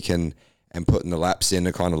the week and putting the laps in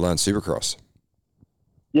to kind of learn Supercross?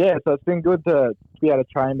 Yeah, so it's been good to be able to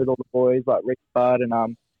train with all the boys like Rick Budd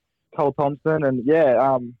and Cole Thompson, and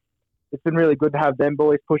it's been really good to have them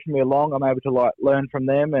boys pushing me along. I'm able to like learn from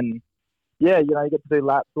them, and you get to do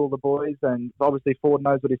laps with all the boys, and obviously Ford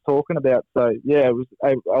knows what he's talking about. So I was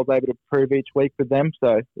able to improve each week with them,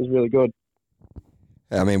 so it was really good.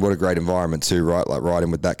 I mean, what a great environment too, right? Like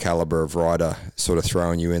riding with that caliber of rider, sort of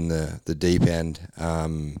throwing you in the deep end.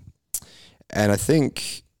 And I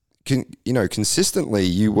think, consistently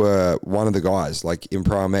you were one of the guys, like in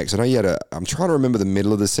Pro MX. I know you had I'm trying to remember the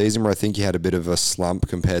middle of the season where I think you had a bit of a slump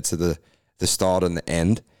compared to the start and the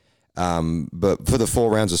end. But for the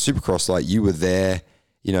 4 rounds of Supercross, like you were there,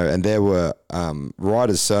 and there were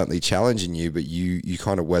riders certainly challenging you, but you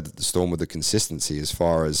kind of weathered the storm with the consistency as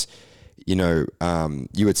far as, you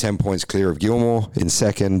were 10 points clear of Gilmore in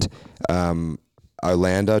second,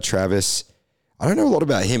 Olander, Travis. I don't know a lot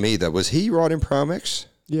about him either. Was he riding Pro MX?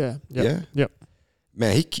 Yeah. Yep. Yeah.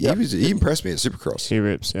 Man, he impressed me at Supercross. He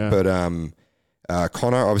rips, yeah. But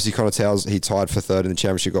Connor Towles, he tied for third in the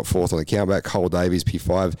championship, got fourth on the countback. Cole Davies,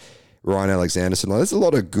 P5. Ryan Alexanderson. Like, there's a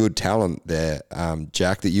lot of good talent there,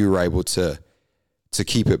 Jack, that you were able to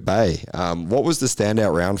keep at bay. What was the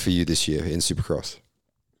standout round for you this year in Supercross?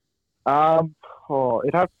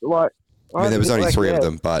 It has like. I mean, there was only 3 of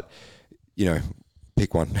them, but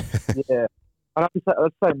pick one. Yeah, I'd have to say,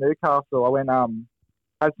 let's say Newcastle. I went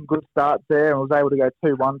had some good starts there and was able to go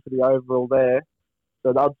 2-1 for the overall there.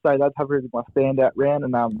 So I'd say that's really my standout round,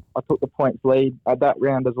 and I took the points lead at that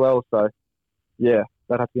round as well. So yeah,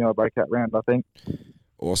 that'd have to be my breakout round, I think.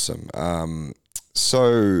 Awesome.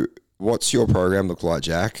 So what's your program look like,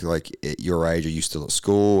 Jack? Like at your age, are you still at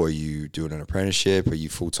school? Are you doing an apprenticeship? Are you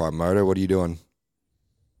full-time motor? What are you doing?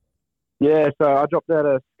 Yeah, so I dropped out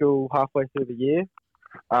of school halfway through the year.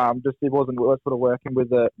 It wasn't sort of working with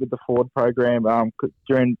the Ford program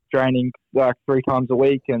during training like 3 times a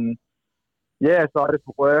week, and so I just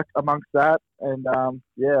work amongst that, and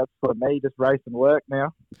that's for me, just race and work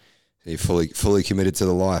now. You're fully committed to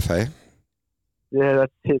the life, hey? Yeah,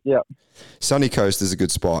 that's it. Yeah. Sunny Coast is a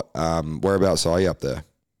good spot. Whereabouts are you up there?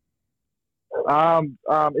 In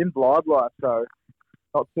Blythe, so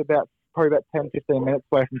not too probably about 10-15 minutes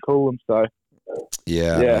away from Coolum. So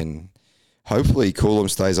yeah. I mean, hopefully Coolum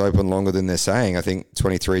stays open longer than they're saying. I think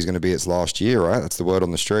 23 is going to be its last year, right? That's the word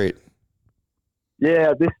on the street. Yeah,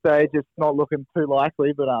 at this stage it's not looking too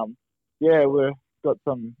likely, but we've got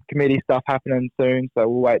some committee stuff happening soon, so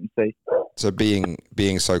we'll wait and see. So being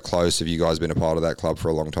so close, have you guys been a part of that club for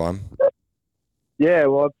a long time? Yeah,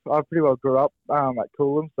 well, I pretty well grew up at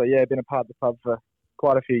Coolum, so I've been a part of the club for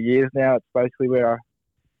quite a few years now. It's basically where I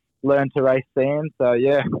learned to race sand, so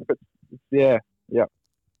yeah.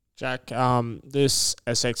 Jack, this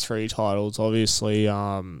SX3 title's obviously, it's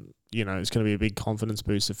going to be a big confidence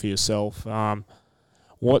booster for yourself.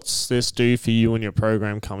 What's this do for you and your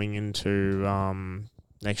program coming into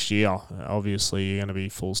next year? Obviously, you're going to be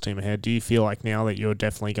full steam ahead. Do you feel like now that you're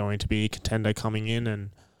definitely going to be a contender coming in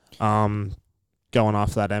and going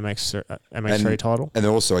after that MX3 title? And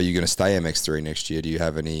also, are you going to stay MX3 next year? Do you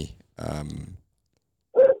have any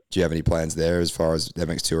plans there as far as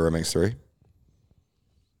MX2 or MX3?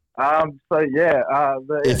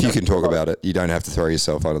 If you can talk about it, you don't have to throw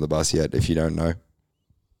yourself under the bus yet if you don't know.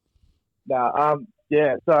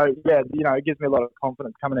 It gives me a lot of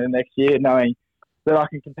confidence coming in next year, knowing that I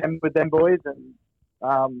can contend with them boys. And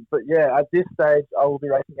at this stage, I will be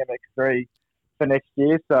racing MX3 for next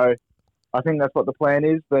year. So I think that's what the plan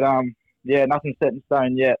is. But nothing's set in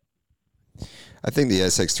stone yet. I think the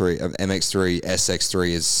MX3, SX3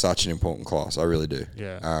 is such an important class. I really do.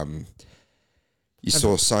 Yeah. You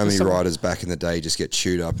saw so many riders back in the day just get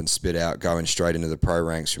chewed up and spit out, going straight into the pro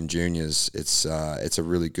ranks from juniors. It's a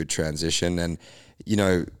really good transition. And, you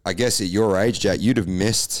know, I guess at your age, Jack, you'd have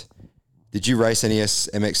missed. Did you race any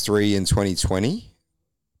MX3 in 2020?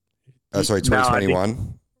 Sorry,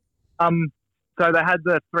 2021. So they had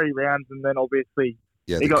the 3 rounds, and then obviously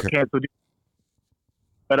it got cancelled.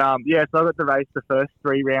 But so I got to race the first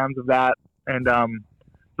 3 rounds of that, and so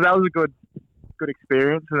that was a good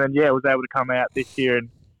experience. And then I was able to come out this year and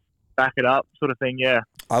back it up, sort of thing. Yeah,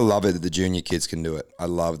 I love it that the junior kids can do it. I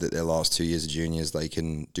love that their last 2 years of juniors they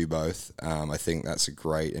can do both. I think that's a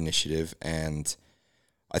great initiative, and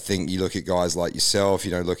I think you look at guys like yourself.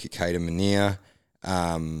 You know, look at Caden Manier.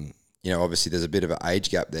 You know, obviously there's a bit of an age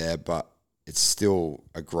gap there, but it's still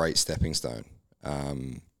a great stepping stone.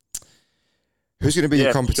 Who's going to be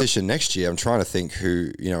your competition next year? I'm trying to think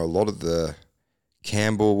who, you know, a lot of the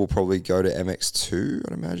Campbell will probably go to MX2,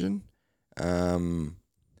 I'd imagine.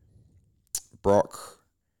 Brock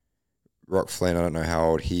Flynn, I don't know how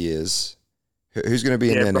old he is. Who's going to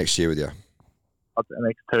be in there next year with you? Up to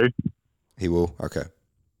MX2. He will? Okay.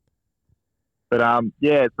 But, so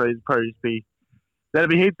he'll probably just be... There'll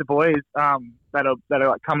be heaps of boys that are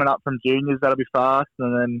like coming up from juniors. That'll be fast,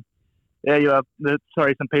 and then you have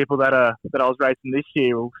some people that I was racing this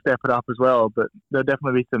year will step it up as well. But there'll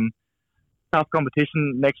definitely be some tough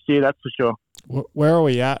competition next year. That's for sure. Where are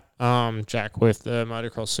we at, Jack, with the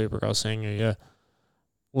motocross supercross thing? Are you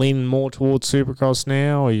leaning more towards supercross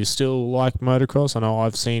now? Or you still like motocross? I know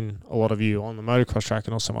I've seen a lot of you on the motocross track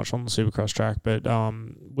and not so much on the supercross track. But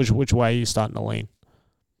which way are you starting to lean?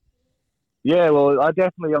 Yeah, well, I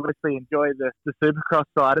definitely obviously enjoy the supercross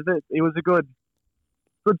side of it. It was a good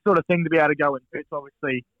sort of thing to be able to go and do. It's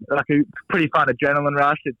obviously like a pretty fun adrenaline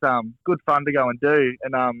rush. It's good fun to go and do,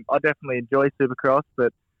 and I definitely enjoy supercross,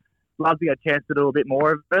 but love to get a chance to do a bit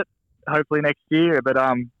more of it, hopefully next year. But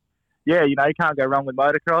you can't go wrong with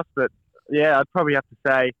motocross. But I'd probably have to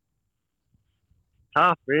say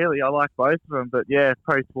tough, really. I like both of them, but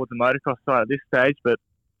probably towards the motocross side at this stage. But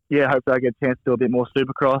hopefully I get a chance to do a bit more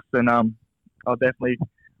supercross, and I'll definitely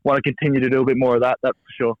want to continue to do a bit more of that. That's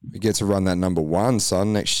for sure. You get to run that number 1,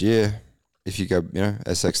 son, next year. If you go,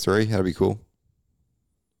 SX3, that'd be cool.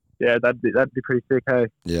 Yeah, that'd be pretty sick, hey?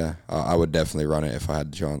 Yeah, I would definitely run it if I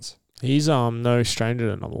had the chance. He's no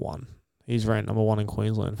stranger to number 1. He's ranked number 1 in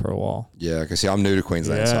Queensland for a while. Yeah, because I'm new to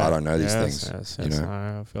Queensland, so I don't know these things. Yes.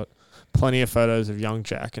 I've got plenty of photos of young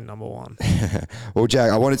Jack in number 1. Well,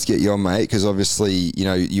 Jack, I wanted to get you on, mate, because obviously, you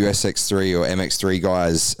SX3 or MX3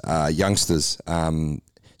 guys, youngsters,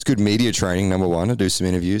 it's good media training, number 1, to do some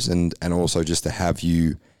interviews and also just to have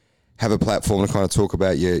you have a platform to kind of talk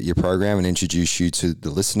about your program and introduce you to the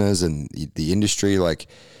listeners and the industry. Like,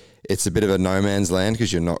 it's a bit of a no man's land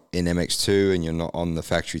because you're not in MX2 and you're not on the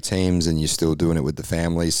factory teams and you're still doing it with the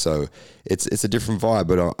families. So it's a different vibe,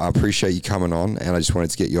 but I appreciate you coming on, and I just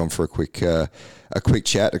wanted to get you on for a quick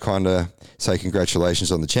chat to kind of say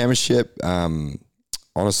congratulations on the championship.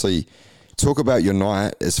 Honestly, talk about your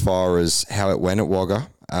night as far as how it went at Wagga.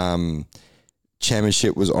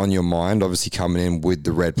 Championship was on your mind, obviously coming in with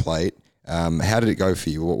the red plate. How did it go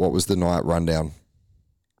for you? What was the night rundown?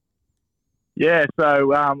 Yeah,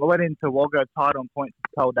 so I went into Wagga tied on points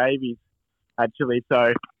with Cole Davies, actually.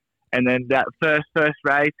 So, and then that first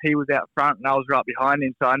race, he was out front and I was right behind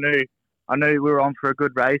him. So I knew we were on for a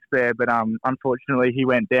good race there, but unfortunately he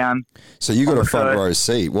went down. So you got a front row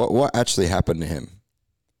seat. What actually happened to him?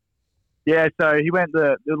 Yeah, so he went.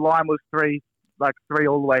 The line was three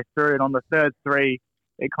all the way through, and on the third 3,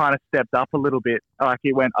 it kind of stepped up a little bit, like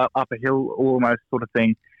it went up a hill almost, sort of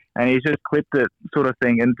thing. And he just clipped it, sort of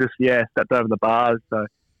thing, and just stepped over the bars. So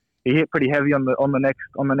he hit pretty heavy on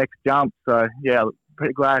the next jump. So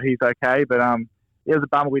pretty glad he's okay. But it was a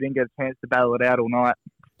bummer we didn't get a chance to battle it out all night.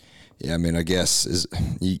 Yeah, I mean, I guess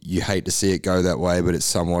you hate to see it go that way, but it's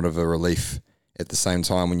somewhat of a relief at the same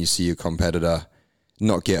time when you see your competitor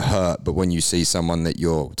not get hurt, but when you see someone that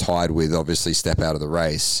you're tied with obviously step out of the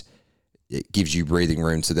race, it gives you breathing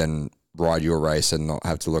room to then ride your race and not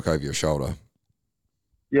have to look over your shoulder.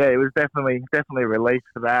 Yeah, it was definitely a relief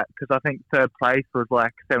for that, because I think third place was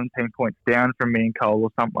like 17 points down from me and Cole or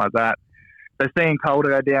something like that. So seeing Cole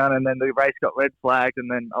go down, and then the race got red flagged, and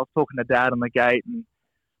then I was talking to Dad on the gate, and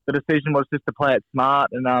the decision was just to play it smart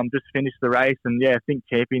and just finish the race and think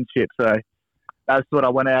championship. So that's what I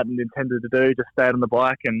went out and intended to do, just stayed on the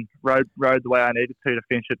bike and rode the way I needed to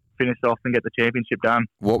finish off and get the championship done.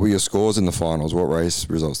 What were your scores in the finals? What race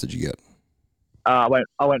results did you get? I went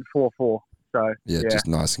 4-4. So yeah, just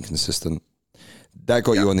nice and consistent. That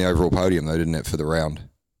got you on the overall podium, though, didn't it, for the round?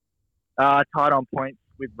 Tied on points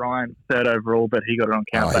with Ryan, third overall, but he got it on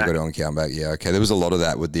He countback. got it on countback. Yeah, okay. There was a lot of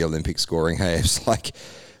that with the Olympic scoring. Hey, it was like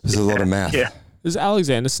there's a lot of math. Yeah. Does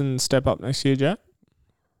Alexanderson step up next year, Jack?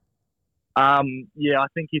 Yeah, I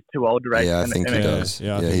think he's too old to race. Yeah, I think he MX. does.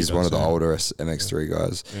 Yeah, I Yeah, think he he's does, one of the yeah. older MX3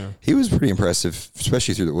 guys. Yeah. He was pretty impressive,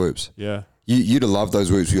 especially through the whoops. Yeah. You'd have loved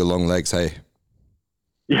those whoops with your long legs, hey?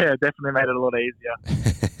 Yeah, definitely made it a lot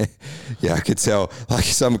easier. Yeah, I could tell.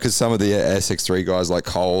 Because some of the SX3 guys like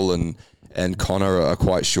Cole and Connor are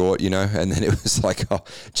quite short, and then it was like,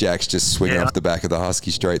 Jack's just swinging off the back of the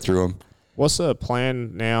Husky straight through him. What's the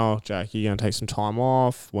plan now, Jack? Are you going to take some time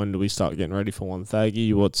off? When do we start getting ready for one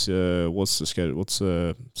Thaggy? What's the schedule? What's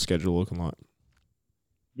the schedule looking like?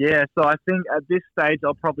 Yeah, so I think at this stage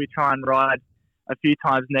I'll probably try and ride a few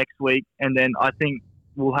times next week, and then I think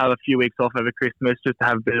we'll have a few weeks off over Christmas just to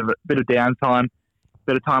have a bit of downtime,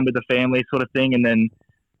 bit of time with the family, sort of thing, and then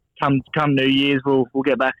come New Year's we'll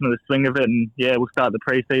get back into the swing of it, and we'll start the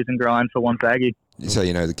pre-season grind for one Thaggy. So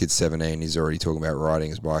the kid's 17. He's already talking about riding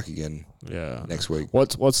his bike again. Yeah. Next week.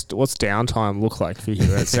 What's downtime look like for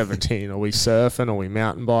you at 17? Are we surfing? Are we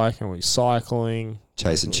mountain biking? Are we cycling?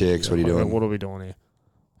 Chasing chicks? What are you doing? What are we doing here?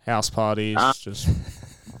 House parties? Just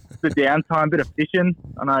The downtime, bit of fishing.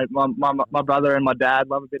 I know my brother and my dad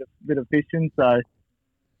love a bit of fishing, so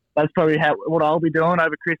that's probably what I'll be doing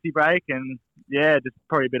over Chrissy break, and just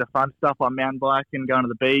probably a bit of fun stuff like mountain biking, going to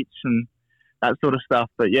the beach and that sort of stuff.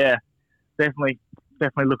 But definitely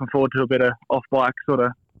looking forward to a bit of off bike sort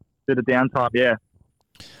of bit of downtime. Yeah.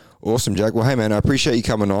 Awesome, Jack. Well, hey man, I appreciate you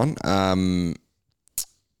coming on.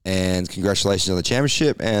 And congratulations on the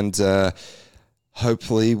championship, and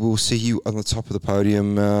hopefully we'll see you on the top of the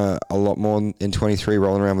podium a lot more in 23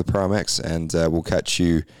 rolling around with Pro MX, and we'll catch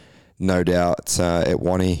you no doubt at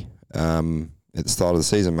Wani at the start of the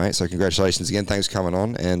season, mate. So congratulations again. Thanks for coming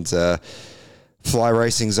on, and Fly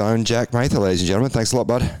Racing Zone, Jack Mather, ladies and gentlemen. Thanks a lot,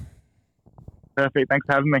 bud. Perfect. Thanks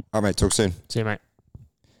for having me. All right, mate. Talk soon. see you, mate.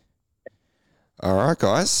 All right,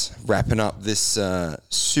 guys. Wrapping up this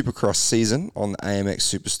Supercross season on the AMX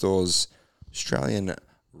Superstores Australian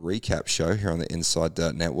recap show here on the Inside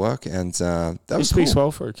Dirt Network, and that He was speaks cool.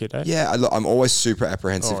 well for a kid, eh? Yeah, I'm always super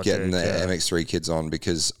apprehensive getting dude, the MX3 kids on,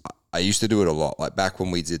 because I used to do it a lot. Like back when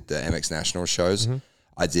we did the MX National shows,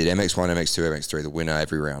 I did MX1, MX2, MX3, the winner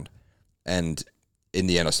every round. And in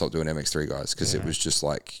the end, I stopped doing MX3 guys because it was just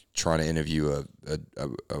like trying to interview a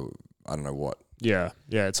I don't know what. Yeah,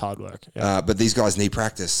 it's hard work. Yeah, But these guys need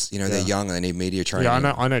practice. They're young and they need media training.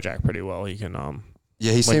 I know Jack pretty well. He can.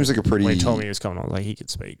 Yeah, he seems like a pretty. When he told me he was coming on, like he could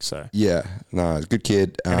speak. So Yeah, no, he's a good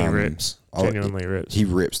kid. and he rips. Genuinely rips. He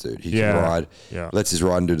rips, dude. He Yeah, can ride. yeah. Lets his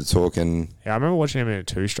riding do the talking. Yeah, I remember watching him in a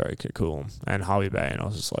two-stroke at Coolum and Harvey Bay, and I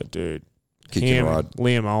was just like, dude, Kid him, can ride.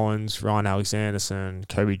 Liam Owens, Ryan Alexanderson,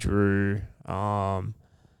 Kobe Drew,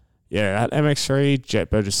 at MX3, Jet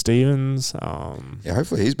Burgess-Stevens. Yeah,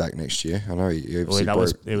 hopefully he's back next year. I know he obviously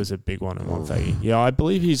broke. It was a big one in one thing. Yeah, I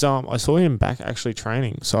believe he's I saw him back actually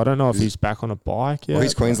training, so I don't know if he's back on a bike yet. Well,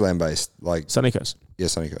 he's Queensland based, like Sunny Coast. Yeah,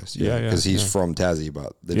 Sunny Coast. Yeah, because he's from Tassie,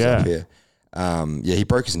 but lives up here. He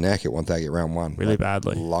broke his neck at one thing at round one. Really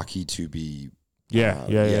badly. Lucky to be.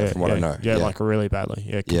 From what I know. Yeah, like really badly.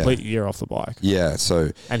 Yeah, complete year off the bike. Yeah,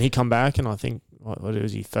 so. And he come back, and I think what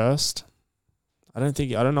was he first? I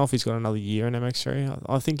don't know if he's got another year in MX3.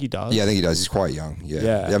 I think he does. Yeah, I think he does. He's quite young.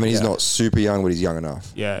 Yeah. I mean, he's not super young, but he's young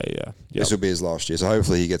enough. Yeah. This will be his last year, so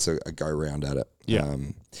hopefully he gets a go round at it. Yeah.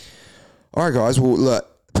 All right, guys. Well, look,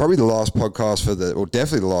 probably the last podcast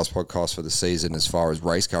definitely the last podcast for the season as far as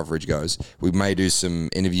race coverage goes. We may do some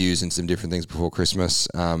interviews and some different things before Christmas,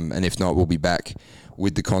 and if not, we'll be back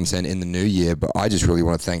with the content in the new year. But I just really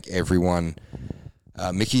want to thank everyone.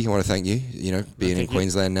 Mickey, I want to thank you. Being in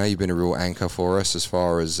Queensland now, you've been a real anchor for us as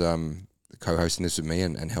far as co-hosting this with me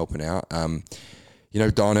and helping out.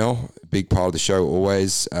 Darnell, big part of the show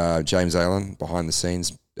always. James Allen, behind the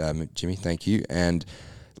scenes. Jimmy, thank you. And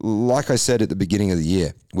like I said at the beginning of the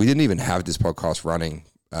year, we didn't even have this podcast running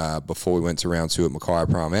before we went to round 2 at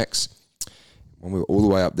Mackay Prime X. When we were all the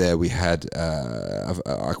way up there, we had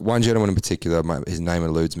one gentleman in particular, his name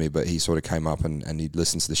eludes me, but he sort of came up and he'd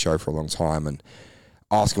listened to the show for a long time and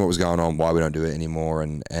asking what was going on, why we don't do it anymore.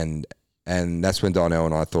 And that's when Darnell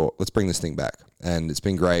and I thought, let's bring this thing back. And it's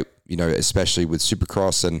been great, especially with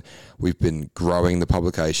Supercross, and we've been growing the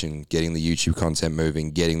publication, getting the YouTube content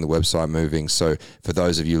moving, getting the website moving. So for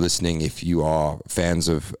those of you listening, if you are fans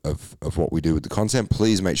of what we do with the content,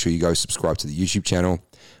 please make sure you go subscribe to the YouTube channel.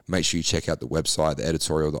 Make sure you check out the website, the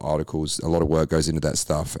editorial, the articles. A lot of work goes into that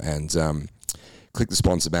stuff. And click the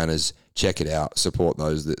sponsor banners, check it out, support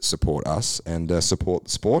those that support us, and support the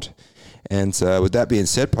sport. And with that being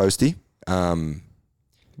said, Posty,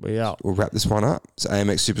 We out. We'll wrap this one up. It's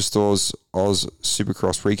AMX Superstores Oz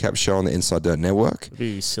Supercross recap show on the Inside Dirt Network. It'll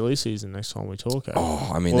be silly season next time we talk.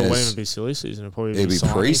 Oh, I mean, well, it won't even be silly season. It'll be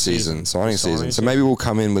pre-season, signing season. So maybe we'll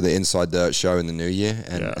come in with the Inside Dirt show in the new year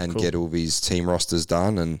and get all these team rosters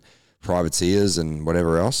done and privateers and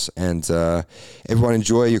whatever else. And everyone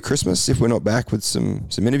enjoy your Christmas if we're not back with some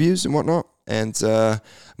interviews and whatnot. And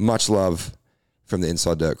much love from the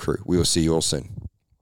Inside Dirt crew. We will see you all soon.